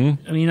healthy.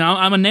 Mm-hmm. I mean,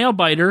 I'm a nail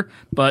biter,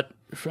 but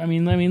I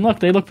mean, look,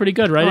 they look pretty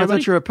good, right? I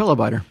thought you're a pillow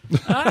biter.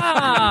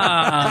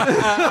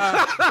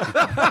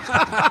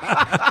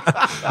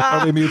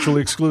 Are they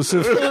mutually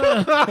exclusive?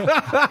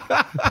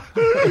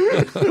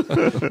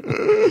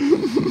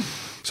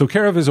 So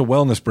Care/of is a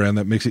wellness brand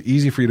that makes it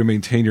easy for you to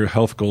maintain your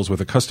health goals with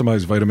a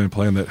customized vitamin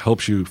plan that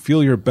helps you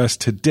feel your best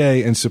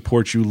today and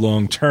supports you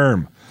long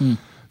term.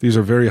 These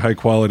are very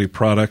high-quality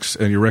products,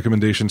 and your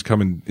recommendations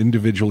come in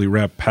individually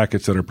wrapped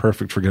packets that are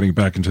perfect for getting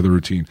back into the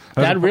routine.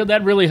 That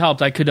really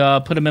helped. I could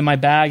put them in my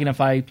bag, and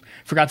if I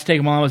forgot to take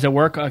them while I was at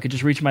work, I could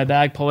just reach in my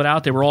bag, pull it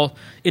out. They were all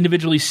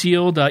individually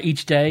sealed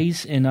each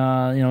days in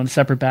in a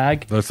separate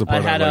bag. That's the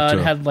part I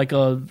like,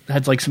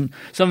 too.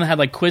 Some that had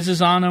like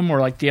quizzes on them or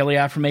like daily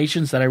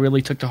affirmations that I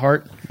really took to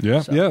heart.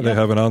 Yeah, they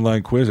have an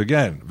online quiz.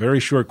 Again, very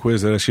short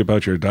quiz that asks you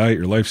about your diet,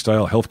 your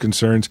lifestyle, health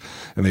concerns,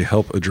 and they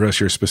help address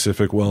your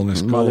specific wellness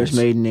goals. Mother's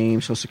maiden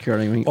name, Social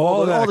Security. I mean,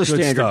 all the good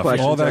standard stuff.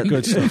 questions. All that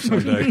good stuff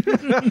Sunday.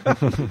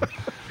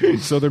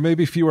 So there may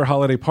be fewer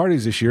holiday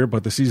parties this year,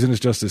 but the season is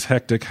just as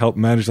hectic. Help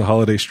manage the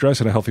holiday stress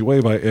in a healthy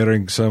way by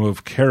adding some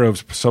of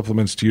Care/of's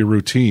supplements to your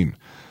routine.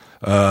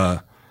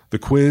 The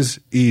quiz,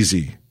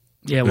 easy.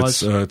 Yeah, it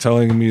was. It's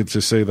telling me to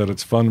say that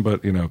it's fun,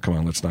 but, come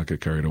on, let's not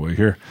get carried away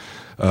here.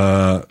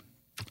 I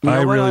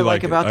really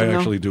like it. I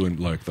actually do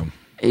like them.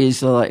 Is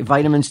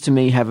vitamins to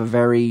me have a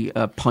very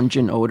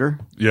pungent odor.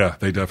 Yeah,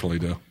 they definitely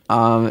do.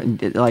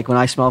 Like when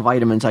I smell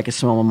vitamins, I can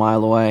smell them a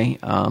mile away.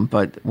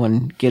 But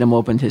when Get 'em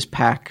opened his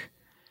pack,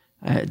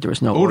 there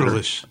was no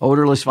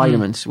odorless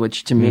vitamins,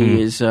 which to me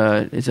is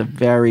a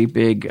very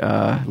big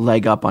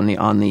leg up on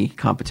the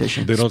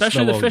competition. They don't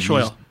Especially smell the fish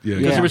oil.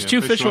 Because there was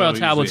 2 fish oil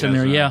tablets in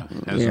there.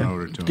 Has an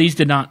odor to it. These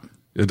did not.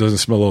 It doesn't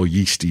smell all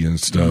yeasty and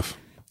stuff.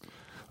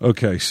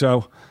 Okay,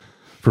 so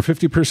for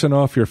 50%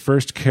 off your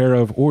first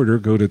Care/of order,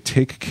 go to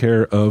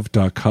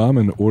takecareof.com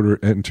and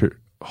enter.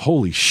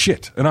 Holy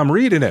shit! And I'm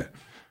reading it.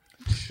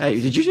 Hey,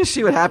 did you just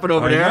see what happened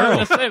over there? I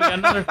was gonna say, we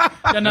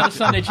got another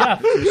Sunday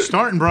Jeff. You're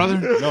starting, brother.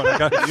 No, I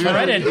got, You're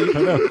right in.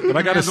 but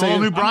I got to There's a say whole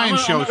new it, Brian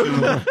show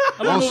soon.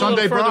 All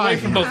Sunday further away Brian.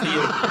 from both of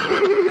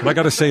you. but I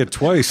got to say it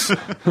twice.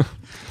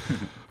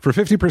 For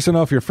 50%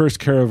 off your first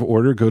Care of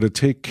order, go to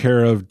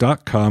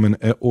takecareof.com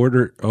and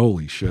order.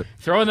 Holy shit.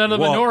 Throw another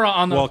menorah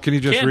on the Well, can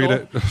you just candle.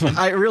 read it?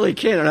 I really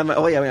can't. And you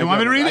want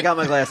me to read it? I got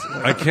my glasses.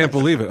 I can't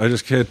believe it. I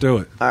just can't do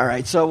it. All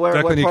right. So what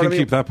Declan, you part can of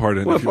keep that part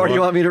in. What if part do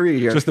you want me to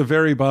read here? Just the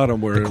very bottom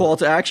where. Call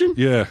to action?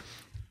 Yeah.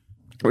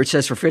 Where it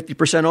says for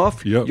 50%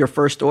 off Yep. your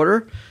first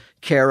order,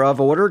 Care of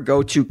order,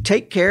 go to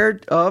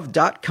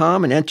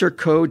takecareof.com and enter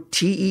code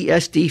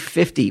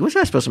TESD50. What's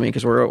that supposed to mean?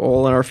 Because we're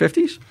all in our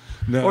 50s?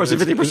 No, Or is it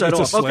 50% it's off?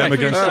 a slam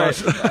against All right.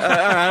 us. All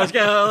right. I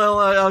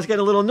was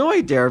getting a little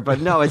annoyed there, but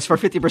no, it's for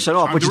 50%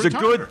 off, which is a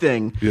good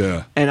thing.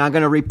 Yeah. And I'm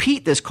going to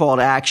repeat this call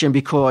to action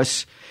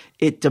because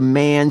it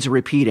demands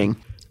repeating.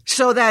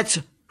 So that's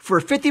for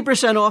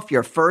 50% off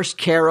your first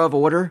Care of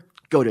order.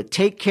 Go to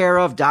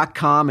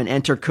takecareof.com and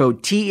enter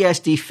code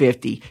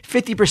TESD50.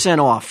 50%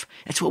 off.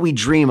 That's what we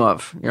dream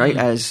of, right?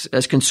 As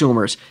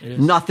consumers.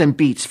 Nothing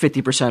beats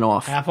 50%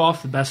 off. Half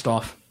off, the best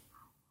off.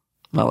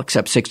 Well,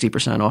 except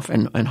 60% off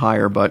and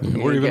higher, but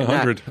you or ain't even getting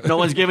 100. that. No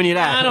one's giving you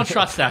that. I don't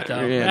trust that,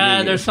 though.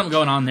 Yeah, There's something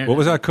going on there. What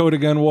was that code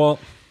again, Walt?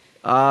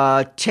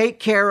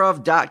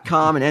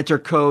 Takecareof.com and enter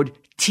code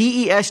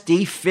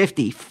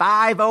TESD50.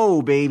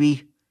 50,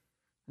 baby.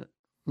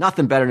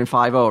 Nothing better than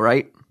 50,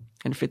 right?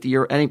 And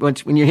 50-year,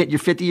 when you hit your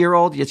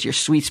 50-year-old, it's your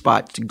sweet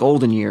spot. It's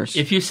golden years.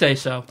 If you say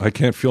so. I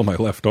can't feel my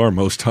left arm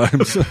most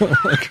times.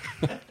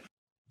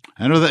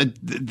 I know that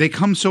they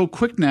come so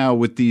quick now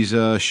with these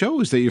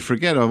shows that you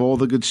forget of all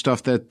the good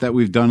stuff that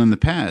we've done in the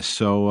past.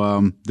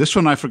 So this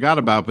one I forgot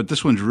about, but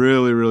this one's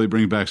really, really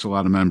brings back a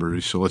lot of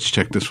memories. So let's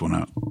check this one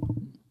out.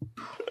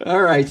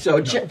 All right.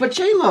 So, but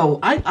J-Lo,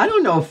 I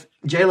don't know if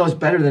J-Lo's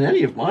better than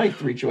any of my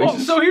three choices. Well,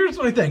 so here's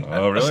what I think.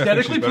 Oh, really? I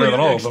think she's better than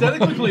all of them.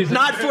 Aesthetically pleasing.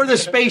 Not for the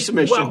space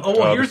mission.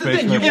 Well, here's the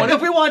thing. You want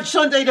if we want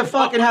Sunday to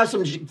fucking have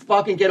some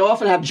fucking get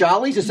off and have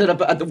jollies instead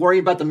of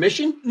worrying about the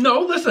mission. No,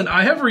 listen,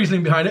 I have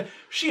reasoning behind it.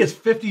 She is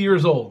 50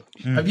 years old.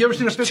 Have you ever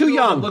seen a 50 Too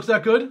year old young. that looks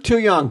that good? Too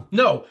young.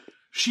 No.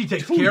 She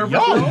takes care of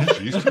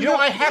herself. You know,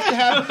 I have to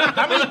have.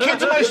 How many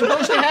kids am I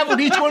supposed to have with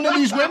each one of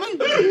these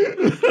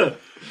women?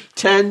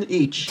 10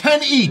 each.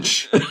 10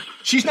 each.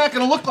 She's not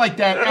going to look like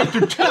that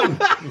after 10.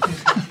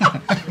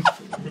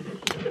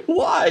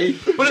 Why?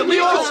 But at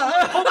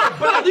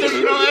least,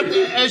 you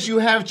know, as you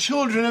have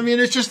children, I mean,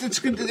 it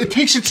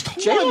takes its toll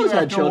on J-Lo's you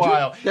had after a children.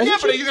 while. Doesn't Yeah,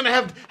 she? but are you going to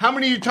have how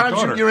many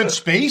times you're in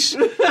space?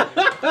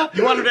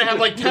 You want her to have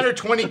like 10 or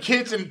 20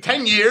 kids in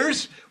 10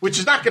 years, which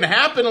is not going to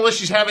happen unless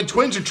she's having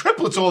twins or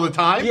triplets all the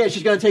time. Yeah,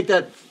 she's going to take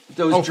those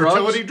drugs.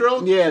 Fertility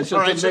drill? Yeah, so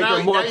all right, to so make now,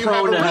 her more now you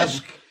have prone a to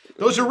risk.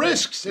 Those are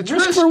risks. It's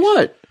Risk risk. for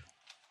what?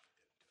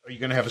 Are you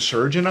going to have a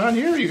surgeon on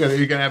here? You're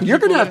going to have. You're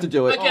going to have to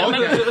do it. Again,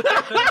 medical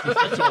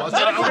robots.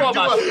 Medical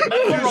robots.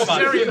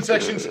 Cesarean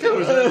sections too.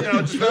 Is it, you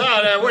know, just,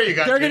 where you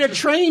got? They're going to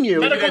train you.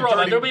 Medical that robots.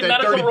 dirty- There'll be that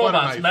medical dirty butter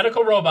robots. knife.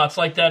 Medical robots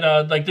like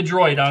that, like the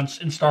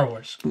droid in Star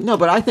Wars. No,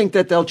 but I think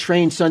that they'll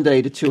train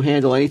Sunday to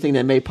handle anything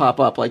that may pop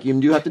up. Like you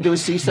do have to do a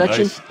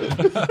C-section.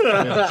 They'll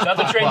have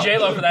to train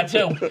J-Lo for that,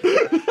 too.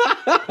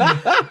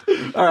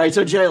 All right,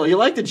 so J-Lo. You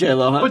like the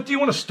J-Lo, huh? But do you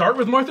want to start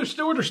with Martha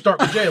Stewart or start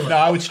with J-Lo? No,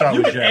 I would start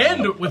you with could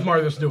J-Lo. end with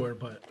Martha Stewart,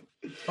 but...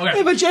 Okay.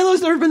 Yeah, but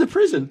J-Lo's never been to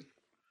prison.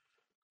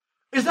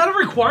 Is that a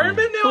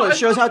requirement now? Well, it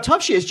shows how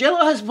tough she is.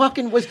 J-Lo has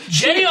fucking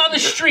Jenny on the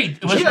street.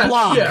 It was Yeah.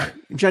 block. Yeah.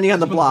 Jenny on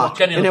the block.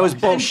 Jenny on And the it was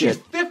block. And she's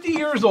bullshit. 50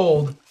 years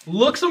old,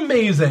 looks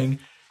amazing,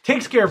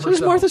 takes care of So is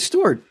herself. Martha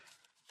Stewart.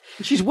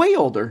 She's way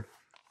older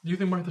Do you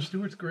think Martha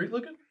Stewart's great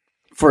looking?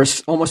 for an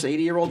almost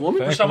 80-year-old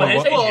woman. Thank- someone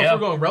his age, Well, if yeah. we're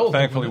going relative.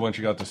 Thankfully, once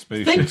you got to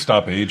space, you'd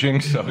stop aging.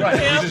 So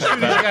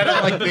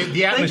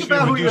The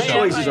atmosphere would do your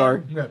something. choices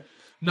are. Okay.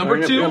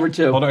 Number two. Number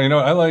two. hold on, you know,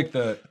 I like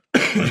that.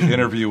 The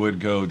interview would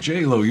go,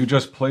 J-Lo, you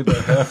just played the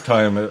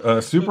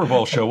halftime Super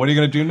Bowl show. What are you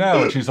going to do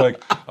now? And she's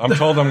like, I'm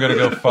told I'm going to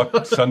go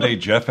fuck Sunday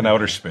Jeff in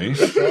outer space.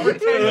 For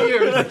 10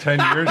 years. For 10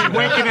 years.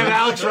 Winking at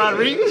Alex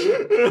Rodriguez.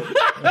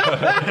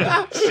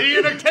 See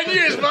you in 10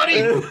 years,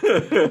 buddy.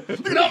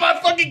 Look at all my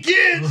fucking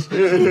kids.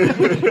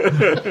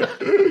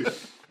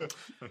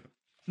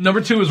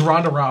 Number two is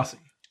Ronda Rousey.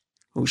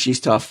 Oh, she's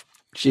tough.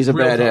 She's a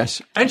Real badass.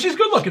 tough. And she's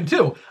good looking,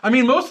 too. I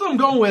mean, most of them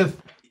going with,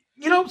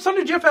 you know,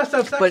 Sunday Jeff has to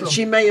have sex But with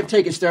she him. may have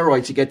taken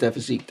steroids to get that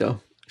physique, though.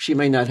 She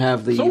may not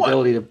have the So what?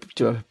 ability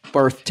to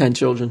birth 10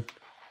 children.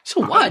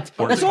 So what?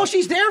 That's all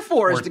she's there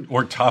for.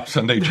 Or top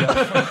Sunday Jeff.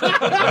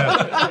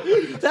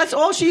 That's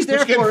all she's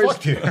there getting for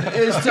fucked here.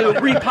 is to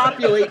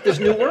repopulate this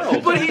new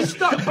world. But he's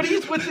stuck. But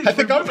he's with these I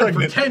think I'm women for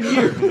pregnant. 10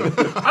 years.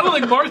 I don't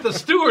think Martha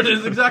Stewart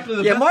is exactly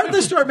the Yeah, best.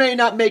 Martha Stewart may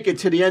not make it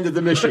to the end of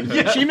the mission.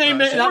 She may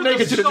not make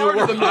it to the new start of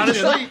world. the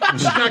mission. Honestly,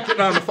 she's not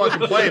getting on the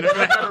fucking plane.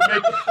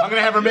 I'm going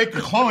to have her make a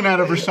clone out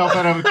of herself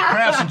out of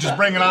crafts and just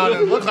bring it on.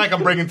 It looks like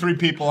I'm bringing 3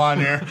 people on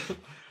here.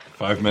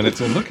 5 minutes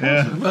in. Look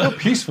how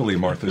peacefully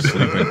Martha's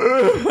sleeping.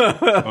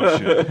 Oh,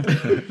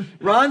 shit.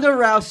 Ronda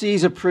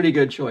Rousey's a pretty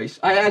good choice.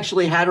 I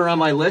actually had her on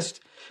my list,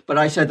 but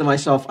I said to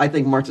myself, I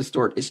think Martha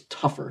Stewart is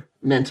tougher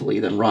mentally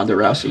than Ronda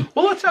Rousey.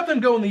 Well, let's have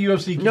them go in the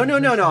UFC. No.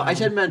 I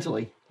said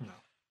mentally.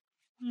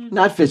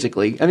 Not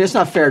physically. I mean, it's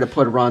not fair to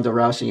put Ronda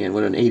Rousey in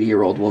with an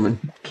 80-year-old woman.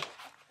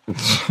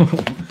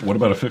 What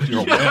about a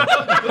 50-year-old man?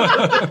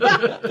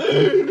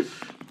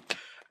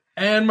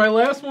 And my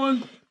last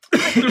one,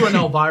 threw an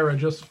Elvira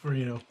just for,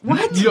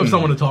 what? You have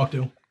someone to talk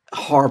to.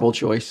 Horrible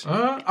choice.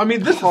 I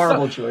mean, this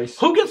Horrible is choice.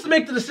 Who gets to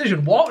make the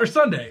decision, Walt or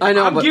Sunday? I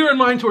know, I'm but- gearing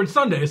mine towards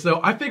Sunday, so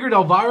I figured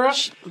Elvira.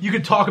 You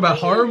could talk about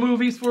horror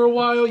movies for a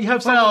while. You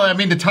have some. Well, I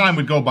mean, the time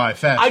would go by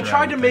fast. I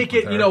tried to make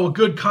it, a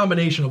good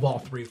combination of all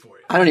three for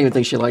you. I don't even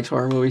think she likes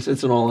horror movies.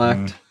 It's an all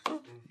act.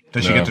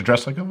 Does she get to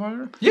dress like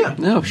Elvira? Yeah.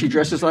 No, she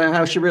dresses like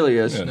how she really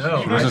is.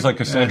 No, She dresses like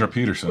Cassandra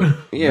Peterson.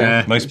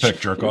 Yeah. Nice pick,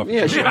 jerk off.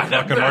 Yeah,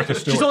 Fucking Martha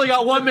Stewart. She's only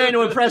got one man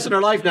to impress in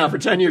her life now for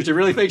 10 years. You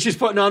really think she's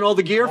putting on all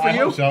the gear for I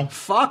you? hope so.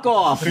 Fuck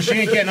off. Because she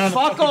ain't getting on the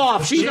Fuck fucking-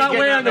 off. she She's ain't not getting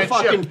wearing on the that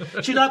fucking.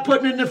 ship. She's not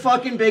putting in the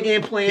fucking big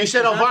implant. He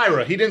said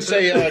Elvira. He didn't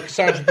say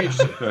Cassandra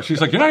Peterson. Yeah, she's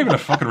like, you're not even a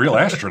fucking real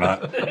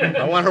astronaut.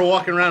 I want her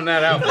walking around in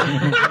that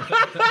outfit.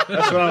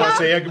 That's what I want to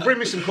say. Bring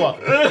me some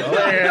coffee.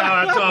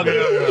 I'm talking.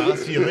 I'll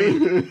see you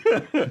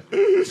later.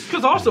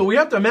 Because also, we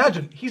have to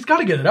imagine, he's got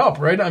to get it up,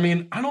 right? I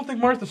mean, I don't think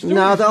Martha Stewart...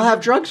 No, they'll have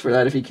drugs for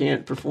that if he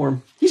can't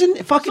perform. He's in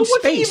fucking So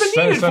what's he space.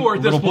 even needed for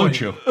at this Little Blue point?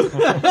 Chew.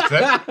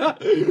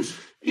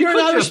 You're in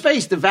could outer just-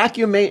 space. The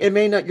vacuum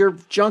may not. Your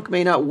junk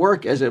may not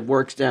work as it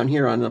works down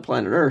here on the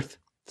planet Earth.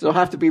 So there'll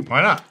have to be.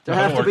 Why not? There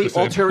have to work be the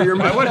same. ulterior.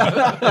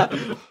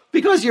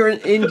 Because you're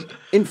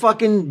in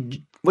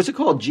fucking what's it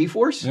called?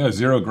 G-force. Yeah,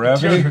 zero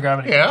gravity.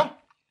 Yeah.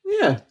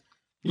 Yeah.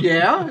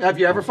 Yeah. Have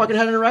you ever fucking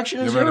had an erection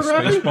in You ever zero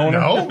had a space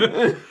gravity?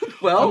 boner? No.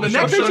 Well, the the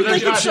next next one, you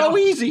think there's it's not- so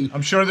easy.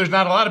 I'm sure there's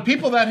not a lot of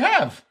people that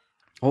have.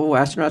 Oh,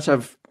 astronauts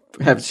have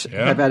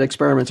had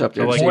experiments up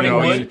there. Like,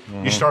 See?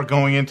 you start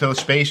going into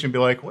space and be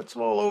like, what's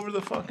all over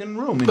the fucking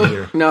room in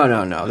here? No,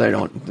 they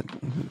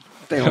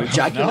don't. They don't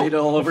ejaculate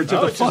all over to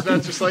No, the it's just- fucking.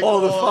 that's just like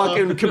all the all,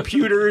 fucking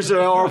computers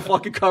are all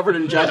fucking covered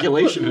in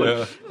ejaculation.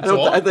 Yeah. I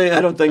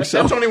don't think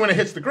so. That's only when it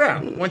hits the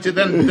ground. Once it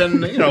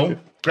then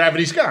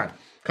gravity's gone.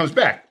 Comes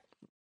back.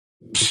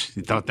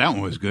 You thought that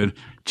one was good.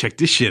 Check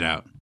this shit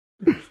out.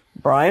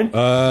 Brian,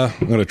 I'm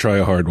going to try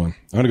a hard one.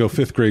 I'm going to go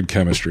 5th grade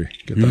chemistry.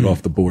 Get that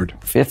off the board.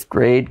 5th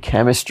grade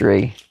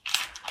chemistry.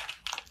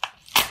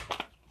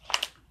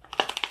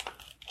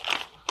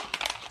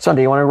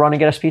 Sunday, you want to run and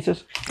get us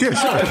pizzas? Yeah,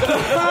 sure.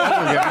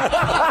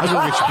 I was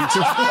going to get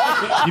you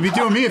pizza. You'd be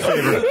doing me a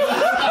favor.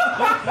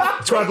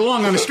 That's where I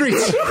belong, on the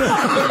streets.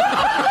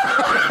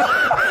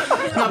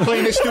 Not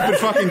playing this stupid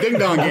fucking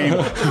ding-dong game.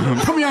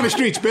 Put me on the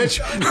streets, bitch.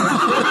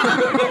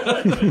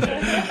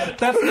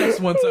 That's next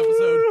month's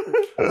episode.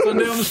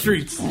 Sunday on the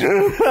streets.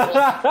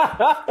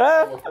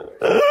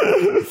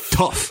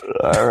 Tough.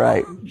 All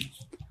right.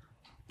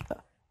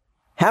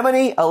 How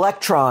many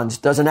electrons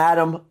does an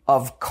atom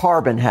of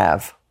carbon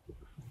have?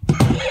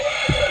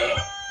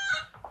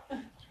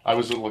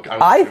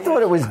 I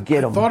thought it was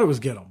get 'em. Thought it was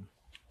get him.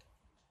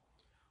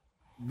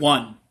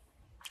 1.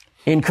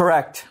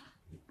 Incorrect.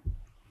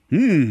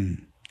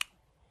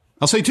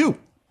 I'll say 2.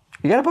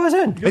 You got to buzz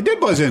in. I did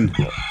buzz in.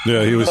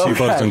 Yeah, he buzzed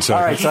in All second.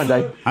 right,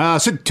 Sunday. I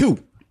said 2.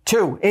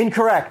 2.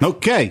 Incorrect.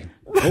 Okay.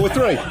 Go with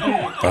 3.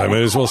 I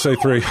may as well say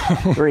 3.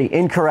 3.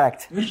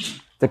 Incorrect.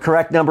 The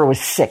correct number was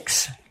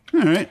 6.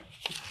 All right.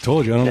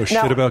 Told you, I don't know Now-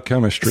 shit about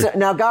chemistry. So,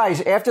 now, guys,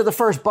 after the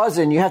first buzz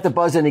in, you have to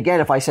buzz in again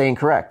if I say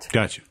incorrect.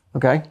 Gotcha.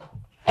 Okay?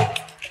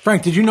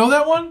 Frank, did you know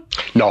that one?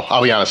 No,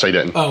 I'll be honest, I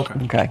didn't. Oh,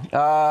 okay. Okay.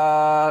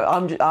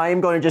 I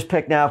am going to just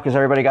pick now because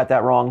everybody got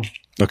that wrong.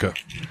 Okay.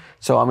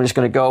 So I'm just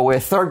going to go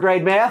with 3rd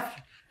grade math.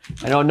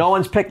 I know no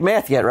one's picked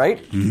math yet, right?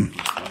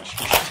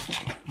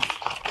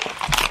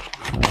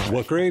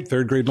 What grade?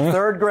 3rd grade math?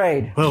 3rd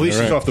grade. Well, at least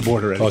All he's right. off the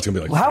board already. Oh, it's going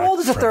to be like How old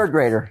is a 3rd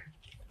grader?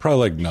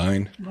 probably like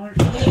 9.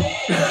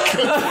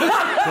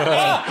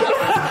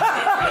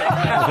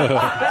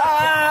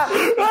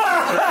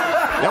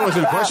 That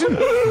wasn't a question?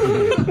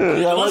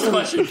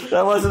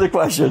 That wasn't the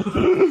question.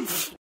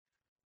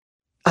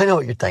 I know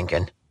what you're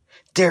thinking.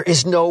 There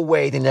is no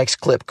way the next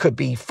clip could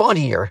be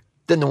funnier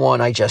than the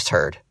one I just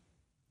heard.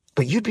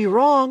 But you'd be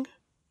wrong.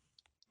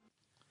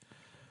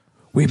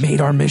 We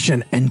made our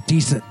mission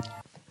indecent.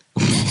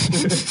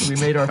 We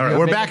made our. All right,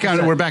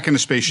 we're back in the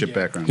spaceship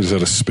background. Is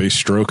that a space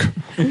stroke?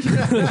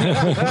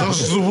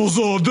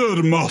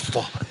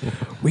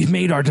 We've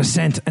made our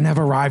descent and have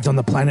arrived on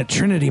the planet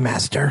Trinity,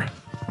 Master.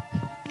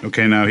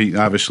 Okay, now he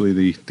obviously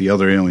the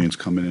other alien's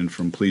coming in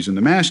from pleasing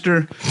the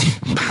master.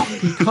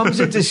 He comes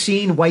into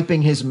scene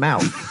wiping his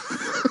mouth.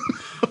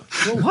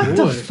 What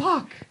the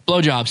fuck?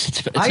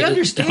 Blowjobs. I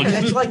understand.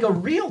 That's like a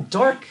real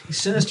dark,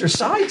 sinister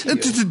side to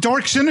It's you. a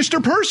dark, sinister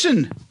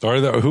person.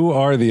 Who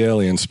are the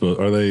aliens?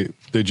 Are they?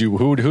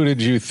 Who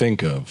did you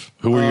think of?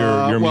 Who were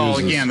your Well,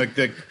 muses? again,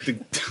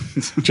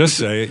 the Just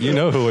say it. You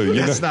know who.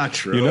 That's not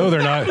true. You know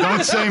they're not.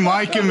 Don't say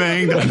Mike and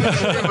Ming.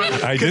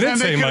 I didn't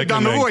say Mike done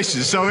and the Ming.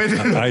 voices, so it,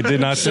 I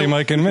did not say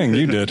Mike and Ming.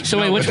 You did. So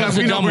wait, which one's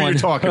the we know dumb who one? you're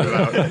talking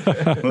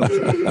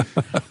about.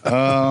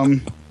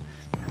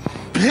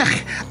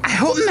 I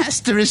hope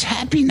Master is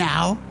happy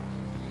now.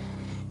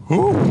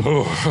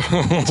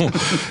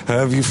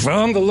 Have you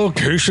found the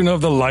location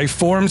of the life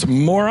forms,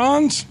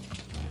 morons?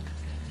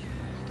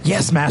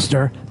 Yes,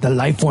 Master. The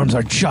life forms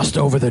are just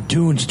over the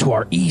dunes to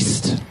our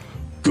east.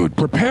 Good.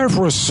 Prepare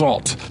for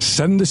assault.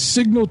 Send the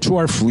signal to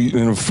our fleet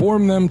and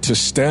inform them to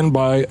stand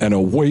by and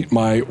await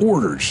my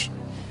orders.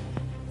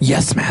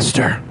 Yes,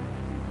 Master.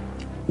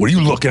 What are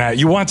you looking at?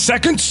 You want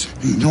seconds?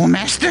 No,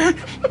 Master.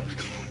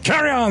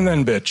 Carry on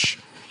then, bitch.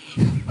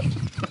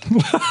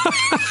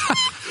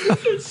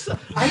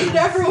 I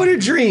never would have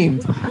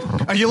dreamed.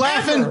 Are you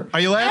laughing? Ever, Are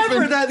you laughing?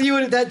 Ever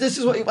that this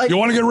is what like, You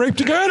want to get raped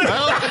again?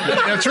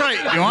 That's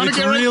right. You want to It's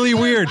get really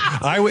weird.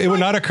 It would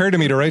not occur to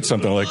me to write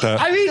something like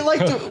that. I mean,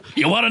 like,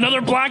 You want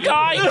another black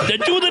eye? Then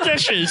do the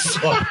dishes.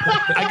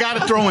 I got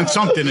to throw in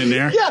something in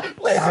there. yeah.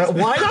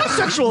 Why not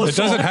sexual It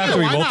assault? doesn't have to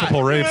be Why not?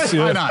 multiple rapes.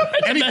 Why Yeah. not?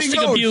 Anything Domestic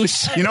goes.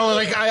 abuse. You know,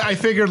 like I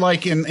figured,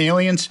 like in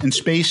Aliens in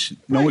space,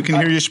 no one can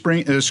hear you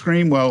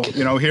scream. Well,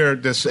 you know,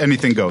 here,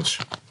 anything goes.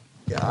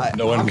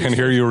 No one can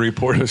hear you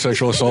report a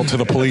sexual assault to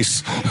the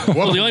police.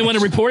 Well, the only one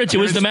to report it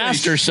to is the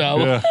master, so.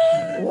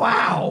 Yeah,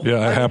 Wow. yeah.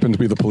 I happen to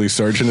be the police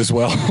sergeant as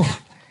well.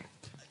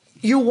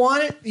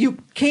 You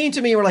came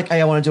to me and were like,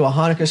 hey, I want to do a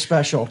Hanukkah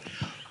special.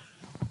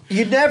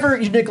 You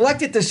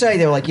neglected to say,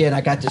 they were like, yeah, and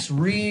I got this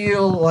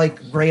real,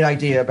 like, great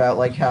idea about,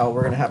 like, how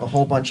we're going to have a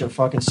whole bunch of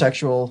fucking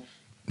sexual.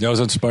 Yeah, I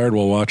was inspired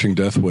while watching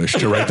Death Wish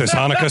to write this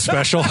Hanukkah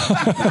special.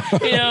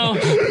 You know,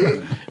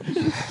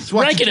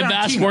 Rankin and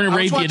Bass weren't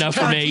rapey enough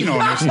for me.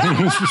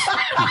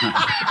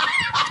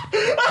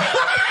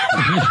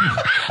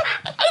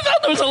 I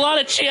thought there was a lot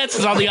of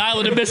chances on the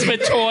island of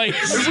misfit toys.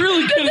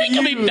 Really good. They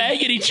could be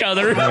banging each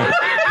other.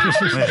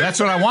 That's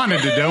what I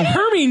wanted to do.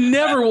 Hermie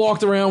never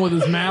walked around with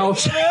his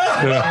mouth.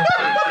 Yeah.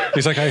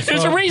 He's like,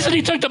 There's a reason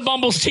he took the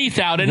bumble's teeth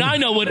out, and I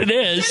know what it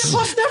is.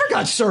 Plus, never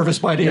got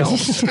serviced by the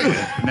elves.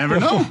 Never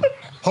know.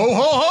 Ho,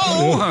 ho,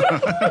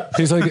 ho.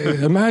 He's like,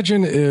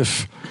 imagine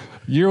if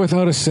Year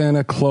Without a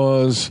Santa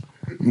Claus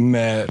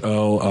met,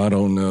 I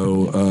don't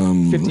know.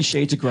 50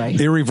 Shades of Grey.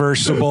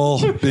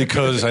 Irreversible,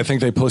 because I think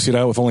they pussied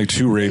out with only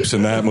 2 rapes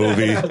in that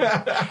movie.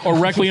 Or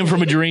Requiem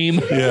from a Dream.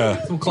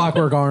 Yeah. Some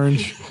Clockwork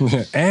Orange.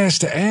 Ass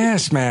to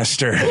ass,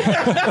 master.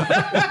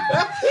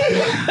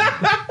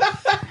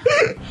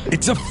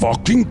 It's a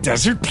fucking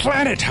desert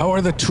planet. How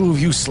are the 2 of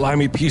you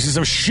slimy pieces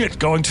of shit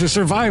going to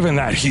survive in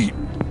that heat?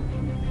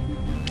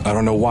 I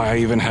don't know why I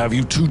even have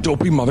you 2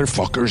 dopey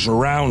motherfuckers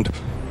around.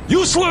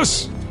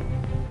 Useless!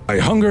 I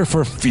hunger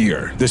for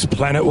fear. This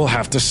planet will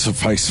have to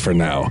suffice for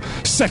now.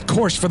 Set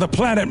course for the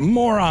planet,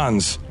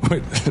 morons!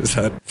 Wait, is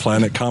that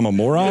planet,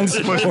 morons?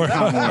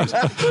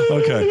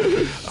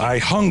 Okay. I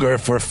hunger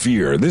for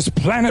fear. This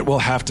planet will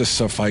have to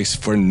suffice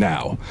for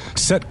now.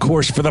 Set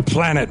course for the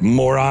planet,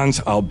 morons.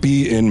 I'll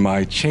be in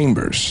my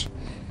chambers.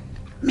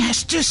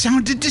 Master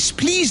sounded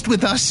displeased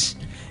with us.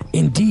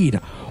 Indeed.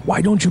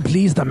 Why don't you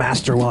please the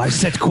Master while I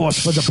set course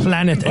for the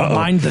planet and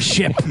mind the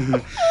ship?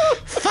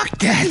 Fuck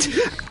that.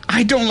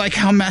 I don't like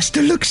how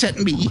Master looks at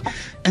me.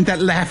 And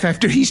that laugh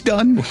after he's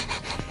done.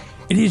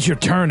 It is your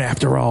turn,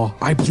 after all.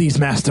 I pleased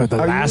Master the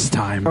last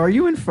time. Are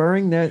you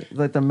inferring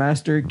that the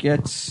master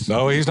gets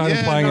No, he's not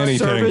implying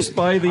anything. serviced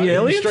by the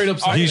aliens? Straight up.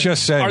 He's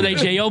just saying. Are they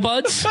J.O.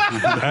 buds?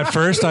 At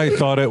first, I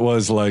thought it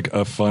was like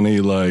a funny,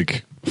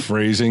 like,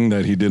 phrasing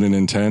that he didn't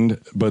intend,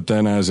 but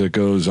then as it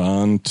goes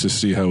on to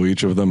see how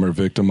each of them are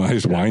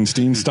victimized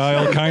Weinstein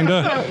style, kind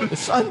of.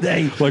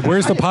 Sunday. Like,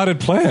 where's the potted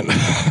plant?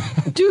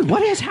 Dude,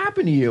 what has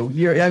happened to you?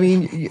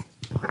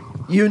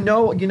 You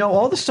know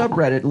all the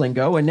subreddit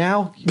lingo, and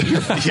now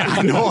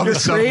I know all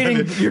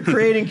the you're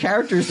creating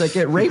characters that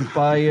get raped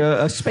by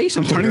a space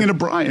invader. Turning into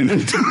Brian.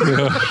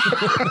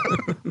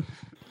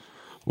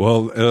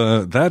 Well,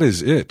 that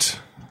is it.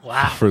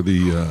 Wow. For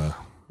the,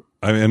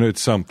 I mean,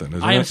 it's something,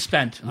 isn't I am it?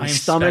 spent. My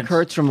stomach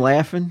hurts from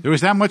laughing. There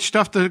was that much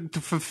stuff to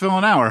fulfill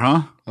an hour,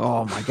 huh?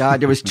 Oh my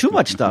God, there was too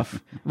much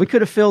stuff. We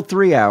could have filled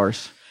 3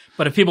 hours.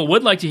 But if people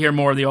would like to hear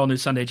more of the All New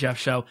Sunday Jeff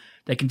Show,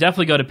 they can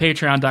definitely go to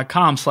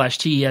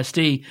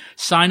patreon.com/TESD,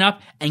 sign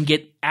up, and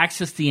get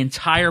access to the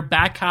entire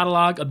back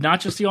catalog of not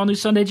just the All New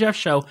Sunday Jeff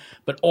Show,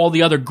 but all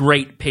the other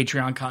great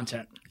Patreon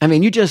content. I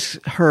mean, you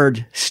just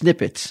heard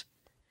snippets.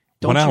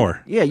 1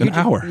 hour. Yeah, an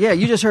hour. Yeah,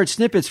 you just heard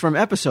snippets from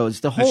episodes.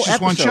 The whole That's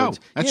just episode. one show.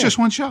 That's just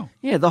one show.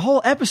 Yeah, the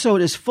whole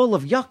episode is full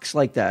of yucks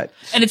like that.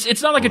 And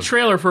it's not like a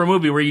trailer for a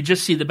movie where you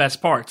just see the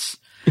best parts.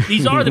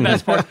 These are the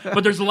best parts,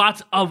 but there's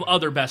lots of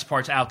other best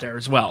parts out there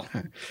as well.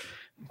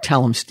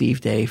 Tell him, Steve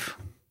Dave.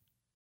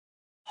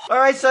 All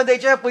right, Sunday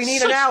Jeff, we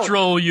need an out.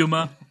 Stroll,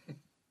 Yuma.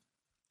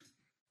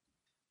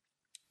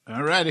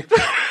 All righty. Good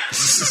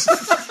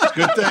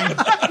thing.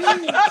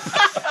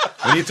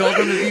 And you told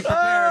him to be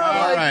prepared.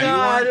 All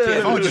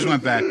right. Phone just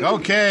went back.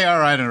 Okay, all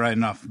right,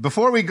 enough.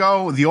 Before we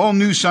go, the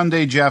all-new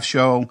Sunday Jeff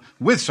Show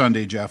with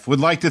Sunday Jeff would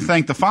like to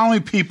thank the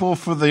following people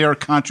for their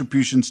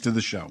contributions to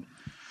the show.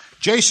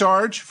 Jay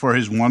Sarge for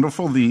his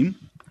wonderful theme.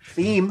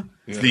 Theme.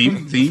 It's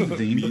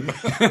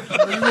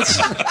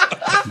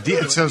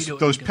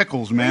those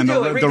pickles, man.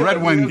 The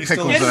Red Wing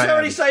pickles. Get that I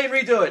somebody had. say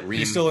redo it.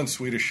 He's still in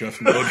Swedish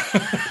chef mode.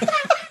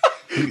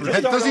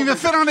 That doesn't even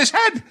fit on his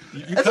head.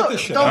 You cut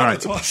this shit. All right.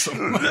 It's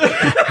awesome. No,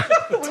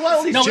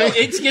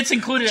 it gets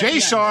included.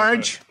 Jay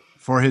Sarge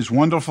for his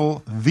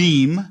wonderful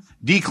theme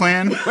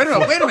D-Clan. Wait a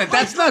minute.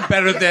 That's not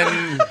better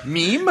than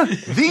meme.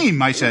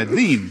 Theme, I said.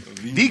 Theme.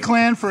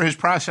 D-Clan for his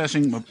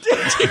processing.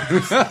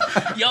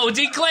 Yo,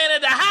 D-Clan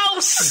in the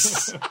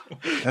house.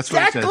 That's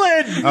what it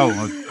says. Oh.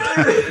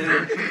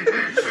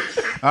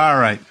 All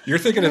right. You're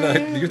thinking of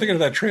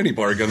that tranny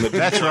bargain.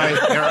 That's right.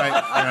 You're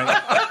right.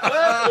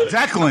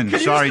 Declan.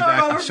 Sorry,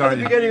 Declan.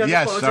 Sorry.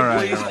 Yes. All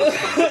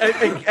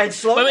right. And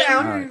slow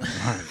down. All right.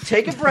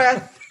 Take a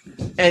breath.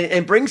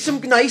 And bring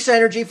some nice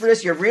energy for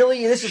this.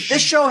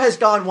 This show has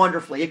gone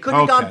wonderfully. It could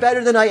have gone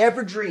better than I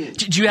ever dreamed.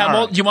 Do you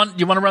have? Do you want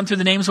to run through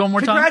the names one more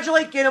time?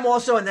 Congratulate Ginnam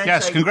also, and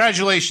then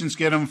congratulations,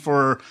 Ginnam,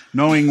 for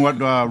knowing what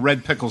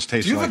red pickles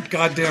taste like. Do you have a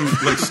goddamn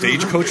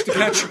stagecoach to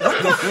catch?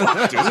 What the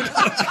fuck, dude?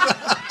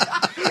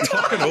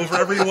 Talking over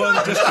everyone,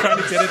 just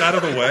trying to get it out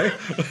of the way.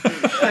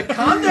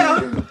 Calm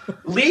down.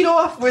 Lead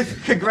off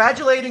with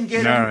congratulating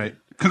Ginnam. All right.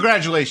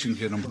 Congratulations,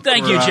 Ginnam.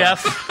 Thank you,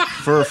 Jeff.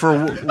 For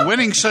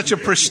winning such a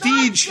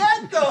prestige.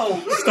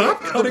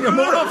 Stop cutting him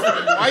off.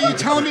 Why are you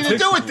telling me to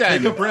do it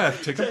then? Take a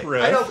breath.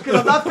 I know, because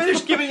I'm not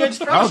finished giving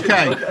instructions.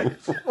 Okay.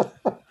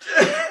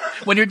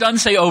 When you're done,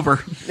 say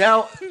over.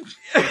 Now,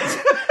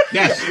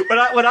 yes.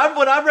 When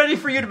I'm ready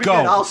for you to begin,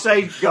 I'll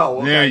say go.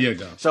 Okay? There you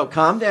go. So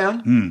calm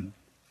down.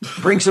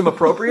 Bring some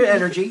appropriate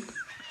energy.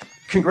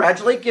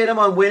 Congratulate Ginnam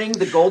on winning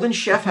the Golden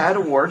Chef Hat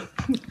Award.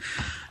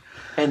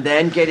 And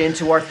then get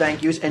into our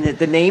thank yous. And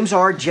the names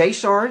are J.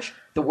 Sarge,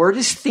 the word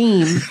is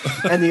theme,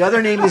 and the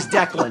other name is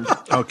Declan.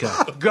 Okay.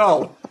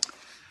 Go.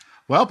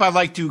 Well, I'd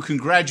like to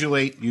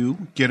congratulate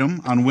you,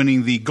 Ginnam, on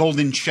winning the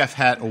Golden Chef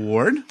Hat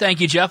Award.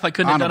 Thank you, Jeff. I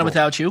couldn't have done it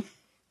without you.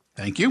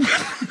 Thank you.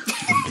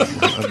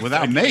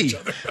 Without me.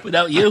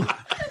 Without you.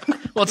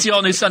 Well, it's the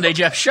all-new Sunday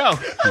Jeff show.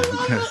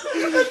 Okay.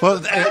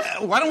 Well,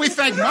 why don't we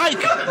thank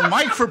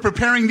Mike for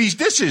preparing these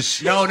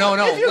dishes? No.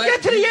 If you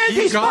get to the end,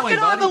 he's fucking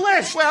on the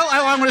list. Well,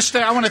 I want to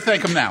stay. I want to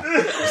thank him now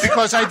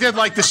because I did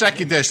like the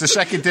second dish. The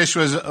second dish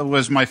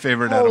was my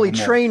favorite. Holy out of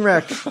them train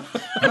wreck!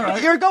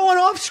 Right. You're going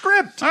off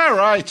script. All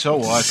right, so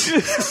what?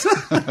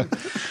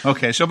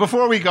 Okay, so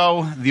before we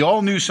go, the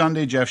all-new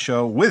Sunday Jeff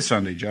show with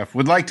Sunday Jeff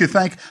would like to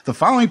thank the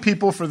following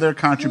people for their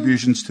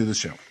contributions to the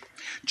show: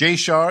 Jay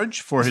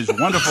Sarge for his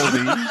wonderful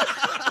theme.